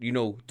 There's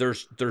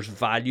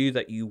value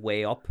that you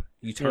weigh up.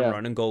 You turn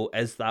around and go,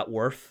 is that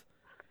worth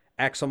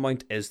X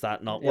amount? Is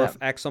that not worth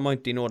X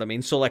amount? Do you know what I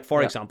mean? So like,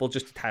 for example,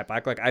 just to tie it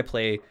back, like I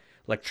play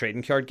like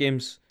trading card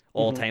games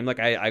all the time. Like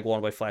I go on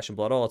about Flesh and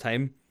Blood all the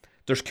time.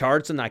 There's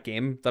cards in that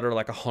game that are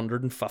like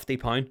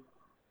 £150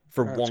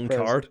 for one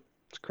card.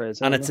 It's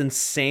crazy. And it's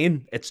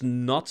insane. It's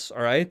nuts,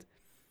 all right?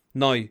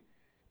 Now,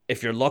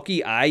 if you're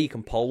lucky, you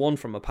can pull one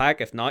from a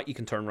pack. If not, you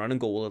can turn around and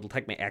go, well, it'll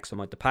take me X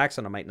amount of packs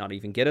and I might not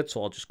even get it,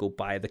 so I'll just go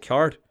buy the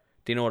card.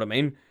 Do you know what I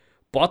mean?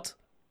 But,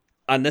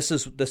 and this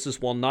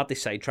is one, not to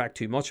sidetrack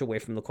too much away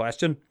from the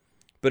question,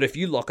 but if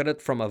you look at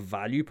it from a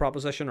value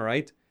proposition, all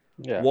right?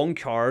 Yeah. One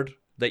card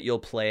that you'll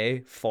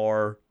play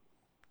for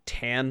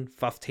 10,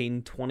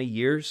 15, 20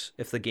 years,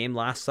 if the game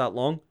lasts that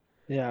long.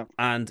 Yeah.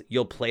 And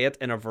you'll play it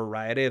in a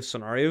variety of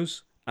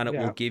scenarios, and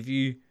it'll give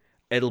you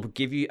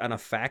an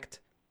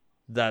effect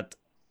that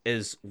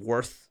is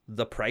worth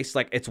the price.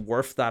 Like, it's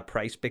worth that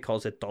price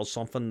because it does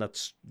something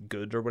that's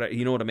good or whatever.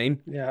 You know what I mean?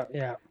 Yeah,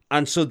 yeah.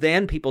 And so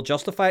then people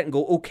justify it and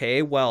go,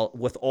 okay, well,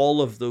 with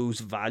all of those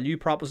value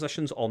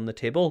propositions on the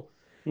table,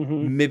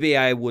 maybe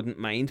I wouldn't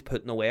mind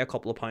putting away a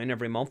couple of pounds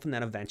every month and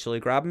then eventually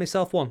grabbing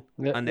myself one.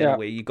 Yeah, and then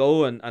away you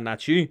go, and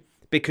that's you.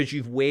 Because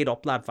you've weighed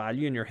up that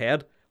value in your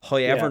head.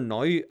 However,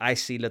 now I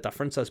see the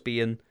difference as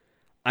being,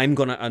 I'm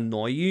going to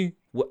annoy you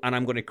and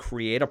I'm going to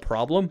create a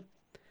problem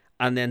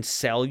and then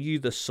sell you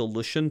the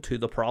solution to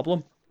the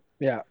problem.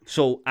 Yeah.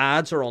 So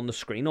ads are on the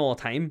screen all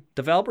the time.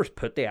 Developers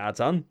put the ads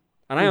on.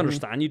 And I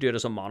understand you do it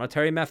as a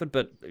monetary method,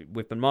 but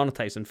we've been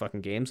monetizing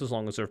fucking games as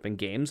long as there have been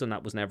games, and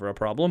that was never a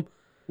problem.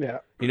 Yeah.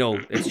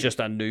 It's just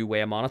a new way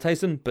of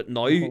monetizing. But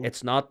now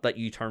it's not that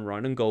you turn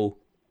around and go,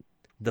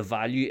 the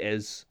value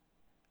is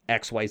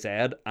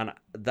XYZ, and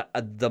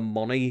the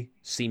money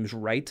seems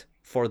right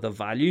for the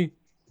value,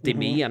 to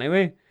me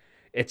anyway.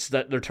 It's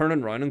that they're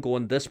turning around and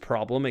going, this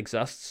problem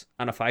exists,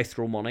 and if I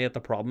throw money at the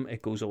problem,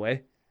 it goes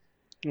away.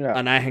 Yeah.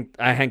 And I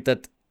think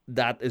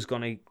that is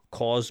going to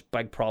cause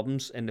big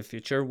problems in the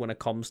future when it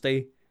comes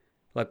to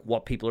like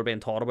what people are being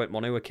taught about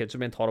money, what kids are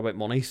being taught about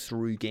money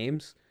through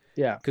games.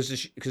 Yeah. Because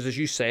as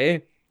you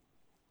say,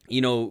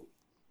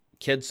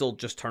 kids will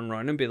just turn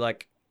around and be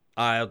like,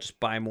 I'll just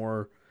buy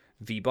more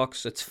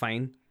V-Bucks, it's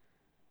fine.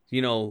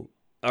 Or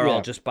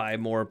I'll just buy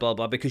more blah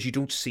blah, because you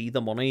don't see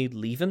the money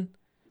leaving.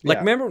 Like,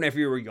 remember whenever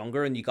you were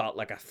younger and you got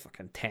like a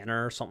fucking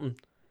tenner or something?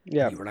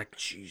 Yeah. You were like,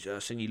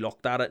 Jesus, and you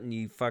looked at it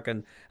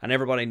and and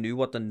everybody knew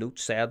what the note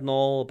said and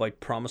all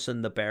about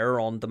promising the bearer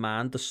on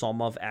demand the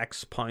sum of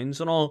X pounds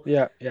and all.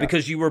 Yeah.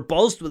 Because you were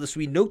buzzed with a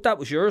sweet note that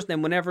was yours. And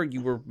then whenever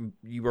you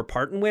were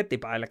parting with, they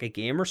buy like a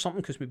game or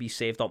something because maybe you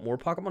saved up more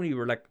pocket money. You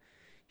were like,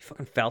 you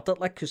fucking felt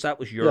it, like, because that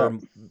was your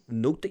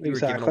note that you were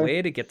giving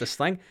away to get this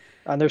thing.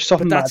 And there's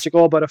something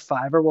magical about a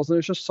 $5, wasn't there?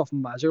 There's just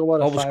something magical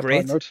about a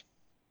 $5 note.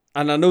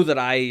 And I know that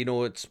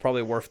it's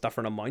probably worth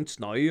different amounts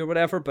now or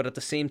whatever, but at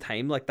the same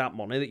time, like, that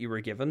money that you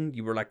were given,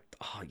 you were like,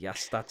 oh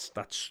yes, that's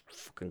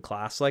fucking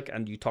class, like,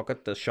 and you took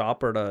it to the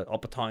shop or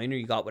up a town, or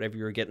you got whatever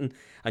you were getting,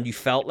 and you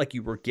felt like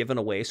you were giving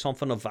away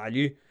something of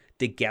value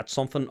to get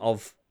something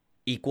of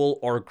equal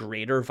or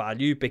greater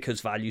value, because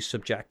value's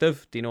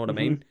subjective. Do you know what I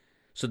mean?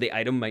 So the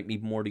item might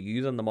mean more to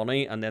you than the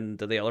money, and then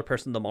to the other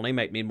person, the money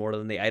might mean more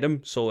than the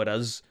item. So it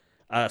is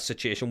a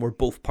situation where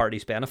both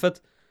parties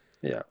benefit.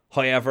 Yeah.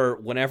 However,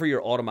 whenever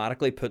you're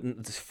automatically putting,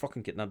 it's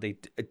fucking getting at the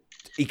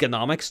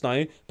economics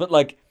now, but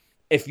like,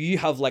 if you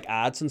have like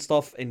ads and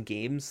stuff in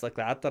games like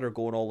that are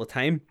going all the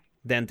time,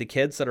 then the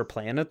kids that are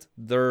playing it,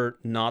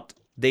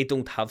 they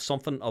don't have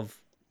something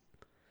of,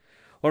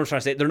 what I'm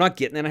trying to say, they're not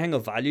getting anything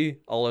of value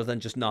other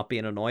than just not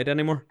being annoyed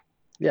anymore.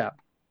 Yeah.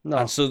 No.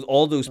 And so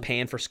all those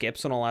paying for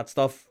skips and all that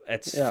stuff,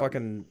 it's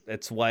fucking,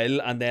 it's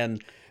wild. And then,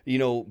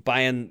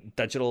 buying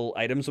digital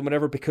items and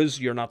whatever,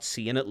 because you're not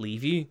seeing it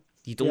leave you.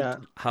 You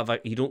don't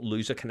you don't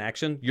lose a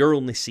connection. You're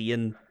only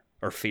seeing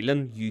or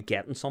feeling you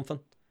getting something.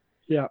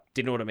 Yeah.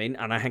 Do you know what I mean?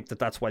 And I think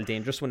that's wild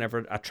dangerous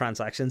whenever a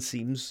transaction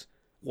seems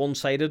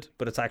one-sided,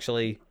 but it's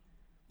actually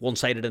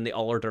one-sided in the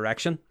other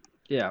direction.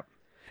 Yeah.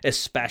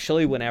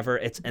 Especially whenever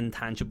it's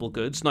intangible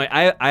goods. Now,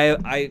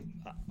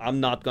 I'm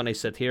not going to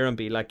sit here and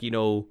be like,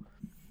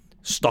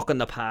 stuck in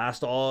the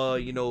past,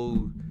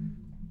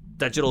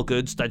 digital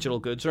goods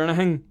or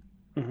anything.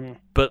 Mm-hmm.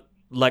 But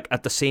like,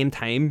 at the same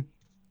time,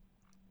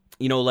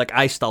 like,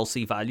 I still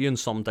see value in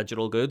some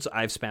digital goods.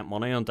 I've spent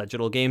money on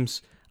digital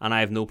games and I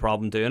have no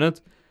problem doing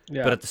it.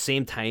 Yeah. But at the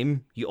same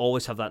time, you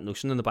always have that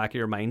notion in the back of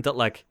your mind that,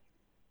 like,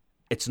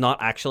 it's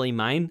not actually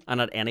mine,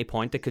 and at any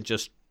point it could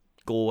just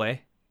go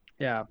away.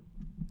 Yeah.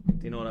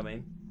 Do you know what I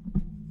mean?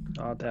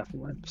 Oh,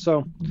 definitely.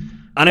 So,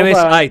 anyways,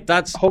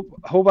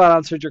 hope I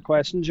answered your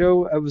question,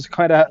 Joe. It was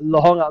quite a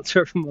long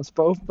answer from us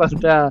both, but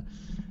there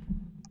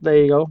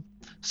you go.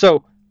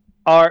 So,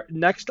 Our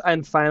next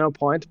and final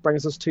point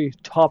brings us to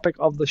topic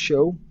of the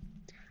show.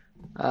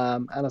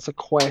 And it's a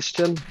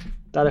question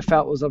that I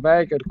felt was a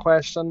very good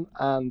question,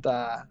 and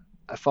I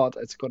thought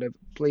it's going to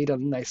bleed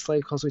in nicely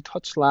because we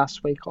touched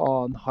last week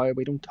on how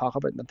we don't talk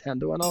about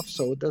Nintendo enough.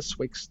 So this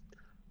week's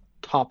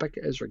topic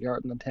is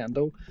regarding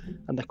Nintendo,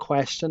 and the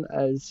question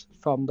is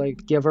from the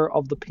giver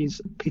of the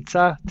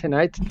pizza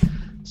tonight.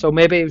 So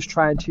maybe he was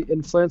trying to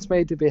influence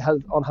me to be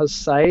on his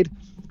side.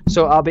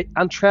 So I'll be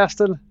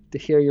interested to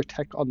hear your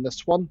take on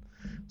this one.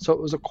 So it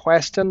was a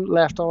question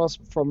left on us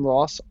from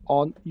Ross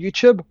on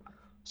YouTube.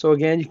 So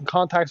again, you can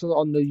contact us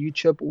on the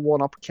YouTube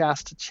One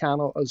Upcast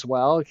channel as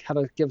well. Kind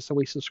of give us a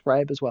wee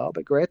subscribe as well,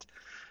 but great.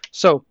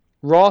 So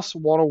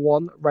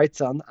Ross101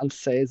 writes in and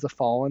says the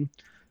following: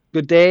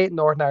 "Good day,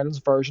 Northern Ireland's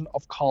version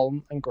of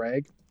Colin and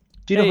Greg."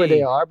 Do you know who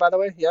they are, by the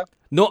way? Yeah.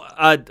 No,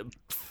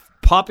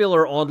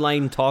 popular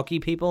online talkie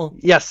people.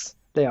 Yes,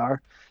 they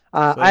are.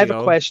 I have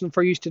a question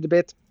for you to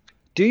debate.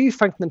 Do you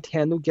think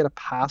Nintendo get a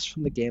pass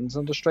from the games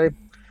industry?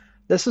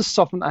 This is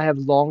something I have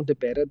long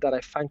debated, that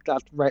I think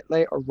that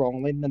rightly or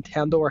wrongly,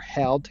 Nintendo are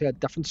held to a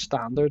different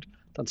standard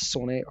than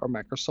Sony or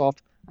Microsoft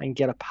and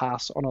get a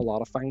pass on a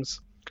lot of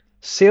things.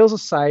 Sales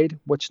aside,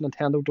 which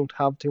Nintendo don't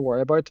have to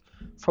worry about,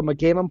 from a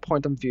gaming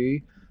point of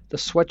view, the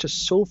Switch is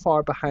so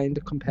far behind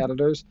the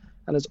competitors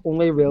and is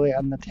only really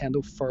a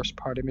Nintendo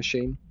first-party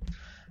machine.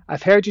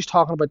 I've heard you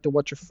talking about The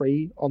Witcher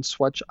 3 on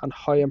Switch and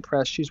how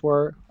impressed you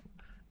were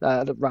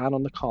that it ran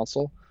on the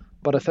console,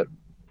 but if it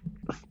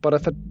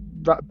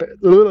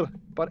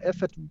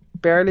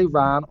barely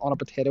ran on a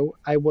potato,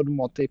 I wouldn't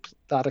want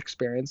that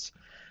experience.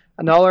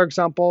 Another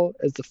example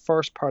is the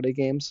first-party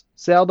games.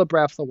 Zelda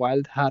Breath of the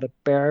Wild had a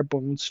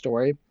bare-bones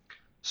story.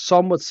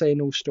 Some would say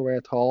no story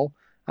at all,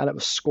 and it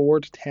was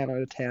scored 10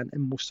 out of 10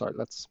 in most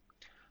outlets.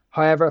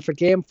 However, if a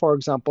game, for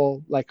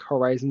example, like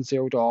Horizon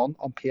Zero Dawn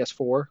on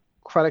PS4,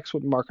 critics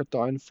would mark it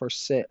down for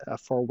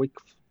weak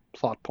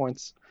plot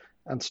points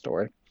and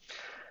story.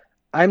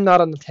 I'm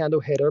not a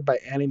Nintendo hater by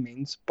any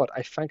means, but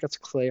I think it's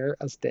clear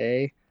as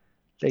day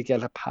they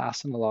get a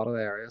pass in a lot of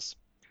areas.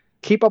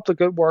 Keep up the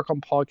good work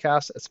on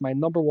podcasts. It's my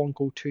number one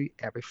go-to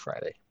every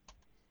Friday.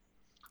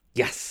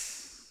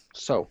 Yes.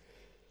 So,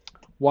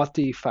 what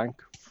do you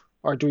think?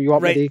 Or do you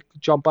want me to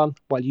jump on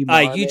while you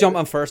you jump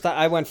on first.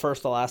 I went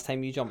first the last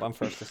time. You jump on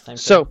first this time.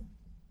 So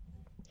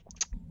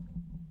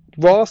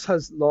Ross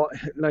has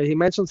now he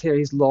mentions here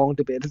he's long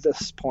debated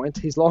this point.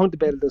 He's long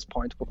debated this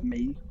point with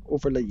me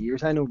over the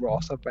years. I know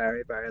Ross a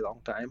very, very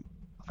long time.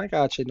 I think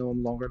I actually know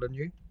him longer than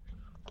you,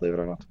 believe it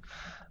or not.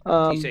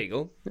 There you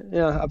go.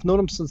 Yeah, I've known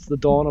him since the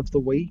dawn of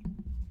the Wii.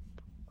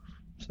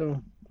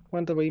 So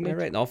when did we meet?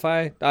 Right enough,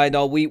 I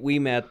know we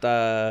met.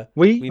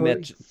 We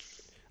met.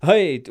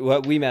 Hey,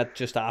 we met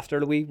just after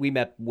the Wii. We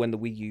met when the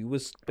Wii U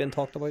was being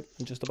talked about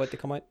and just about to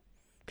come out.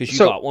 Because you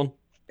got one.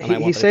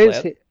 And he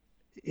says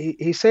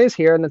he says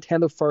here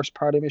Nintendo first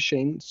party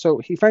machine. So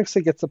he thinks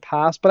he gets a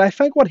pass, but I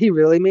think what he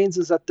really means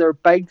is that their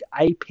big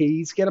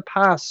IPs get a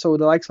pass. So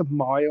the likes of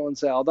Mario and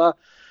Zelda,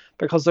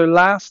 because their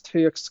last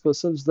two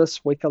exclusives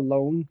this week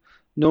alone,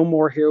 No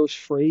More Heroes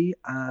 3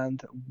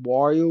 and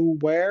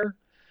WarioWare,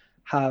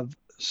 have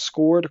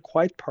scored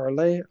quite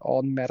poorly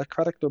on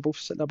Metacritic. They're both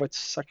sitting about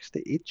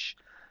 60 each.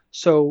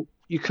 So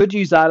you could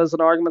use that as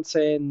an argument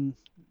saying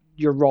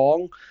you're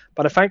wrong,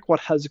 but I think what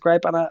his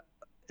gripe on it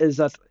is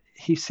that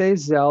he says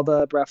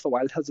Zelda Breath of the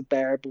Wild has a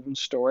bare bones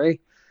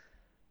story.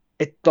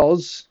 It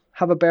does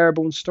have a bare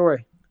bones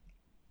story.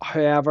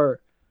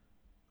 However,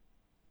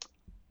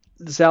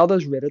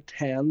 Zelda's rated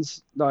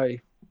 10s. Now,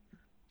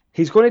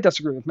 he's going to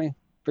disagree with me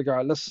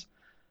regardless.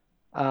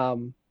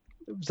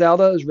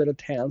 Zelda is rated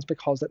 10s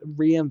because it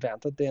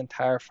reinvented the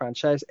entire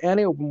franchise.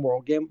 Any open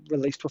world game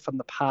released within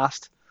the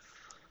past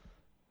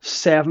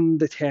 7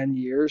 to 10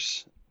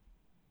 years,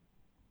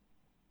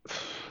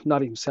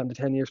 not even 7 to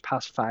 10 years,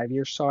 past 5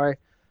 years, sorry,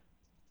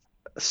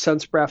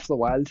 since Breath of the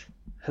Wild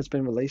has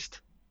been released,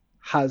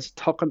 has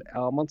taken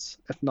elements,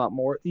 if not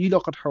more. You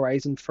look at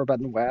Horizon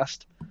Forbidden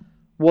West,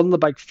 one of the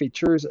big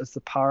features is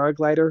the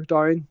paraglider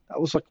down. That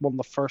was like one of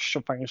the first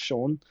things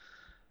shown.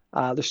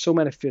 There's so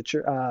many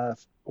future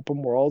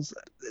open worlds.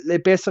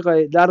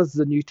 That is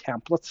the new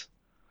template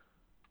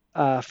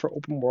for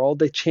open world.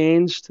 They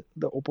changed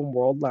the open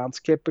world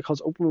landscape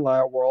because open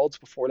worlds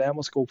before then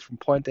was go from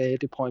point A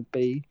to point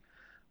B,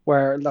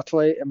 where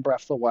literally in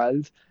Breath of the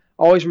Wild,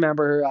 I always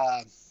remember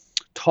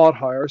Todd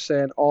Howard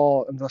saying, in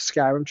the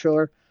Skyrim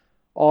trailer,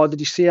 did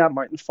you see that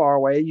mountain far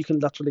away? You can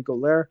literally go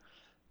there.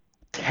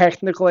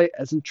 Technically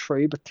isn't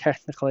true, but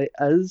technically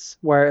is.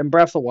 Where in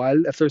Breath of the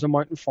Wild, if there's a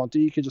mountain in front of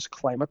you, you can just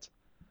climb it,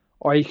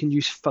 or you can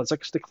use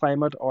physics to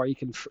climb it, or you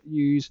can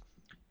freeze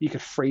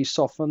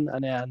something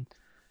and then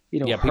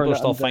people are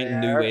still finding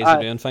new ways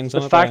of doing things.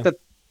 The fact that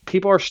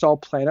people are still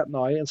playing it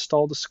now and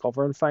still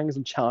discovering things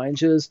and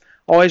challenges.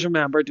 I always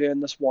remember doing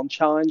this one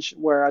challenge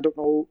where I don't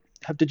know.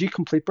 Did you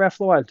complete Breath of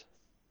the Wild?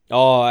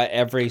 Oh,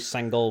 every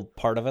single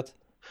part of it.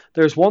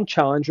 There's one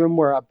challenge room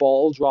where a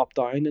ball dropped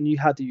down and you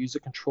had to use a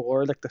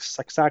controller, like the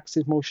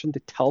 6-axis motion,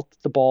 to tilt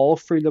the ball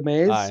through the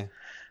maze. Aye.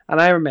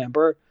 And I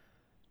remember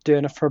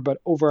doing it for about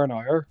over an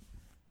hour.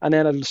 And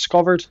then I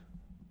discovered,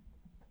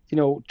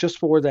 just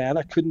before then,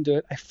 I couldn't do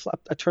it.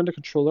 I turned the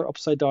controller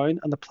upside down,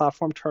 and the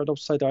platform turned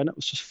upside down. It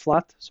was just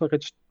flat, so I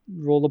could just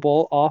roll the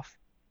ball off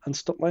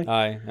instantly.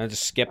 Aye, and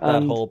just skip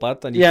that whole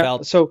bit,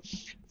 and so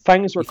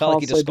things were felt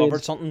like you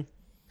discovered something.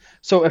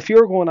 So if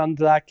you're going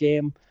into that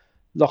game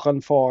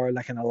looking for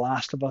like an The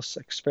Last of Us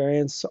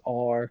experience,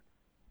 or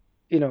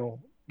you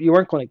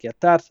weren't going to get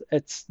that.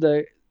 It's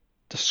the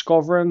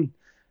discovering.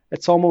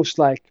 It's almost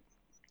like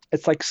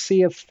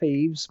Sea of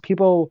Thieves.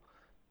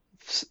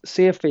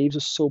 Sea of Thieves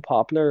is so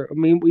popular. I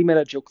mean, we made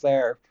a joke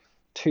there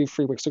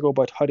 2-3 weeks ago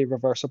about how to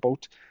reverse a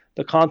boat.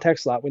 The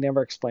context of that we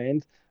never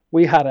explained.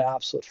 We had an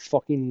absolute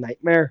fucking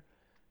nightmare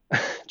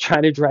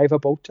trying to drive a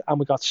boat, and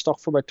we got stuck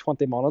for about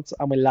 20 minutes,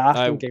 and we laughed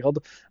and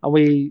giggled, and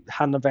we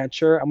had an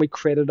adventure, and we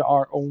created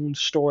our own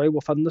story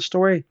within the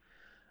story.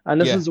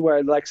 And this is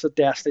where the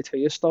Destiny 2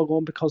 is still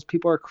going, because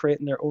people are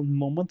creating their own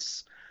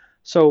moments.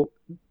 So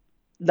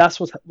that's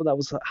what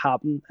was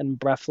happening in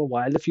Breath of the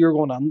Wild. If you're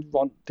going on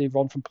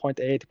run from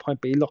point A to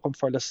point B looking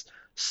for this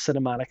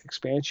cinematic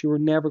experience, you were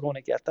never going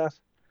to get that.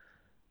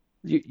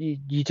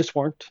 You just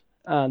weren't.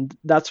 And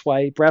that's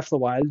why Breath of the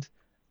Wild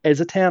is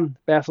a 10.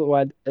 Breath of the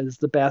Wild is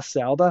the best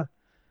Zelda.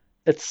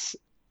 It's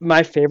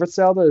my favorite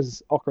Zelda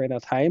is Ocarina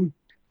of Time,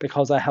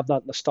 because I have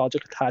that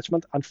nostalgic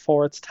attachment, and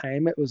for its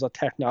time it was a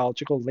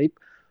technological leap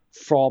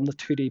from the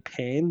 2D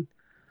pain.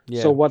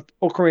 So what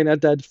Ocarina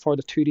did for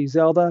the 2D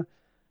Zelda,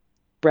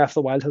 Breath of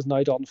the Wild has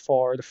now done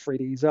for the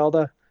 3D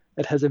Zelda.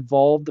 It has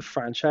evolved the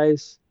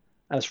franchise,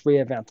 and it's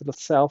reinvented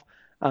itself.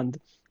 And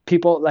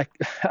people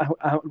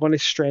I'm going to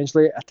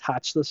strangely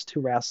attach this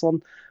to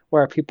wrestling,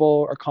 where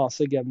people are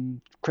constantly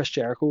giving Chris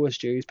Jericho his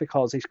dues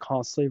because he's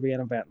constantly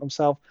reinventing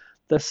himself.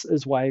 This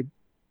is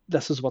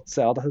what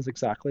Zelda has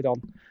exactly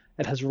done.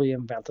 It has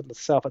reinvented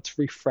itself. It's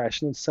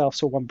refreshing itself.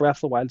 So when Breath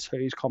of the Wild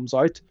 2 comes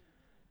out,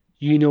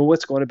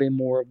 it's going to be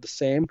more of the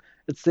same.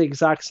 It's the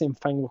exact same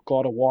thing with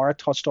God of War. I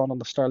touched on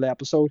the start of the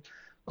episode.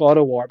 God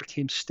of War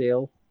became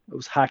stale. It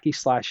was hacky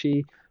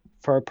slashy,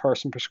 third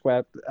person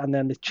perspective, and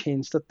then they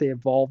changed it. They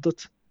evolved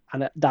it,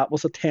 and that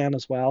was a 10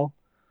 as well.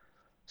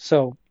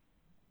 So,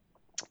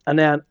 and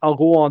then I'll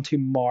go on to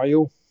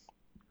Mario.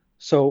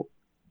 So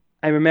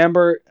I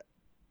remember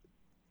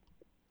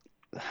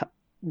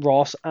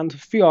Ross and a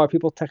few other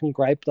people taking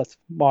gripe that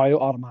Mario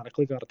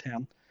automatically got a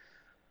 10.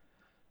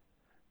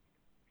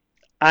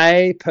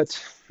 I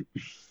put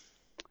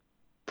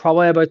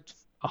probably about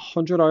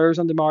 100 hours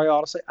into Mario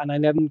Odyssey, and I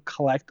didn't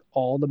collect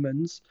all the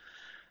moons.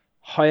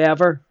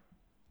 However,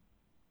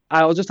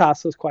 I'll just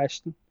ask this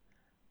question,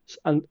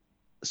 and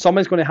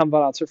somebody's going to have that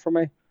answer for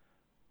me.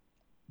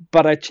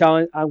 But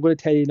I'm going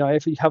to tell you now,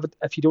 if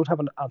you don't have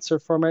an answer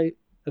for me,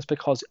 it's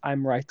because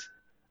I'm right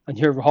and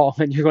you're wrong,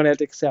 and you're going to have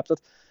to accept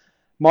it.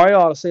 Mario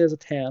Odyssey is a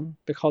 10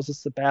 because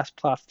it's the best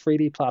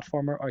 3D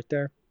platformer out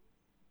there.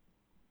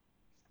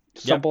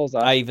 Simple as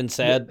that. I even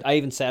said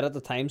at the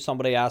time,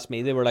 somebody asked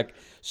me, they were like,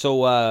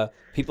 so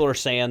people are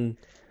saying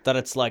that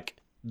it's like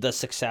the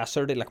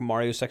successor to like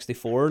Mario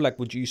 64. Like,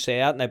 would you say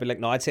that? And I'd be like,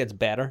 no, I'd say it's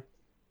better.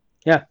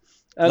 Yeah.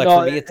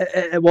 No,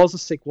 it was a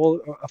sequel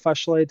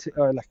officially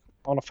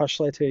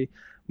unofficially to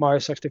Mario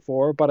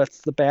 64, but it's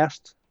the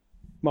best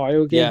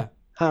Mario game,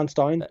 hands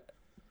down.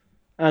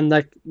 And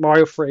like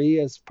Mario 3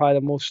 is probably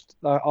the most.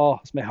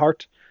 It's my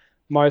heart.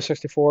 Mario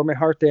 64, my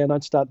heart. They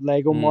announced that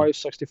Lego Mario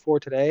 64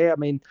 today. I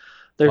mean,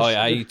 you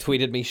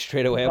tweeted me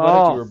straight away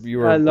about it. You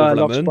were over the moon.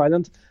 Looks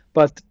brilliant.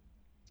 But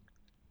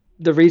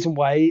the reason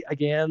why,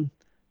 again,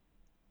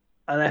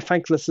 and I don't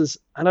think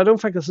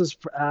this is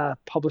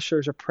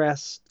publishers or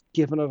press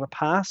giving it a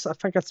pass. I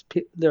think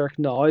they're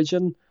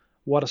acknowledging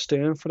what it's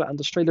doing for the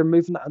industry. They're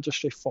moving the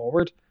industry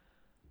forward.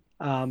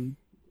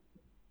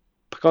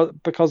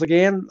 Because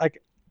again,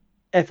 like,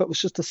 if it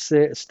was just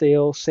a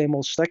stale, same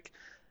old stick,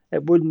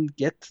 it wouldn't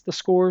get the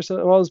scores that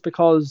it was,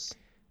 because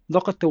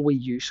look at the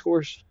Wii U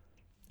scores.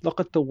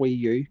 Look at the Wii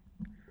U.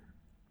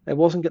 It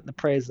wasn't getting the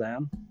praise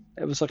then.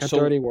 It was like a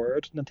dirty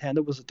word.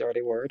 Nintendo was a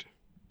dirty word.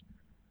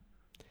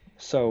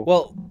 So,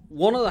 well,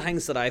 one of the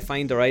things that I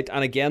find, right,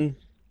 and again,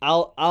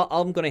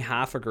 I'm going to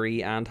half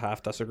agree and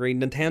half disagree.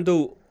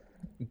 Nintendo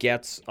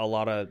gets a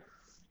lot of.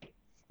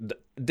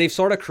 They've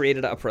sort of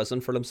created a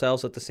prison for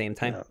themselves at the same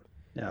time.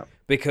 Yeah.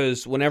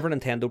 Because whenever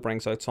Nintendo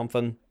brings out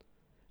something,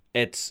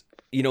 it's,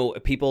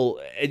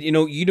 people, you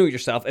know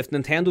yourself. If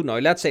Nintendo now,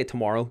 let's say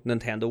tomorrow,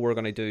 Nintendo were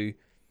going to do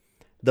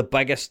the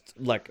biggest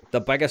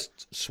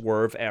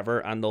swerve ever,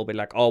 and they'll be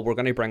like, oh, we're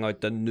going to bring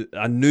out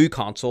a new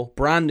console,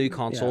 brand new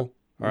console,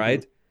 all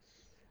right?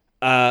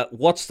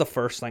 What's the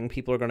first thing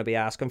people are going to be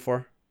asking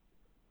for?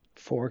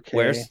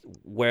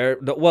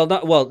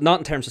 4K. Not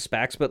in terms of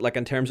specs, but like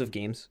in terms of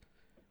games.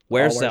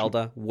 Where's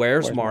Zelda?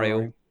 Where's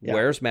Mario? Yeah.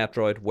 Where's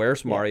Metroid?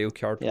 Where's Mario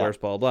Kart? Where's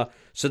blah blah?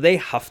 So they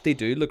have to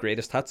do the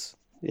greatest hits.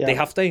 Yeah. They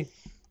have to,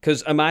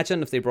 because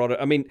imagine if they brought it.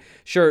 I mean,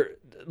 sure.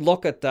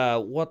 Look at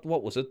what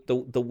was it? The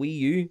Wii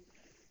U,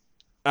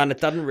 and it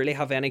didn't really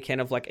have any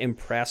kind of like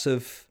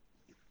impressive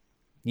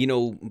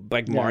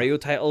big Mario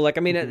title. Like,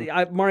 I mean,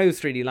 Mario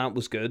 3D Land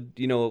was good.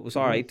 It was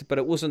alright, but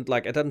it wasn't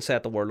like, it didn't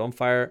set the world on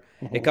fire.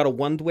 It got a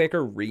Wind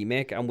Waker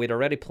remake, and we'd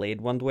already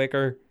played Wind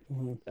Waker.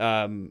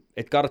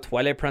 It got a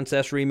Twilight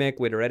Princess remake.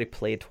 We'd already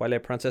played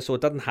Twilight Princess, so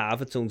it didn't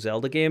have its own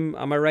Zelda game.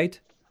 Am I right?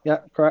 Yeah,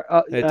 correct.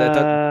 It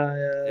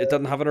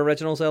didn't have an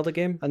original Zelda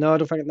game. No, I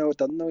don't think. No, it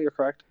didn't. No, you're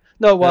correct.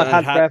 No, well,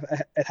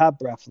 it had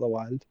Breath of the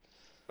Wild.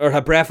 Or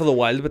had Breath of the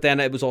Wild, but then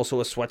it was also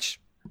a Switch.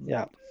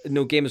 Yeah.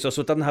 No game as well, so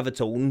it didn't have its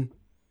own.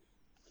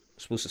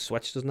 I suppose the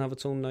Switch doesn't have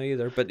its own now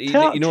either. But you know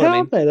what I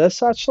mean. Tell me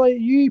this, actually.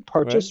 You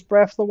purchased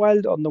Breath of the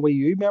Wild on the Wii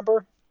U,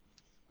 remember?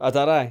 Did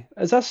I?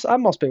 That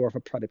must be worth a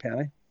pretty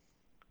penny.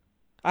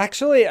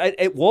 Actually,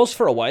 it was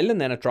for a while, and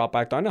then it dropped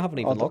back down. I haven't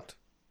even looked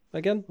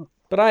again.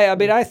 But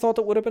I thought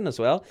it would have been as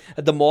well.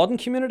 The modding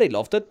community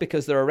loved it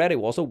because there already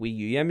was a Wii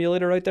U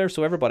emulator out there,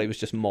 so everybody was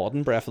just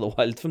modding Breath of the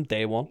Wild from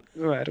day one.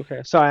 Right.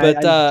 Okay. Sorry, I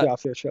didn't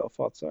off your trail of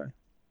thought. Sorry.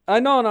 I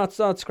know, no,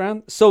 it's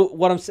grand. So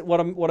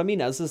what I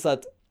mean is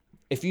that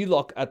if you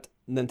look at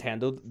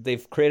Nintendo,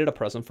 they've created a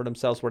present for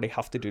themselves where they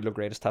have to do the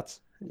greatest hits.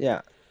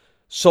 Yeah.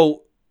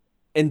 So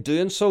in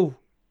doing so,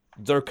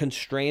 they're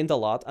constrained a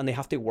lot, and they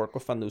have to work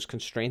within those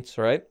constraints,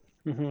 right?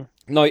 Mm-hmm.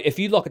 Now, if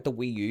you look at the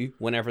Wii U,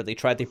 whenever they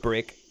tried to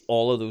break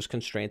all of those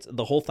constraints,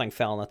 the whole thing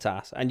fell on its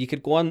ass. And you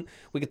could go on,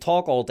 we could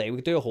talk all day. We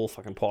could do a whole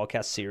fucking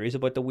podcast series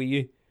about the Wii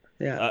U.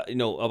 Yeah.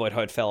 About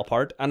how it fell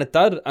apart, and it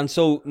did. And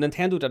so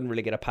Nintendo didn't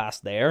really get a pass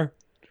there.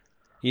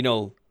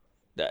 The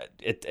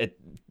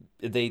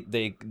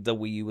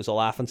Wii U was a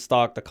laughing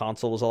stock. The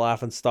console was a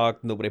laughing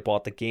stock. Nobody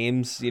bought the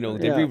games. They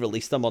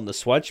re-released them on the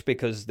Switch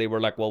because they were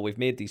like, well, we've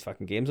made these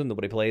fucking games and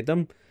nobody played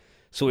them,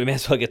 so we may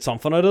as well get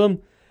something out of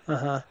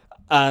them.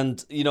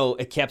 And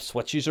it kept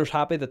Switch users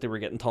happy that they were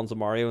getting tons of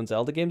Mario and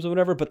Zelda games or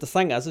whatever. But the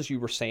thing is, as you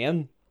were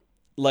saying,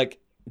 like,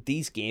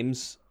 these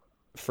games,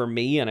 for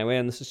me anyway,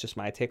 and this is just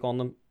my take on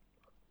them.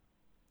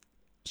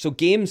 So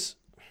games,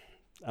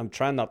 I'm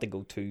trying not to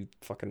go too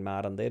fucking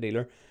mad on that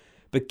either,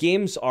 but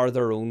games are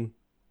their own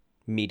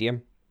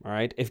medium, all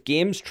right? If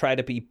games try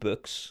to be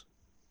books,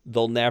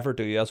 they'll never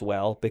do as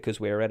well because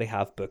we already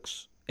have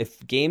books.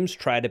 If games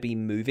try to be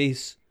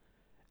movies,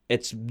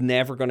 it's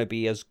never going to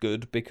be as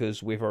good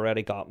because we've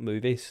already got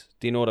movies.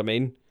 Do you know what I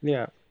mean?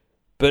 Yeah.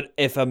 But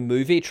if a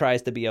movie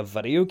tries to be a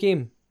video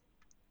game,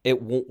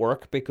 it won't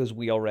work because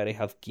we already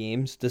have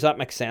games. Does that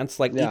make sense?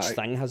 Like, each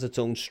thing has its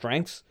own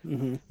strengths.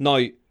 Mm-hmm.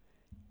 Now,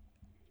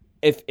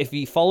 if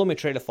you follow my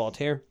train of thought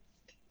here,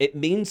 it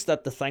means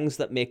that the things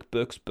that make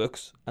books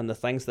books and the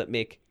things that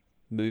make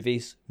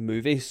movies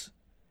movies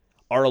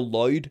are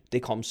allowed to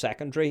come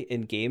secondary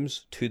in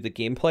games to the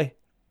gameplay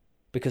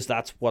because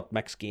that's what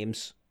makes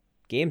games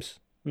games.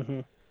 Mm-hmm.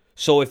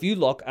 So if you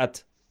look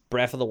at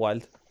Breath of the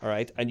Wild, all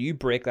right, and you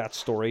break that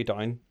story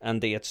down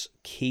and its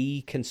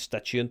key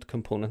constituent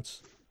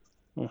components,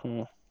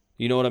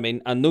 you know what I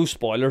mean? And no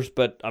spoilers,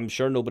 but I'm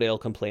sure nobody will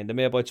complain to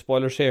me about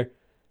spoilers here.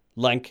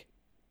 Link,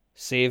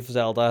 save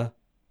Zelda,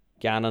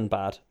 Ganon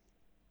bad.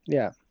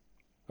 Yeah.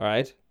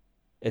 Alright?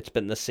 It's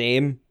been the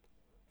same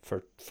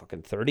for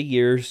fucking 30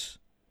 years.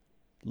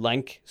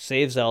 Link,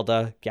 save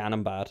Zelda,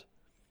 Ganon bad.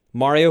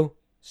 Mario,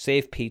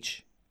 save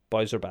Peach,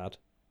 Bowser bad.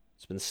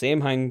 It's been the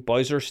same thing.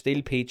 Bowser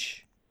steal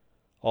Peach.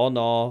 Oh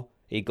no.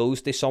 He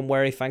goes to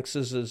somewhere he thinks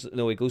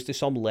he goes to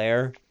some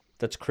lair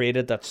that's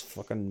created that's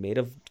fucking made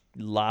of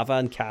lava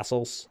and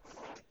castles.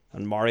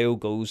 And Mario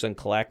goes and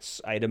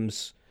collects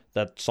items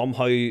that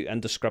somehow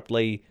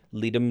indescriptibly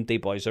lead him to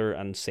Bowser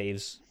and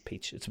saves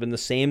Peach. It's been the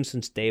same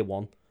since day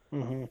one.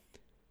 Mm-hmm.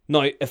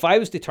 Now, if I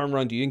was to turn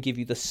around to you and give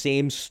you the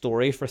same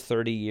story for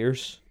 30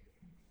 years,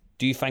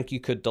 do you think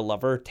you could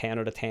deliver 10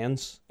 out of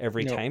 10s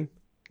every time?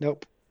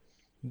 Nope.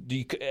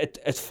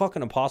 It's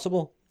fucking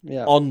impossible.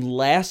 Yeah.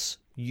 Unless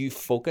you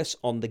focus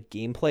on the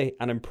gameplay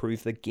and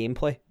improve the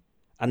gameplay.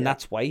 And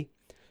that's why.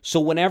 So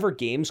whenever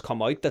games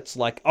come out that's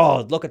like,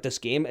 oh, look at this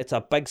game, it's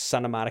a big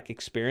cinematic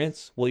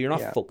experience. Well, you're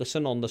not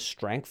focusing on the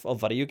strength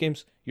of video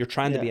games. You're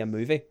trying to be a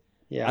movie.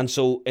 Yeah. And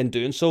so in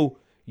doing so,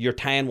 you're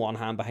tying one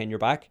hand behind your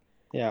back.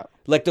 Yeah.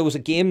 Like there was a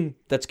game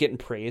that's getting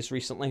praised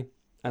recently,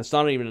 and it's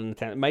not even a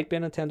Nintendo, it might be a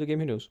Nintendo game,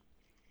 who knows?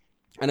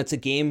 And it's a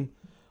game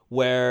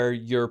where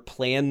you're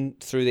playing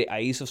through the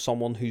eyes of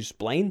someone who's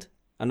blind.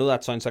 I know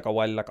that sounds like a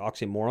wild, like,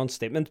 oxymoron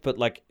statement, but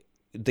like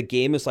the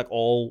game is like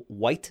all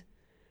white.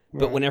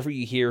 But whenever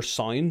you hear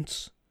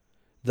sounds,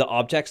 the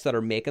objects that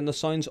are making the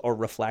sounds or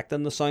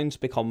reflecting the sounds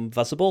become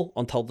visible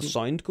until the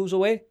sound goes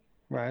away.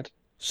 Right.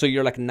 So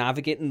you're like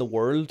navigating the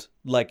world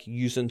like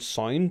using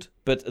sound,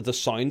 but the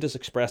sound is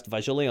expressed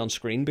visually on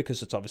screen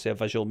because it's obviously a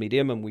visual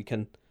medium and we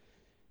can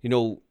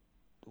view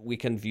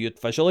it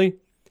visually.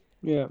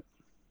 Yeah.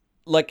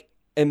 Like,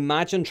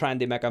 imagine trying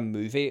to make a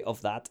movie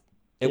of that.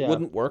 It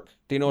wouldn't work.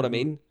 Do you know what I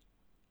mean?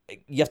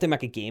 You have to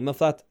make a game of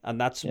that,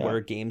 and that's where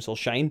games will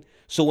shine.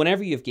 So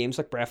whenever you have games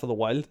like Breath of the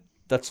Wild,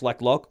 that's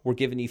like, look, we're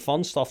giving you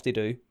fun stuff to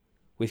do.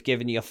 We've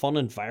given you a fun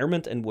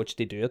environment in which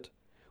to do it.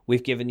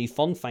 We've given you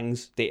fun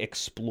things to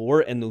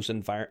explore in this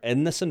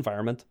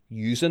environment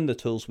using the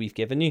tools we've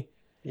given you.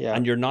 Yeah.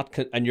 And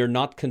you're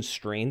not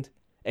constrained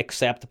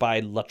except by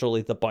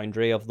literally the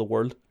boundary of the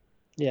world.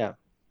 Yeah.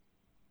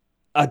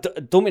 I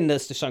don't mean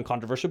this to sound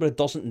controversial, but it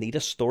doesn't need a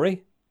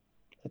story.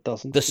 It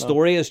doesn't. The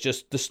story is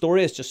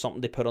just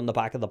something they put on the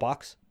back of the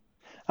box.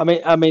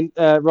 I mean,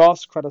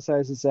 Ross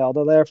criticizes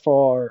Zelda there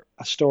for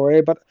a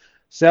story, but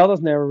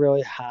Zelda's never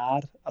really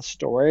had a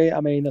story.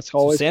 I mean, it's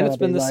always it's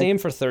been the same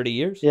for 30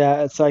 years.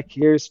 Yeah, it's like,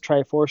 here's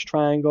Triforce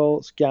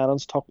Triangle,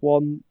 Ganon's took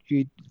one,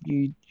 you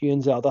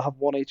and Zelda have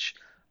one each.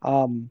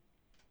 I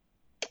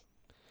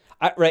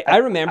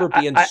remember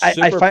being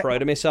super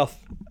proud of myself.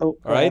 Oh,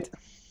 right.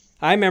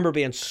 I remember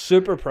being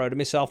super proud of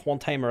myself one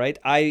time, right?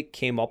 I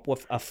came up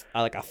with a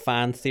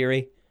fan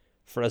theory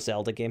for a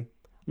Zelda game.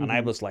 And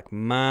I was like,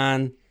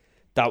 man,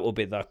 that will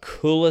be the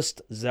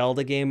coolest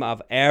Zelda game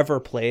I've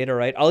ever played, all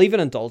right? I'll even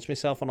indulge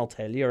myself and I'll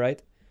tell you, all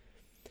right?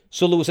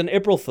 So there was an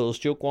April Fool's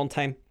joke one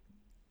time.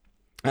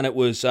 And it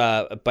was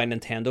by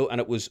Nintendo,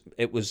 and it was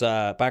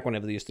back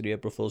whenever they used to do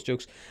April Fool's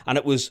jokes. And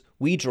it was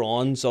wee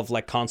drawings of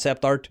like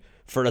concept art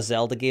for a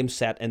Zelda game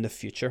set in the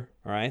future,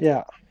 all right?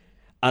 Yeah.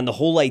 And the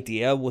whole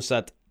idea was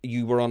that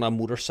you were on a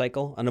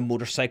motorcycle, and a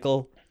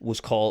motorcycle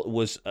was called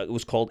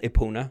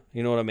Epona.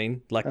 You know what I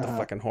mean? Like the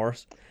fucking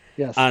horse.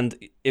 Yes. And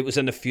it was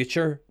in the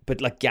future,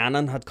 but like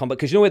Ganon had come back,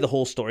 because you know why the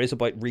whole story is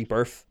about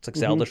rebirth. It's like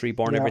Zelda's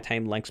reborn every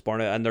time Link's born,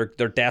 and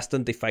they're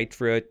destined to fight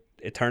throughout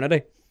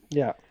eternity.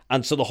 Yeah.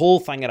 And so the whole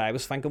thing that I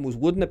was thinking was,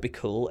 wouldn't it be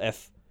cool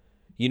if,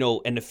 you know,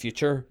 in the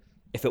future,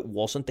 if it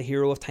wasn't the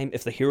Hero of Time,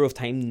 if the Hero of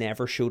Time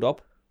never showed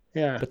up,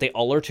 but the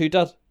other two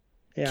did.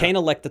 Yeah. Kind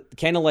of like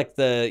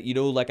the you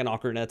know, like an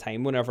Ocarina of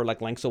Time, whenever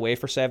like Link's away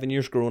for 7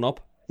 years growing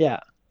up. Yeah.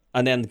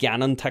 And then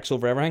Ganon takes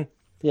over everything.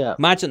 Yeah.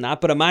 Imagine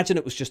that, but imagine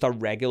it was just a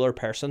regular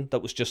person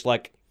that was just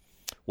like,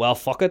 well,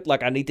 fuck it,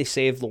 like I need to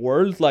save the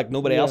world, like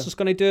nobody else is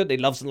going to do it. He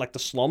lives in like the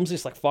slums.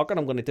 He's like, fuck it,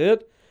 I'm going to do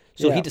it.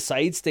 So he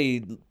decides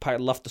to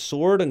lift the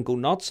sword and go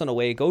nuts, and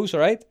away he goes, all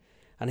right?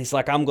 And he's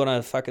like, I'm going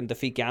to fucking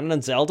defeat Ganon.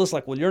 And Zelda's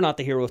like, well, you're not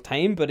the Hero of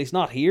Time, but he's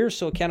not here,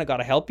 so I kind of got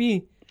to help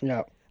you.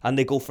 Yeah. And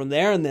they go from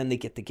there, and then they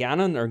get to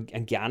Ganon,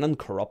 and Ganon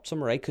corrupts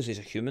him, right? Because he's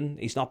a human.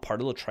 He's not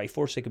part of the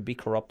Triforce. He could be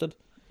corrupted.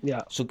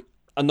 Yeah. So,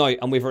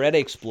 and we've already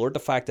explored the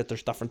fact that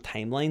there's different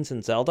timelines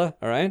in Zelda,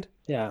 all right?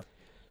 Yeah.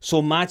 So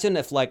imagine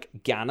if, like,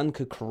 Ganon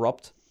could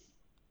corrupt,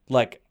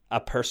 like, a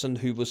person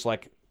who was,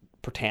 like,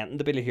 pretending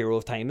to be the Hero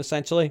of Time,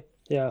 essentially.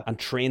 Yeah. And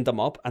trained them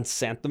up and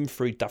sent them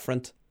through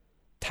different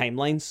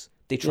timelines.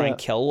 They try and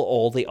kill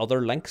all the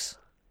other Links.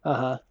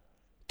 Uh-huh.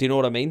 Do you know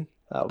what I mean?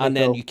 And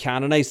then you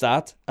canonize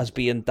that as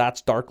being,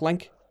 that's Dark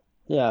Link.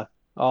 Yeah.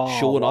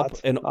 Showing up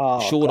in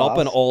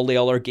all the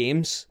other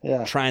games,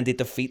 trying to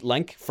defeat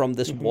Link from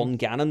this one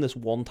Ganon, this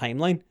one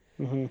timeline.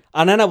 Mm-hmm.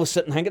 And then I was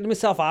sitting thinking to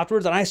myself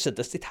afterwards, and I said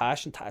this to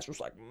Tash, and Tash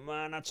was like,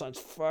 man, that sounds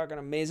fucking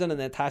amazing. And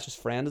then Tash's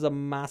friend is a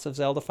massive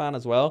Zelda fan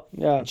as well.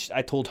 Yeah.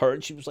 I told her,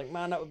 and she was like,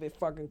 man, that would be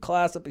fucking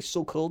class. That'd be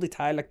so cool to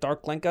tie like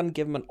Dark Link on,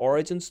 give him an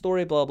origin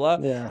story, blah, blah.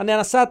 Yeah. And then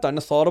I sat down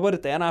and thought about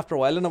it then after a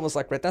while, and I was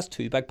like, right, that's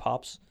 2 big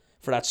pops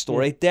for that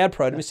story. Yeah. Dead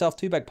proud of myself,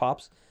 2 big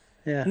pops.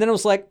 Yeah. And then I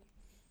was like,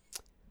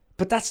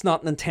 but that's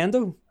not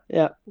Nintendo.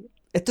 Yeah.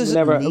 It doesn't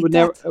it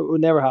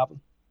would never happen.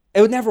 It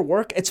would never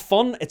work. It's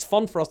fun. It's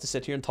fun for us to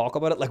sit here and talk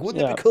about it. Like,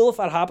 wouldn't it be cool if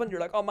that happened? You're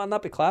like, oh man,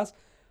 that'd be class.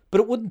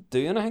 But it wouldn't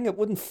do anything. It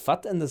wouldn't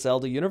fit in the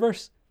Zelda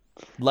universe.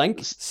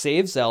 Link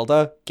saves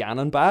Zelda,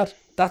 Ganon bad.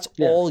 That's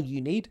all you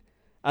need.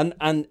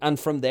 And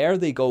from there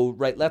they go,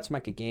 right, let's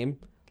make a game.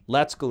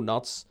 Let's go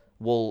nuts.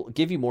 We'll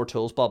give you more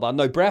tools, blah, blah.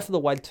 Now, Breath of the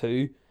Wild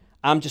 2,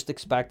 I'm just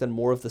expecting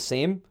more of the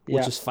same,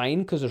 which is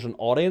fine because there's an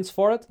audience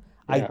for it.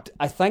 Yeah.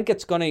 I think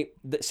it's going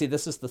to... See,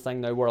 this is the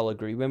thing now where I'll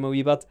agree with him a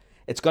wee bit.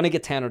 It's going to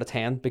get 10 out of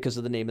 10 because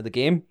of the name of the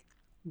game.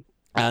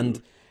 And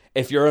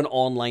if you're an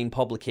online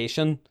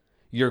publication,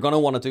 you're going to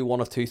want to do one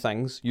of two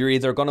things. You're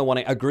either going to want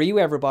to agree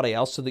with everybody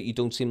else so that you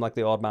don't seem like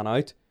the odd man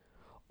out,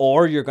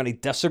 or you're going to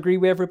disagree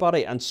with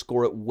everybody and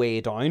score it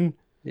way down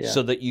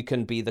so that you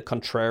can be the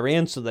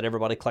contrarian so that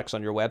everybody clicks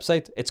on your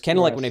website. It's kind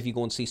of like whenever you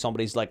go and see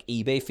somebody's like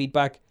eBay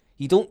feedback,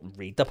 you don't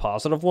read the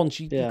positive ones.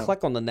 You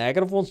click on the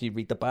negative ones. You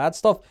read the bad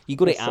stuff. You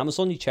go to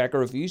Amazon, you check the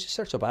reviews, you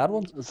search the bad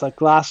ones. It's like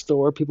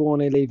Glassdoor. People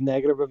only leave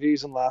negative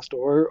reviews on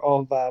Glassdoor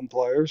of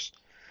employers.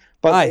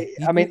 But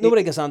I mean,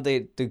 nobody gets on to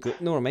do good.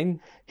 You know what I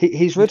mean?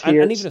 He's writ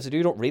here. And even if they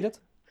do, don't read it.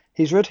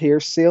 He's writ here.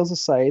 Sales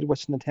aside,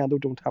 which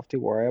Nintendo don't have to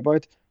worry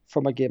about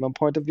from a gaming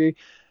point of view.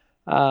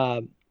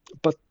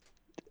 But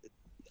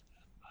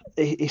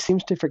he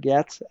seems to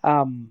forget.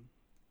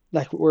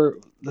 Like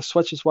the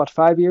Switch is what,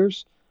 5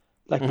 years?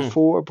 Like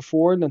before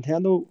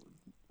Nintendo,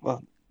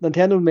 well,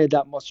 Nintendo made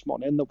that much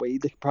money in the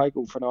Wii. They could probably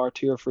go for another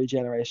 2 or 3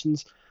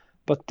 generations.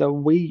 But the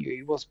Wii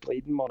U was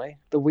bleeding money.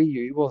 The Wii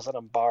U was an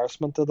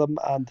embarrassment to them,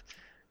 and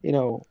you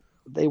know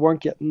they weren't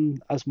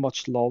getting as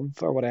much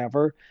love or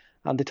whatever.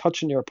 And they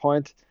touch on your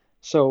point.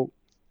 So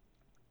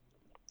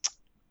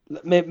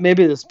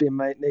maybe this being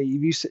my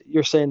naive,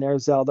 you're saying there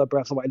Zelda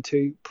Breath of the Wild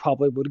 2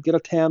 probably would get a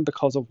 10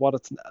 because of what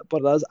it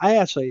is. I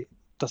actually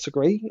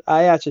disagree.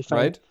 I actually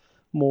find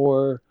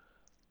more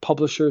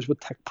publishers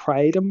would take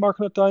pride in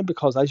marking it down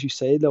because, as you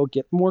say, they'll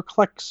get more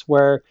clicks,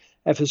 where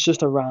if it's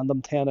just a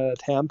random 10 out of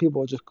 10,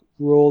 people will just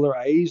roll their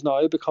eyes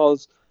now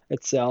because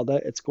it's Zelda,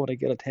 it's going to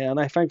get a 10.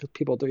 I think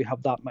people do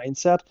have that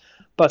mindset,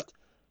 but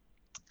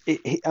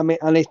I mean,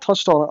 and he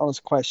touched on it on his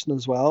question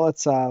as well.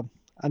 It's a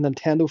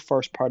Nintendo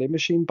first party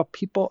machine, but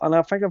people, and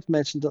I think I've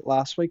mentioned it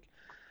last week,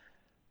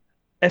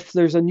 if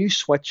there's a new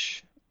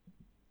Switch,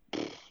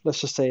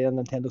 let's just say a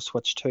Nintendo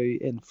Switch 2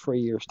 in 3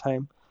 years'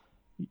 time,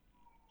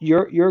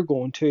 you're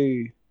going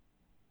to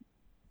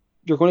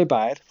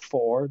buy it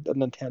for the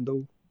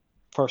Nintendo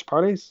first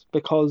parties,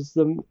 because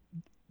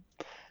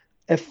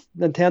if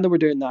Nintendo were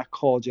doing that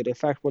Call of Duty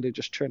effect, where they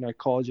just churn out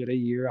Call of Duty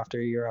year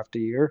after year after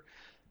year,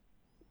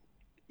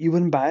 you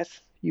wouldn't buy it.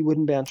 You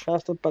wouldn't be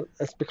interested, but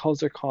it's because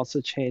they're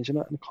constantly changing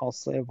it and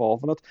constantly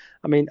evolving it.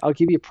 I mean, I'll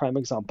give you a prime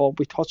example.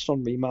 We touched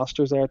on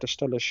remasters there at the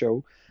start of the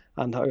show,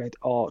 and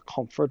how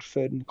comfort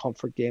food and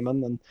comfort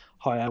gaming, and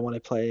how I want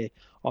to play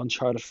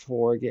Uncharted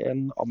 4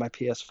 again on my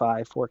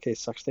PS5 4K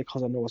 60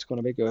 because I know it's going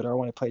to be good, or I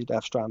want to play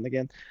Death Stranding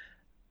again.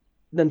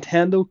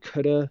 Nintendo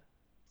could have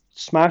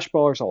Smash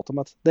Bros.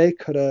 Ultimate. They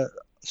could have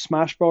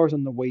Smash Bros.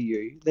 And the Wii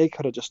U. They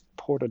could have just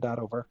ported that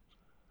over,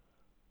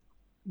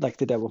 like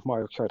they did with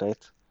Mario Kart 8.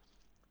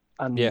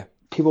 And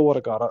people would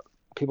have got it.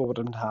 People would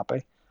have been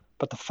happy.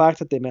 But the fact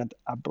that they meant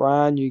a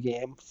brand new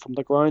game from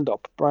the ground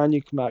up, brand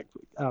new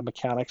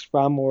mechanics,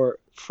 brand more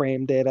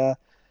frame data,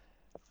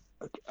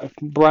 a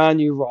brand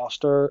new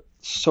roster,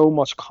 so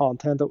much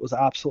content, it was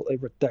absolutely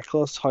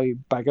ridiculous how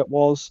big it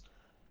was.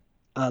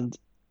 And,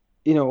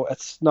 you know,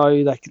 it's now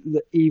like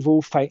the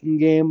Evo fighting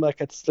game, like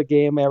it's the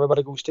game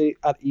everybody goes to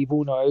at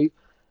Evo now.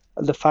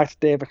 And the fact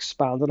that they've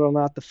expanded on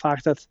that, the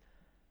fact that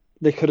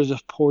they could have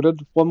just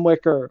ported Wind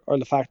Waker, or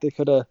the fact they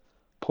could have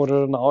ported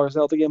another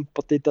Zelda game,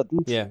 but they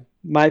didn't. Yeah.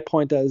 My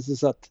point is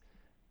that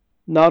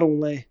not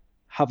only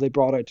have they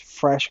brought out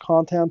fresh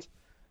content,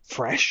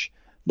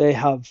 they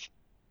have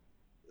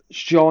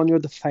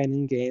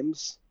genre-defining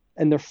games.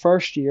 In their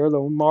first year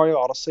alone, Mario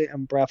Odyssey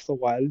and Breath of the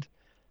Wild,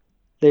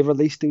 they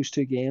released those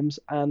two games,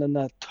 and in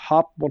the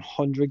top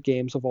 100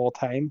 games of all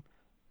time,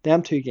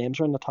 them two games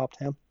are in the top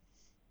 10.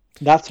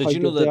 That's how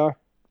good they are.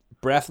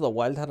 Breath of the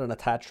Wild had an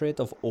attach rate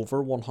of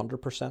over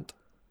 100%.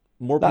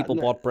 More people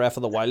bought Breath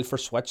of the Wild for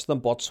Switch than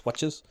bought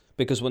Switches,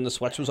 because when the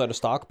Switch was out of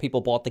stock, people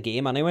bought the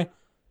game anyway.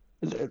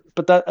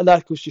 But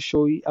that goes to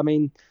show you, I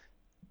mean,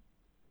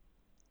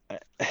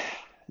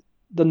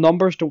 the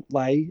numbers don't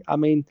lie. I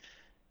mean,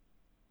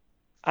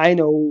 I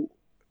know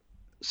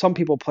some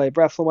people play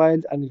Breath of the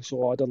Wild and you say,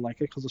 oh, I don't like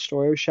it because the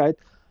story was shite.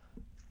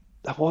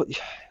 Well,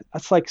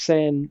 that's like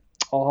saying,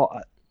 oh,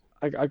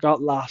 I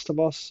got Last of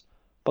Us,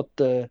 but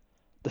the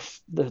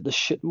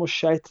shit was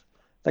shite.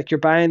 Like, you're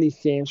buying these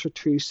games for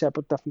two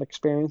separate different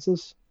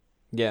experiences.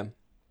 Yeah. You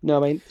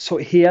know what I mean? So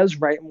he is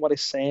right in what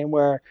he's saying,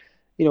 where,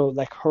 you know,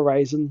 like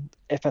Horizon,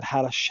 if it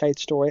had a shite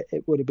story,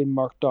 it would have been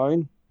marked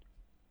down.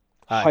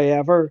 Aye.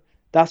 However,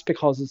 that's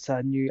because it's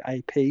a new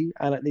IP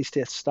and it needs to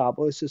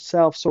establish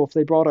itself. So if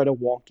they brought out a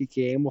wonky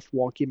game with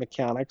wonky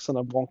mechanics and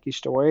a wonky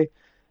story,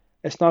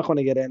 it's not going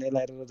to get any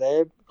light of the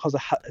day because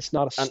it's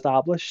not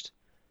established.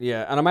 And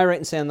am I right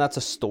in saying that's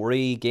a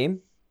story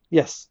game?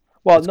 Yes.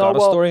 Well,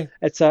 story?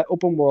 It's an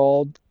open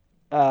world,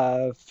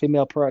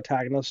 female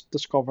protagonist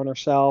discovering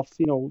herself.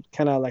 You know,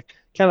 kind of like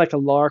a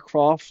Lara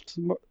Croft,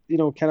 you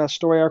know, kind of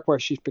story arc where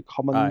she's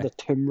becoming the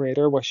Tomb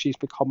Raider, where she's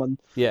becoming,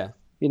 you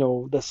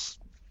know, this.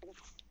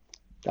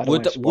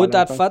 Would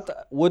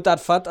that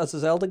fit as a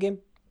Zelda game?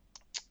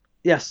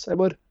 Yes, it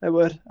would. It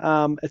would.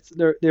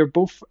 They're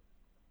both.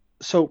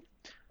 So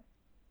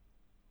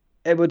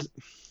it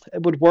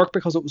would work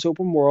because it was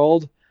open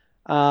world.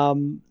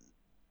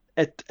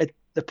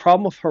 The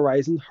problem with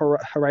Horizon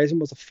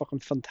was a fucking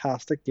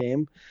fantastic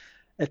game.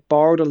 It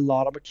borrowed a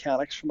lot of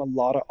mechanics from a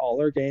lot of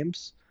other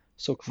games.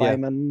 So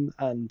climbing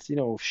and, you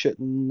know,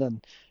 shooting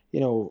and, you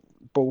know,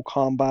 bow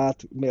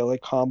combat, melee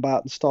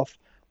combat and stuff,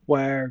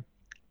 and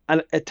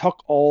it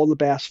took all the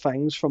best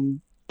things from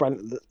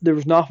there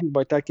was nothing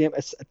about that game.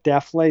 It's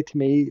definitely, to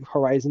me,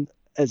 Horizon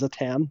is a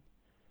 10.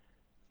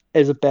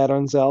 Is it better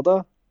than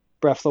Zelda?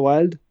 Breath of the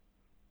Wild?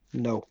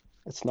 No.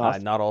 It's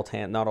not. Not all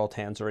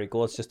 10s are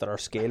equal. It's just that our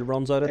scale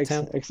runs out at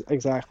 10.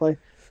 Exactly.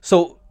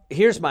 So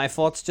here's my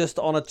thoughts just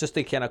on it, just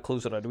to kind of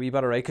close it out a wee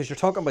bit, right? Because you're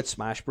talking about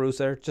Smash Bros.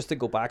 There, just to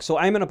go back. So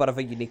I'm in a bit of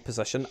a unique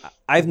position.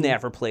 I've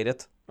never played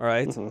it, all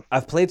right? Mm-hmm.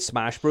 I've played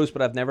Smash Bros,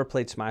 but I've never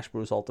played Smash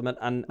Bros. Ultimate.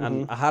 And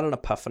I had an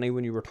epiphany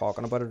when you were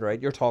talking about it, right?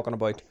 You're talking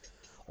about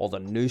all the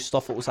new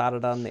stuff that was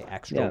added on, the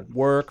extra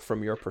work.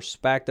 From your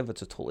perspective,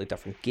 it's a totally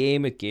different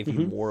game. It gave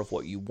you more of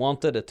what you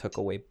wanted. It took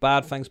away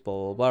bad things, blah,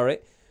 blah, blah,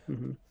 right?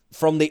 Mm-hmm.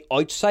 From the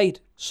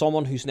outside,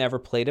 someone who's never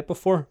played it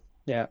before,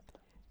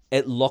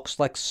 it looks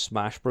like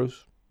Smash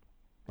Bros.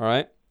 All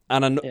right?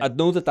 And I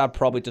know that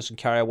probably doesn't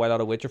carry a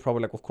lot of weight. You're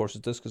probably like, of course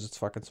it does, because it's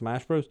fucking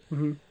Smash Bros.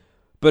 Mm-hmm.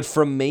 But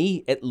for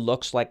me, it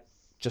looks like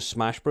just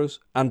Smash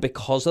Bros. And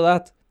because of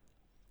that,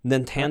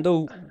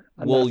 Nintendo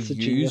will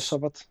use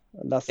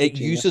it.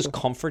 Uses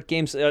comfort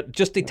games.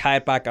 Just to tie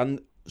it back on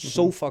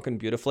so fucking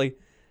beautifully,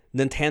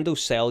 Nintendo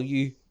sell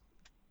you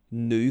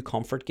new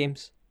comfort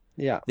games.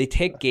 Yeah. They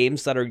take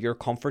games that are your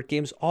comfort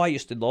games. Oh, I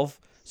used to love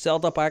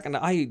Zelda back, and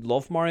I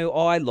love Mario.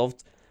 Oh, I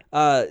loved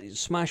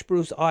Smash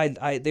Bros.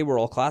 They were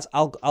all class.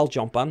 I'll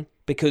jump on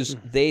because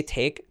they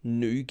take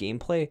new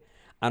gameplay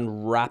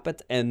and wrap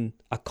it in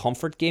a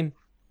comfort game,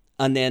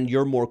 and then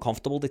you're more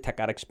comfortable to take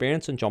that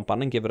experience and jump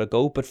on and give it a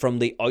go. But from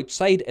the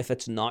outside, if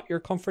it's not your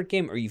comfort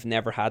game or you've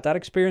never had that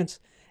experience,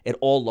 it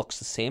all looks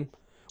the same.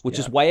 Which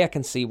is why I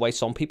can see why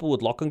some people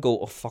would look and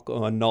go, oh fuck,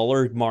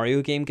 another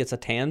Mario game gets a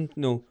 10.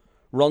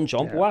 Run,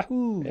 jump,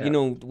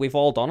 wahoo. We've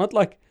all done it.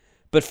 Like,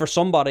 but for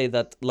somebody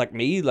that like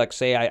me, like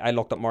say I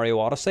looked at Mario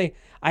Odyssey,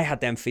 I had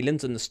them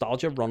feelings and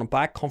nostalgia running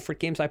back. Comfort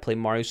games, I play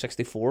Mario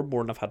 64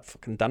 more than I've had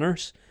fucking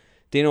dinners.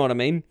 Do you know what I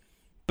mean?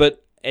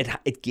 But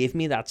it gave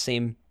me that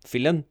same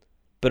feeling,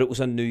 but it was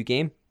a new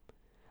game.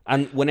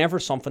 And whenever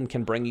something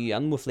can bring you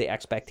in with the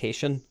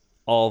expectation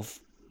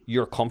of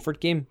your comfort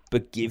game,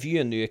 but give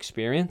you a new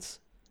experience,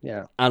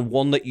 and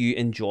one that you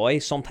enjoy,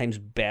 sometimes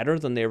better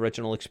than the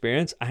original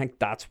experience, I think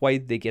that's why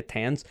they get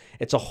 10s.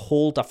 It's a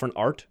whole different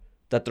art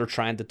that they're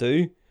trying to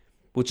do,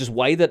 which is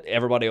why that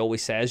everybody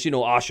always says, sure,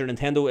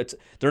 Nintendo,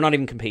 they're not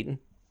even competing.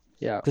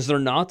 Yeah. Because they're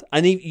not.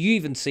 And you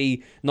even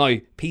see now,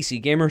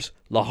 PC gamers,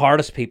 the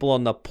hardest people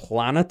on the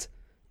planet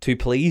to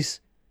please,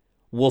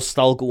 will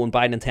still go and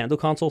buy Nintendo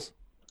consoles.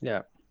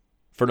 Yeah.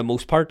 For the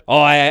most part. Oh,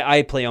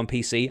 I play on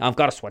PC. I've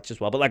got a Switch as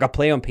well, but like I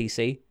play on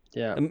PC.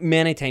 Yeah.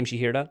 Many times you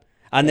hear that.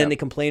 And then they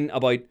complain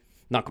about,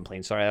 not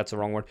complain, sorry, that's the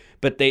wrong word,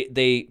 but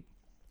they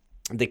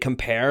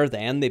compare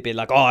then, they'd be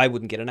like, oh, I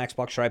wouldn't get an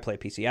Xbox, sure, I play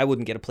PC. I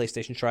wouldn't get a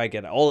PlayStation, sure, I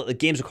get it. All the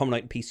games are coming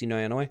out in PC now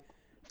anyway.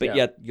 But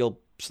yet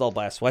you'll still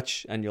buy a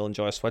Switch and you'll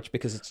enjoy a Switch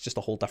because it's just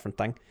a whole different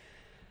thing.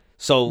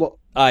 So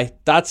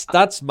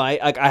that's my,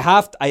 like,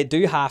 I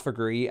do half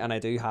agree and I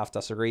do half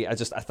disagree. I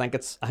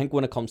think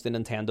when it comes to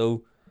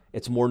Nintendo,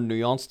 it's more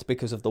nuanced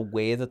because of the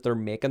way that they're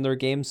making their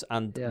games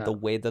and the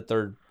way that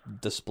they're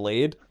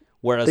displayed.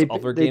 Whereas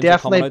other games are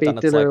coming out and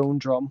it's like... They definitely beat their own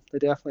drum. They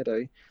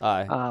definitely do.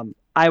 Aye.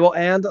 I will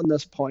end on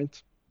this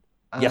point.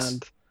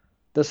 And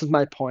this is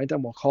my point,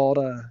 and we'll call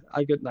it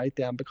a good night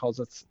then because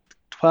it's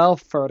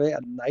 12:30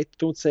 at night.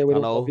 Don't say we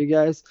don't love you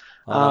guys.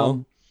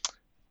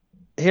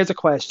 Here's a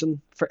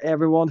question for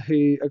everyone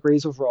who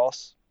agrees with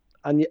Ross.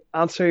 And you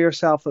answer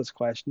yourself this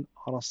question,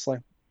 honestly.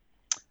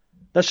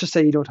 Let's just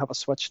say you don't have a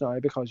Switch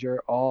now because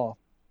you're all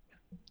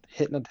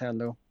hit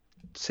Nintendo.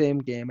 Same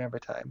game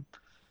every time.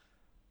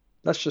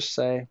 Let's just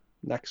say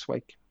next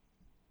week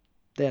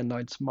they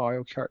announce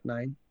Mario Kart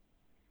 9.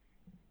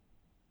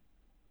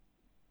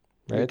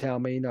 Right. You tell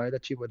me now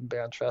that you wouldn't be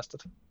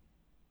interested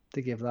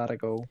to give that a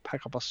go.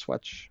 Pick up a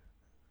Switch.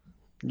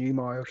 New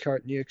Mario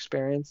Kart, new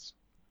experience.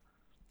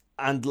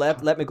 And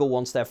let me go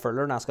one step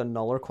further and ask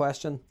another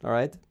question. All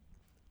right.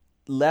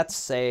 Let's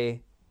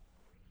say,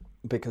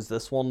 because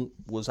this one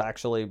was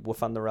actually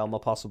within the realm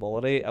of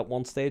possibility at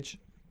one stage.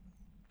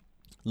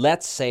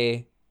 Let's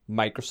say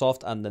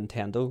Microsoft and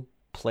Nintendo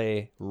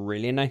play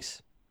really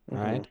nice,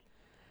 right?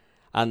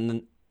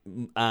 And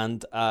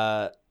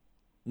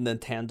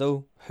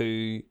Nintendo,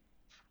 who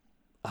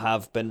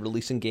have been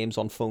releasing games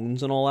on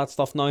phones and all that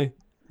stuff now,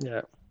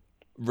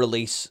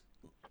 release,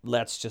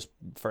 let's just,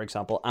 for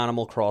example,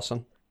 Animal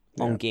Crossing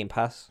on Game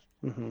Pass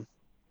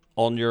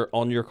on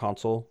your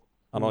console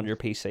and on your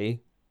PC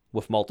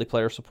with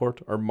multiplayer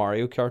support, or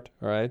Mario Kart,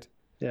 right?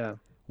 Yeah.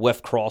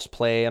 With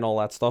cross-play and all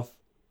that stuff.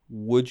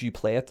 Would you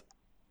play it?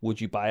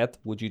 Would you buy it?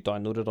 Would you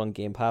download it on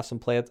Game Pass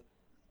and play it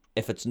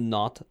if it's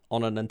not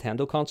on a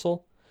Nintendo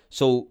console?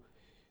 So,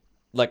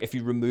 like, if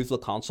you remove the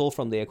console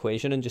from the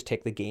equation and just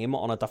take the game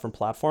on a different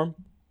platform,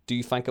 do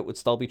you think it would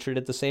still be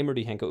treated the same, or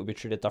do you think it would be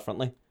treated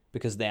differently?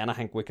 Because then I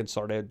think we could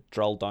sort of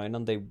drill down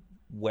on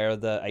where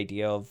the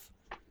idea of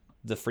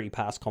the free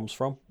pass comes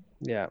from.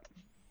 Yeah.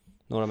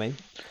 Know what I mean?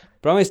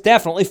 But I mean, it's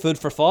definitely food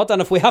for thought,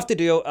 and if we have to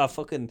do a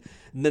fucking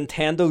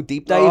Nintendo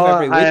deep dive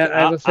every week,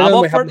 I'm up for it. I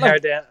feel we haven't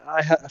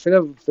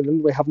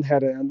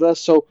heard the end of this,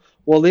 so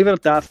we'll leave it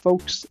at that,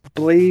 folks.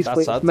 Please,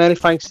 many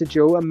thanks to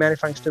Joe and many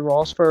thanks to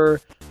Ross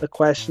for the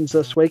questions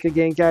this week.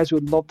 Again, guys,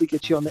 we'd love to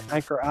get you on the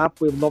Anchor app.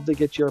 We'd love to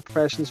get your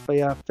impressions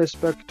via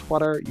Facebook,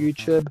 Twitter,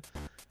 YouTube,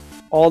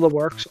 all the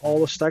works, all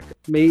the stick.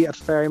 Me at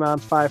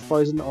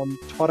Ferryman5000 on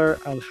Twitter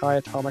and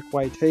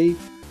HiAtomicYT.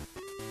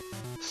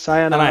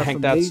 Sayonara. And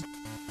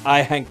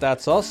I think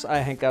that's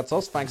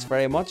us. Thanks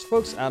very much,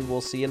 folks, and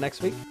we'll see you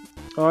next week.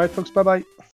 All right, folks. Bye-bye.